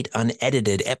complete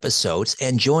unedited episodes,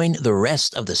 and join the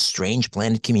rest of the Strange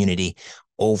Planet community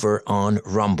over on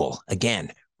Rumble.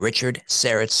 Again, Richard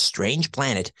Syrett's Strange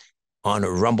Planet on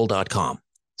rumble.com.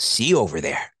 See you over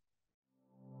there.